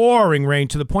pouring rain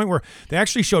to the point where they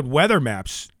actually showed weather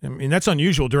maps. I mean, that's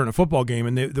unusual during a football game,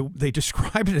 and they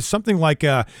described it as something like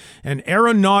an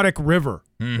aeronautic river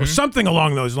or something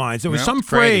along those lines. There was some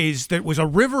phrase that was a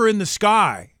river in the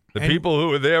sky. The people who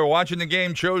were there watching the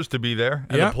game chose to be there,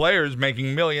 and the players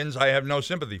making millions I have no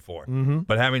sympathy for.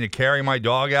 But having to carry my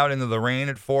dog out into the rain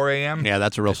at 4 a.m.,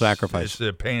 that's a real sacrifice. It's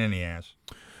a pain in the ass.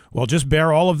 Well, just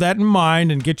bear all of that in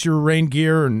mind and get your rain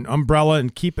gear and umbrella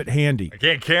and keep it handy. I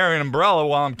can't carry an umbrella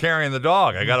while I'm carrying the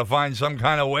dog. I got to find some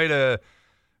kind of way to,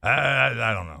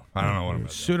 I don't know. I don't know what I'm going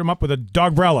to suit him up with a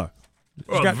dog-brella.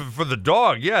 Well, for the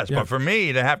dog, yes, but for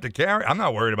me to have to carry, I'm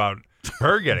not worried about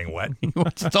her getting wet.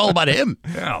 It's all about him.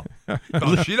 Yeah.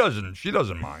 No, she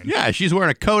doesn't mind. Yeah, she's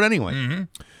wearing a coat anyway.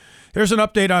 Here's an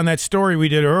update on that story we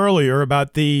did earlier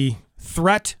about the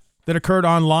threat that occurred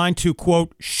online to,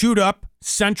 quote, shoot up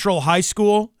Central High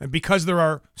School. And because there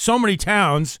are so many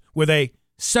towns with a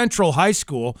Central High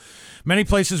School, many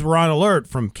places were on alert,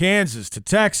 from Kansas to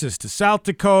Texas to South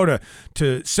Dakota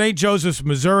to St. Joseph's,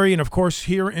 Missouri, and, of course,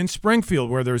 here in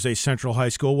Springfield where there's a Central High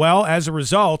School. Well, as a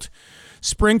result,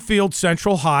 Springfield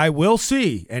Central High will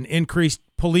see an increased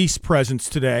police presence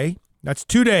today. That's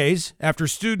 2 days after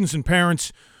students and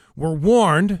parents were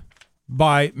warned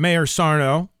by Mayor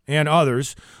Sarno and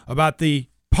others about the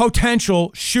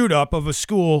potential shoot-up of a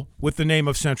school with the name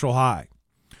of Central High.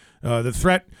 The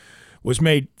threat was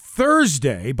made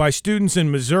Thursday by students in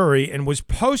Missouri and was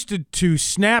posted to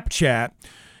Snapchat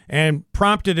and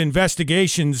prompted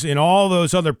investigations in all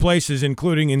those other places,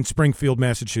 including in Springfield,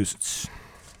 Massachusetts.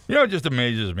 You know, it just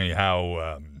amazes me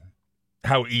how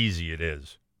easy it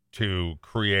is to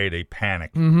create a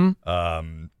panic,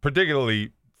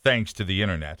 particularly thanks to the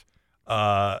internet.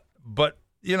 But,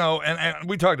 you know, and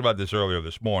we talked about this earlier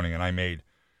this morning, and I made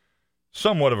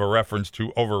somewhat of a reference to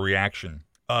overreaction.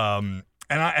 And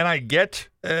I get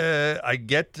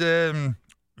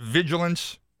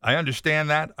vigilance. I understand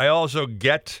that. I also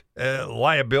get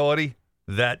liability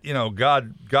that, you know,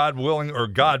 God willing, or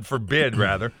God forbid,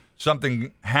 rather,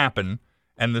 something happen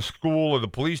and the school or the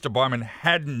police department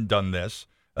hadn't done this,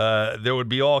 there would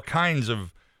be all kinds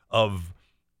of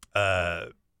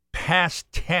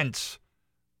past tense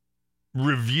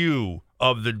review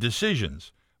of the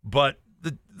decisions. But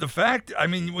the fact, I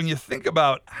mean, when you think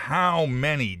about how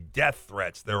many death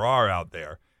threats there are out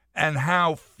there and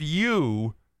how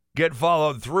few get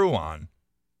followed through on,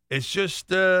 it's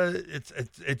just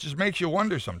it just makes you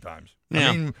wonder sometimes. Yeah,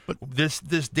 I mean, this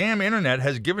damn internet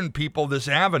has given people this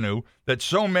avenue that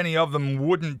so many of them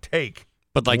wouldn't take,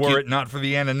 were it not for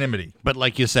the anonymity. But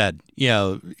like you said, you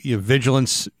know, your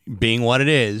vigilance being what it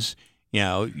is, you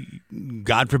know,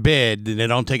 God forbid they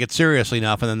don't take it seriously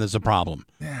enough, and then there's a problem.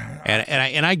 Yeah.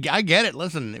 And I get it.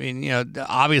 Listen, I mean, you know,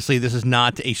 obviously this is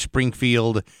not a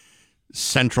Springfield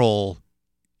Central,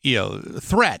 you know,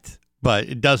 threat, but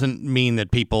it doesn't mean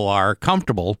that people are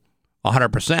comfortable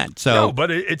 100%. So no,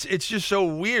 but it's just so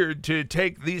weird to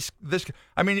take this.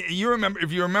 I mean, if you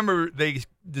remember,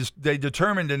 they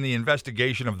determined in the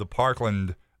investigation of the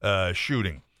Parkland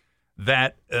shooting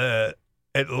that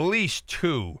at least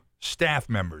 2 staff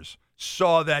members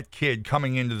saw that kid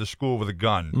coming into the school with a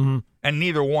gun, and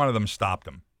neither one of them stopped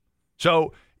him.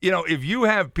 So, you know, if you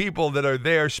have people that are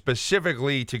there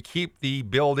specifically to keep the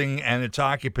building and its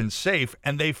occupants safe,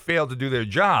 and they fail to do their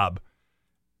job,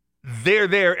 they're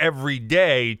there every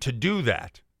day to do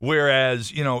that.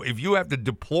 Whereas, you know, if you have to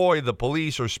deploy the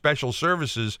police or special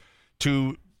services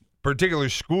to particular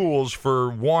schools for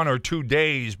 1 or 2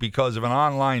 days because of an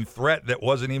online threat that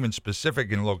wasn't even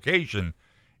specific in location,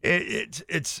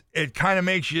 it kind of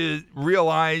makes you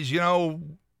realize,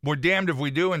 we're damned if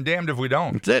we do and damned if we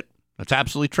don't. That's it. That's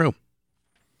absolutely true.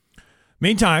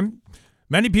 Meantime,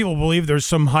 many people believe there's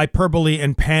some hyperbole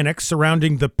and panic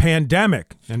surrounding the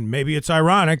pandemic. And maybe it's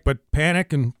ironic, but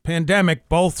panic and pandemic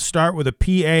both start with a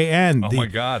P-A-N. Oh, my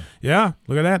God. Yeah,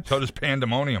 look at that. So does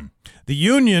pandemonium. The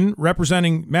union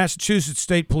representing Massachusetts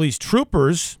State Police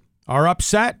troopers are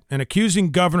upset and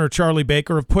accusing Governor Charlie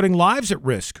Baker of putting lives at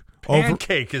risk.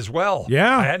 Pancake as well.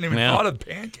 Yeah. I hadn't even thought of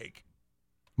pancake.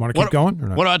 Want to keep going? Or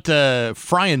not? What about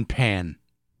frying pan?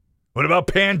 What about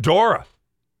Pandora?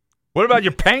 What about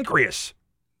your pancreas?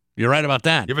 You're right about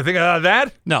that. You ever think of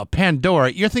that? No,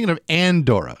 Pandora. You're thinking of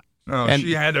Andorra. No,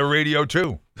 she had a radio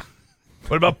too.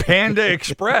 What about Panda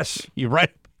Express? You're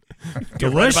right.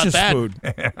 Delicious food.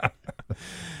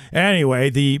 Anyway,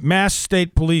 the Mass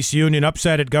State Police Union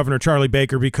upset at Governor Charlie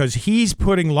Baker because he's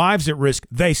putting lives at risk,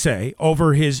 they say,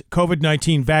 over his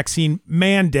COVID-19 vaccine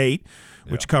mandate,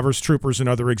 which covers troopers and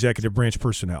other executive branch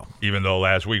personnel. Even though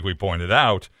last week we pointed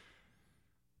out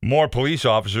more police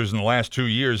officers in the last 2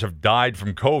 years have died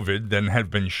from COVID than have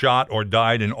been shot or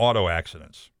died in auto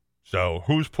accidents. So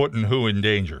who's putting who in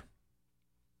danger?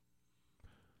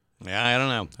 Yeah, I don't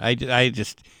know. I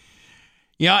just,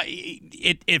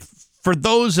 it for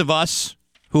those of us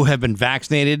who have been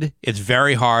vaccinated, it's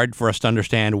very hard for us to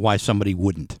understand why somebody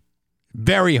wouldn't.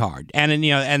 Very hard.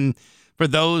 And for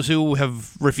those who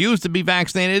have refused to be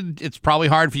vaccinated, it's probably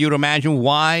hard for you to imagine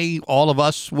why all of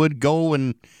us would go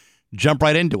and jump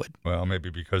right into it. Well,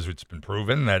 maybe because it's been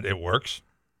proven that it works.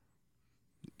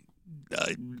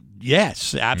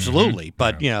 Yes, absolutely. Mm-hmm.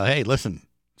 But, hey, listen,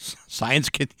 science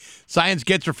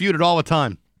gets refuted all the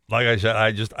time. Like I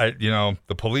said,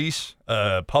 the police,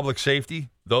 public safety,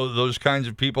 those kinds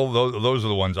of people, those are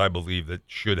the ones I believe that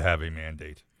should have a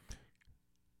mandate.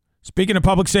 Speaking of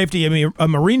public safety, a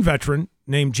Marine veteran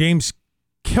named James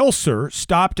Kilser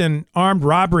stopped an armed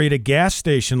robbery at a gas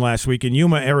station last week in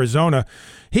Yuma, Arizona.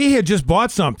 He had just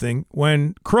bought something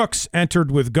when crooks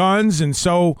entered with guns, and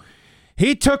so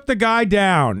he took the guy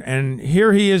down, and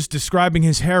here he is describing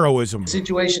his heroism. The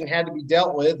situation had to be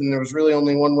dealt with, and there was really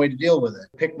only one way to deal with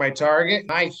it. Pick my target.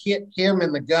 I hit him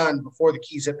in the gun before the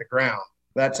keys hit the ground.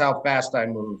 That's how fast I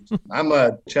moved. I'm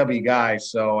a chubby guy,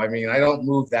 so, I don't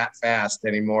move that fast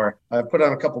anymore. I've put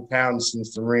on a couple pounds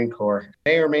since the Marine Corps.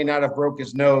 May or may not have broke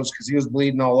his nose because he was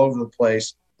bleeding all over the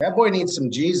place. That boy needs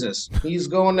some Jesus. He's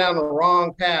going down the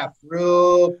wrong path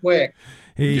real quick.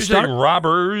 You say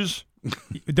robbers?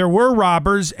 There were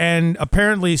robbers, and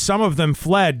apparently some of them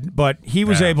fled, but he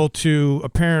was able to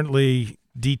apparently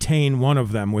detain one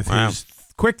of them with his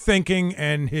quick thinking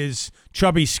and his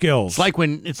chubby skills.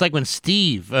 It's like when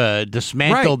Steve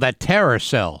dismantled that terror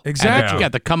cell. Exactly.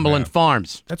 At the Cumberland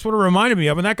Farms. That's what it reminded me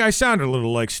of, and that guy sounded a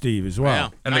little like Steve as well.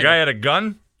 Yeah. And the guy had a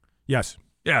gun? Yes.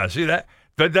 Yeah, see that?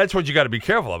 That's what you got to be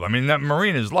careful of. That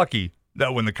Marine is lucky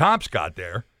that when the cops got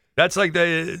there, that's like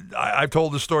I've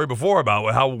told the story before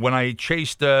about how when I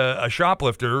chased a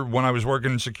shoplifter when I was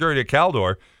working in security at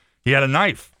Caldor, he had a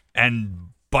knife. And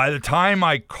by the time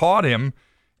I caught him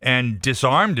and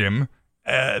disarmed him,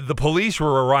 the police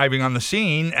were arriving on the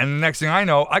scene, and the next thing I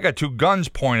know, I got 2 guns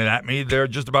pointed at me. They're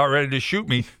just about ready to shoot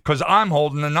me because I'm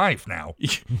holding the knife now.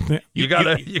 You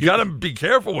gotta be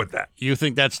careful with that. You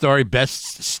think that story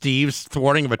bests Steve's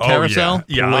thwarting of a terror cell?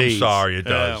 Yeah, I'm sorry, it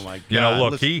does. Oh my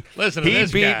God! Look, he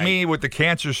beat me with the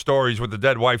cancer stories with the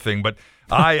dead wife thing, but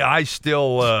I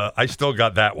still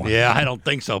got that one. Yeah, I don't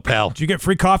think so, pal. Did you get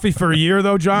free coffee for a year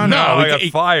though, John? No, I got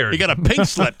fired. He got a pink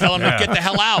slip telling him to get the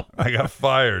hell out. I got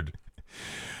fired.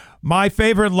 My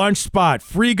favorite lunch spot,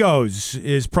 Frigo's,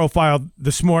 is profiled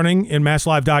this morning in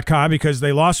MassLive.com because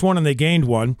they lost one and they gained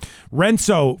one.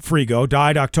 Renzo Frigo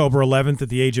died October 11th at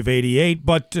the age of 88,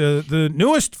 but the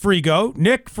newest Frigo,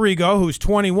 Nick Frigo, who's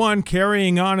 21,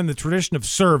 carrying on in the tradition of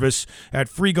service at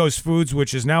Frigo's Foods,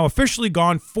 which is now officially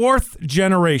gone 4th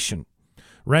generation.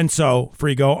 Renzo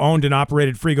Frigo owned and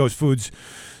operated Frigo's Foods,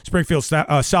 Springfield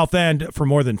South End, for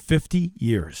more than 50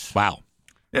 years. Wow.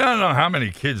 Yeah, I don't know how many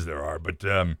kids there are, but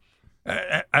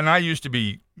and I used to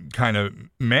be kind of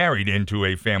married into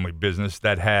a family business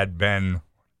that had been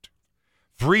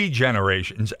 3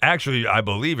 generations. Actually, I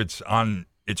believe it's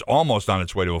almost on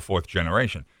its way to a 4th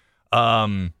generation.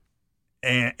 And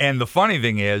the funny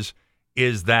thing is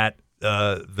that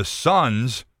the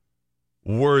sons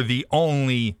were the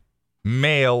only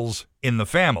males in the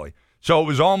family. So it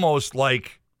was almost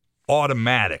like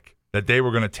automatic that they were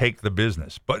going to take the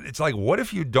business. But it's like, what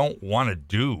if you don't want to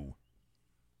do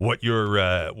what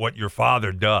your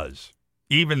father does?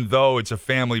 even though it's a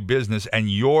family business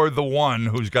and you're the one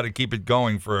who's got to keep it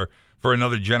going for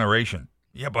another generation.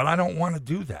 Yeah, but I don't want to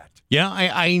do that. Yeah,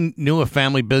 I knew a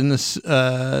family business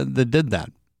that did that.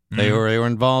 They were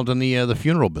involved in the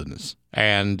funeral business,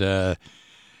 and the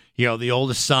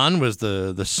oldest son was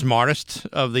the smartest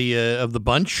of the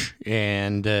bunch,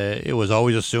 and it was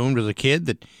always assumed as a kid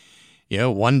that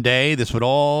one day this would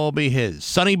all be his.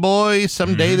 Sonny boy,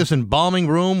 someday this embalming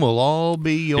room will all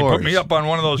be yours. He put me up on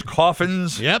one of those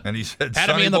coffins. Yep. And he said,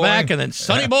 patted me in the back, and then,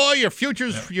 Sonny boy, your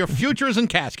future's in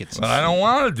caskets. Well, I don't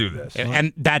want to do this.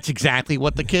 And that's exactly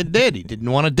what the kid did. He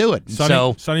didn't want to do it.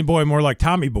 Sonny boy, more like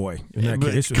Tommy boy in that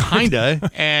case.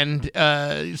 Kinda. And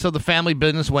so the family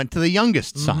business went to the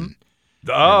youngest son.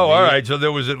 Oh, all right. So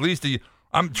there was at least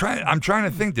I'm trying to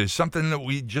think. There's something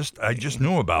that I just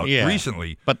knew about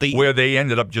recently, where they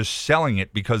ended up just selling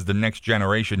it because the next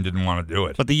generation didn't want to do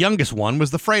it. But the youngest one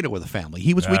was the Fredo of the family.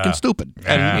 He was weak and stupid,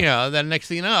 and then next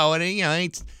thing you know, it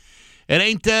ain't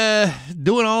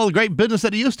doing all the great business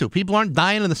that it used to. People aren't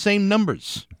dying in the same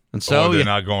numbers, and so they're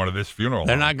not going to this funeral.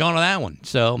 They're not going to that one.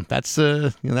 So that's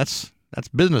that's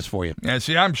business for you. Yeah.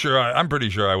 See, I'm pretty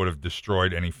sure I would have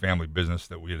destroyed any family business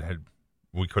that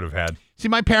we could have had. See,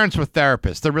 my parents were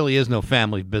therapists. There really is no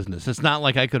family business. It's not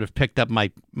like I could have picked up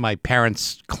my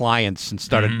parents' clients and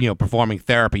started, performing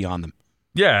therapy on them.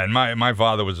 Yeah, and my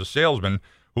father was a salesman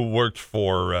who worked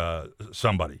for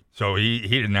somebody. So he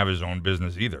didn't have his own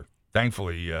business either.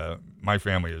 Thankfully, my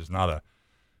family is not a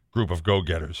group of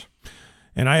go-getters.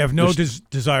 And I have no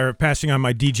desire of passing on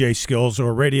my DJ skills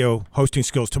or radio hosting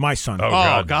skills to my son.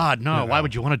 Oh, God, no. Why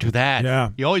would you want to do that? Yeah.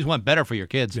 You always want better for your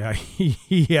kids. Yeah,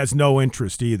 he has no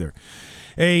interest either.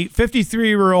 A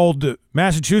 53-year-old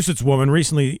Massachusetts woman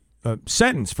recently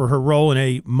sentenced for her role in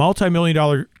a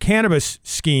multi-million-dollar cannabis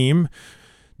scheme.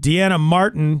 Deanna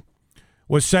Martin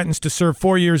was sentenced to serve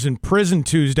 4 years in prison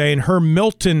Tuesday, and her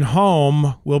Milton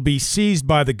home will be seized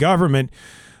by the government.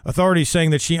 Authorities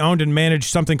saying that she owned and managed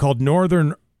something called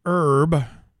Northern Herb,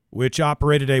 which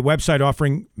operated a website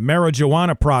offering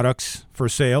marijuana products for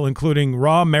sale, including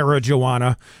raw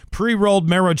marijuana, pre-rolled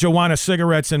marijuana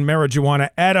cigarettes, and marijuana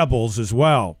edibles as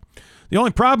well. The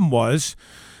only problem was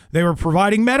they were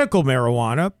providing medical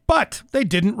marijuana, but they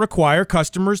didn't require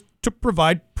customers to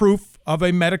provide proof of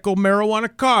a medical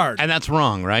marijuana card. And that's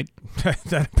wrong, right?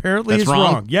 That apparently is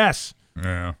wrong. Yes.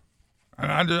 Yeah.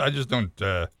 I just don't...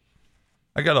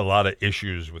 I got a lot of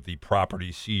issues with the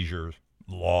property seizure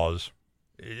laws.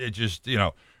 It just,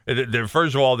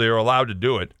 first of all, they're allowed to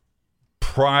do it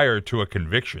prior to a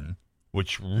conviction,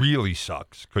 which really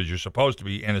sucks because you're supposed to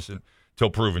be innocent till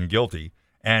proven guilty.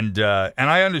 And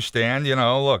I understand,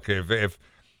 look, if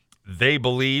they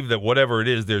believe that whatever it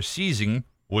is they're seizing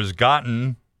was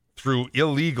gotten through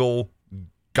illegally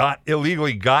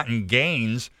gotten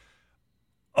gains,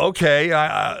 okay,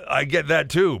 I get that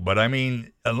too. But I mean,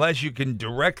 unless you can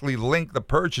directly link the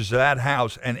purchase of that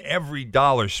house and every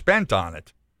dollar spent on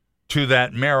it to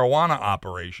that marijuana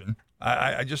operation,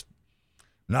 I just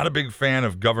not a big fan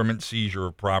of government seizure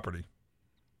of property.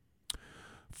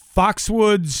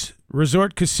 Foxwoods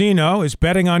Resort Casino is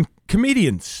betting on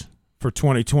comedians for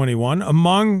 2021.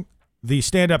 Among the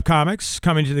stand-up comics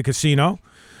coming to the casino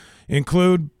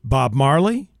include Bob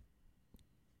Marley,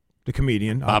 the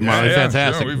comedian. Bob Marley's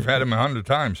fantastic. Sure. We've had him 100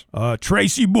 times.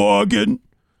 Tracy Morgan,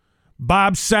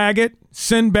 Bob Saget,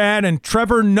 Sinbad, and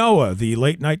Trevor Noah, the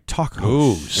late-night talk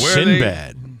host. Ooh,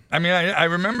 Sinbad. I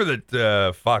remember that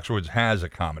Foxwoods has a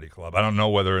comedy club. I don't know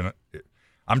whether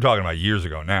I'm talking about years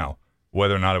ago now,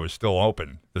 whether or not it was still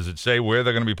open. Does it say where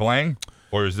they're going to be playing,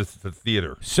 or is this the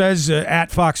theater? Says at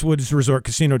Foxwoods Resort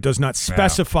Casino does not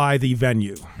specify the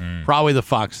venue. Probably the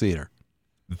Fox Theater.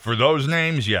 For those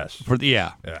names, yes. For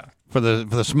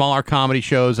the smaller comedy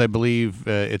shows, I believe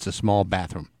it's a small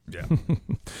bathroom. Yeah.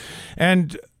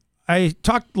 And I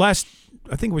talked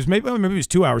I think it was maybe it was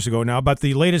 2 hours ago now, about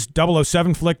the latest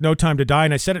 007 flick, No Time to Die,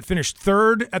 and I said it finished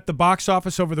third at the box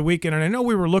office over the weekend, and I know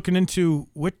we were looking into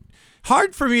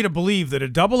hard for me to believe that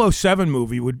a 007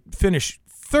 movie would finish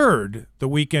third the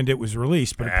weekend it was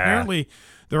released, but apparently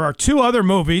there are two other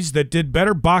movies that did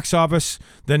better box office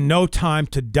than No Time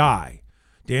to Die,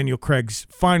 Daniel Craig's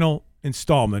final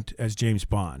installment as James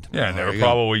Bond. Yeah, and they were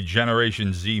probably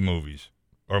Generation Z movies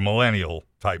or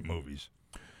millennial-type movies.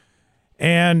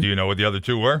 And do you know what the other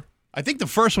two were? I think the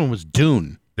first one was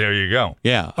Dune. There you go.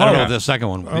 Yeah, I don't know what the second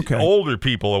one was. Okay. The older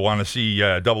people want to see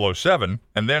 007,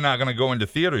 and they're not going to go into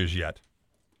theaters yet.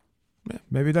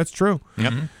 Maybe that's true.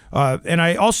 Yep. And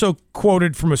I also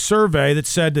quoted from a survey that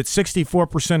said that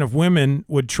 64% of women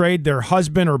would trade their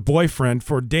husband or boyfriend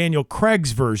for Daniel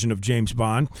Craig's version of James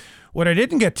Bond. What I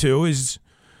didn't get to is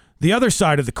the other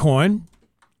side of the coin.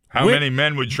 How many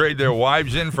men would trade their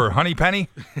wives in for Honey Penny?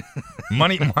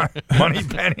 Money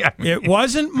Penny. It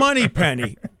wasn't Money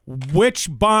Penny. Which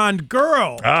Bond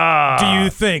girl do you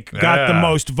think got the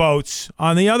most votes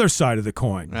on the other side of the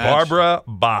coin? Barbara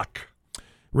Bach.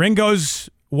 Ringo's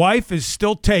wife is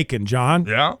still taken, John.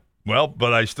 Yeah. Well,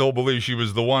 but I still believe she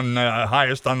was the one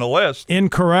highest on the list.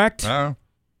 Incorrect.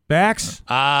 Bax?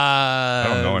 I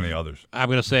don't know any others. I'm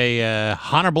going to say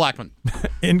Hunter Blackman.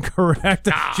 Incorrect.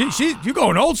 You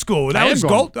going old school. That was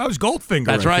Goldfinger.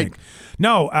 That's right. Think.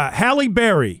 No, Halle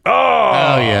Berry.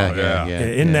 Oh, yeah.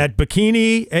 In that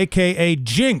bikini, a.k.a.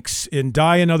 Jinx in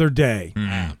Die Another Day.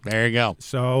 There you go.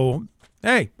 So,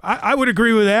 hey, I would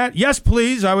agree with that. Yes,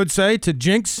 please, I would say, to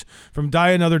Jinx from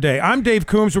Die Another Day. I'm Dave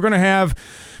Coombs. We're going to have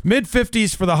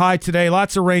mid-50s for the high today.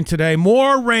 Lots of rain today.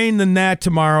 More rain than that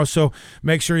tomorrow, so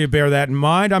make sure you bear that in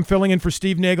mind. I'm filling in for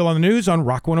Steve Nagel on the news on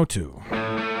Rock 102.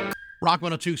 Rock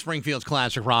 102, Springfield's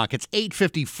Classic Rock. It's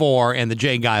 8:54 and the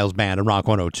Jay Giles Band on Rock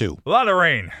 102. A lot of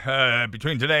rain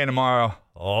between today and tomorrow.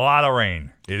 A lot of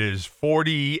rain. It is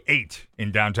 48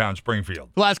 in downtown Springfield.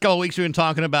 The last couple of weeks we've been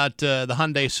talking about the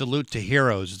Hyundai Salute to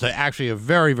Heroes. It's actually a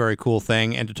very, very cool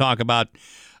thing. And to talk about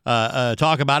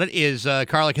it is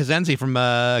Carla Kazenzi from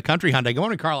Country Hyundai. Good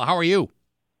morning, Carla. How are you?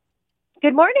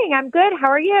 Good morning. I'm good.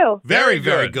 How are you? Very,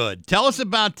 very good. Tell us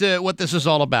about what this is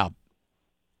all about.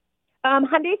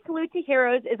 Hyundai Salute to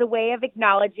Heroes is a way of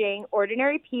acknowledging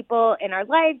ordinary people in our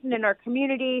lives and in our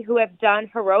community who have done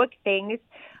heroic things,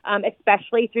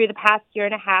 especially through the past year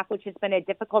and a half, which has been a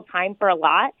difficult time for a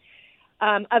lot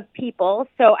of people.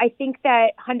 So I think that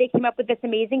Hyundai came up with this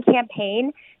amazing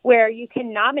campaign where you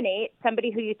can nominate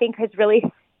somebody who you think has really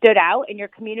stood out in your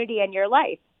community and your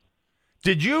life.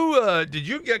 Did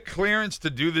you get clearance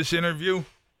to do this interview?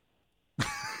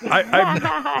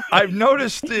 I've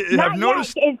noticed. Do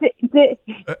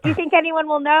you think anyone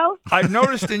will know? I've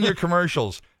noticed in your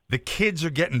commercials, the kids are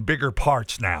getting bigger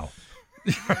parts now.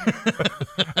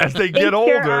 As they get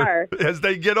older,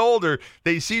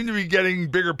 they seem to be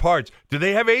getting bigger parts. Do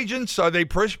they have agents? Are they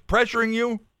pressuring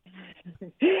you?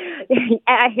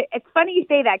 It's funny you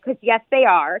say that because yes, they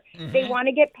are. Mm-hmm. They want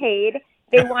to get paid.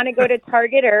 They want to go to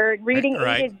Target or reading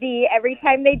A to Z every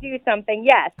time they do something.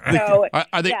 Yes. So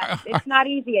it's not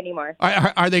easy anymore.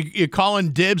 Are they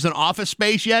calling dibs on Office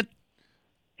Space yet?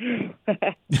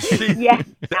 Yes.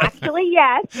 Actually,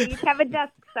 yes. They each have a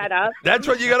desk set up. That's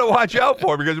what you got to watch out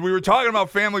for because we were talking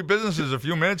about family businesses a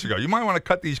few minutes ago. You might want to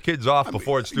cut these kids off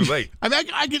before it's too late. I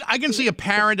mean, I can see a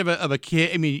parent of a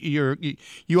kid. I mean,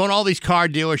 you own all these car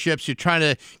dealerships. You're trying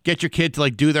to get your kid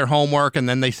to do their homework, and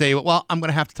then they say, "Well, I'm going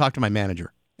to have to talk to my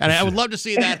manager." And I would love to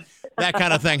see that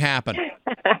kind of thing happen.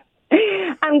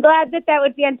 I'm glad that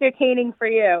would be entertaining for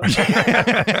you.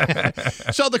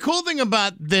 So the cool thing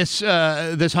about this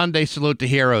Hyundai Salute to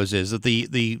Heroes is that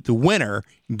the winner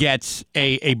gets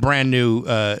a brand new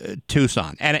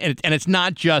Tucson, and it's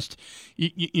not just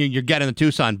you're getting the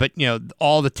Tucson, but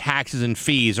all the taxes and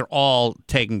fees are all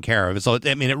taken care of. So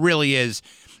I mean, it really is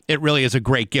a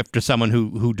great gift to someone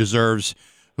who deserves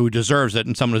it,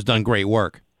 and someone who's done great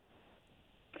work.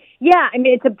 Yeah, I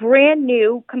mean, it's a brand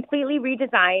new, completely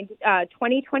redesigned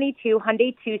 2022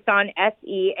 Hyundai Tucson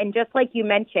SE. And just like you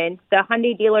mentioned, the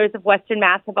Hyundai dealers of Western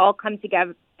Mass have all come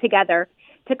together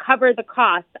to cover the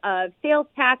cost of sales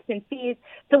tax and fees.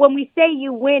 So when we say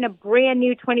you win a brand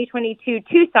new 2022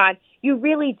 Tucson, you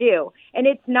really do. And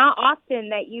it's not often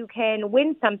that you can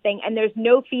win something and there's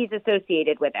no fees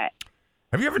associated with it.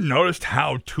 Have you ever noticed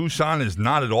how Tucson is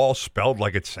not at all spelled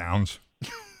like it sounds?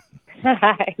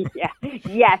 Yeah.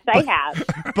 Yes, I have.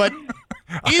 But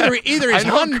either is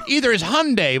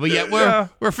Hyundai, but yet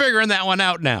we're figuring that one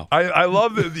out now. I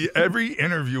love every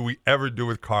interview we ever do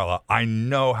with Carla. I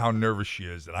know how nervous she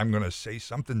is that I'm going to say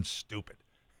something stupid.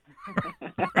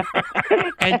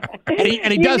 and he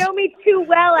you does. You know me too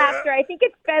well. After I think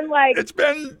it's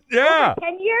been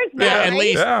 10 years now.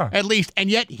 Yeah, at least, and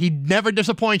yet he never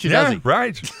disappoints you, does he?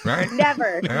 Right.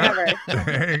 Never.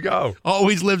 There you go.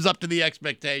 Always lives up to the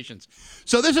expectations.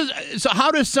 So how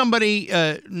does somebody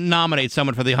nominate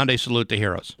someone for the Hyundai Salute to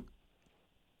Heroes?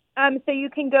 So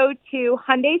you can go to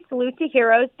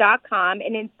HyundaiSaluteToHeroes.com,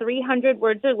 and in 300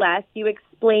 words or less, you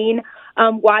explain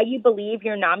why you believe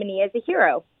your nominee is a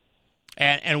hero.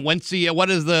 And what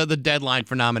is the deadline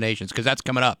for nominations? Because that's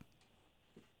coming up.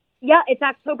 Yeah, it's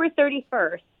October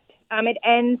 31st. It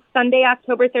ends Sunday,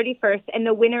 October 31st, and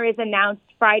the winner is announced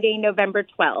Friday, November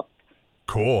 12th.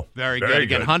 Cool. Very good.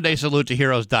 Again,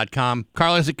 HyundaiSaluteToHeroes.com.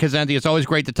 Carla Kazenzi, it's always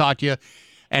great to talk to you,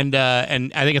 and I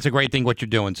think it's a great thing what you're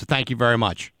doing. So thank you very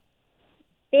much.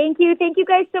 Thank you. Thank you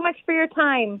guys so much for your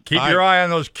time. Keep your eye on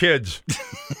those kids.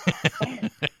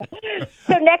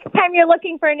 So next time you're you're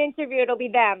looking for an interview, it'll be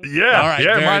them. Yeah, All right,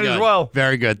 yeah, very might good. as well.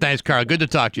 Very good. Thanks, Carla. Good to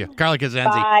talk to you. Carla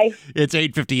Kazanzi. Bye. It's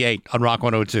 8:58 on Rock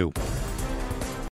 102.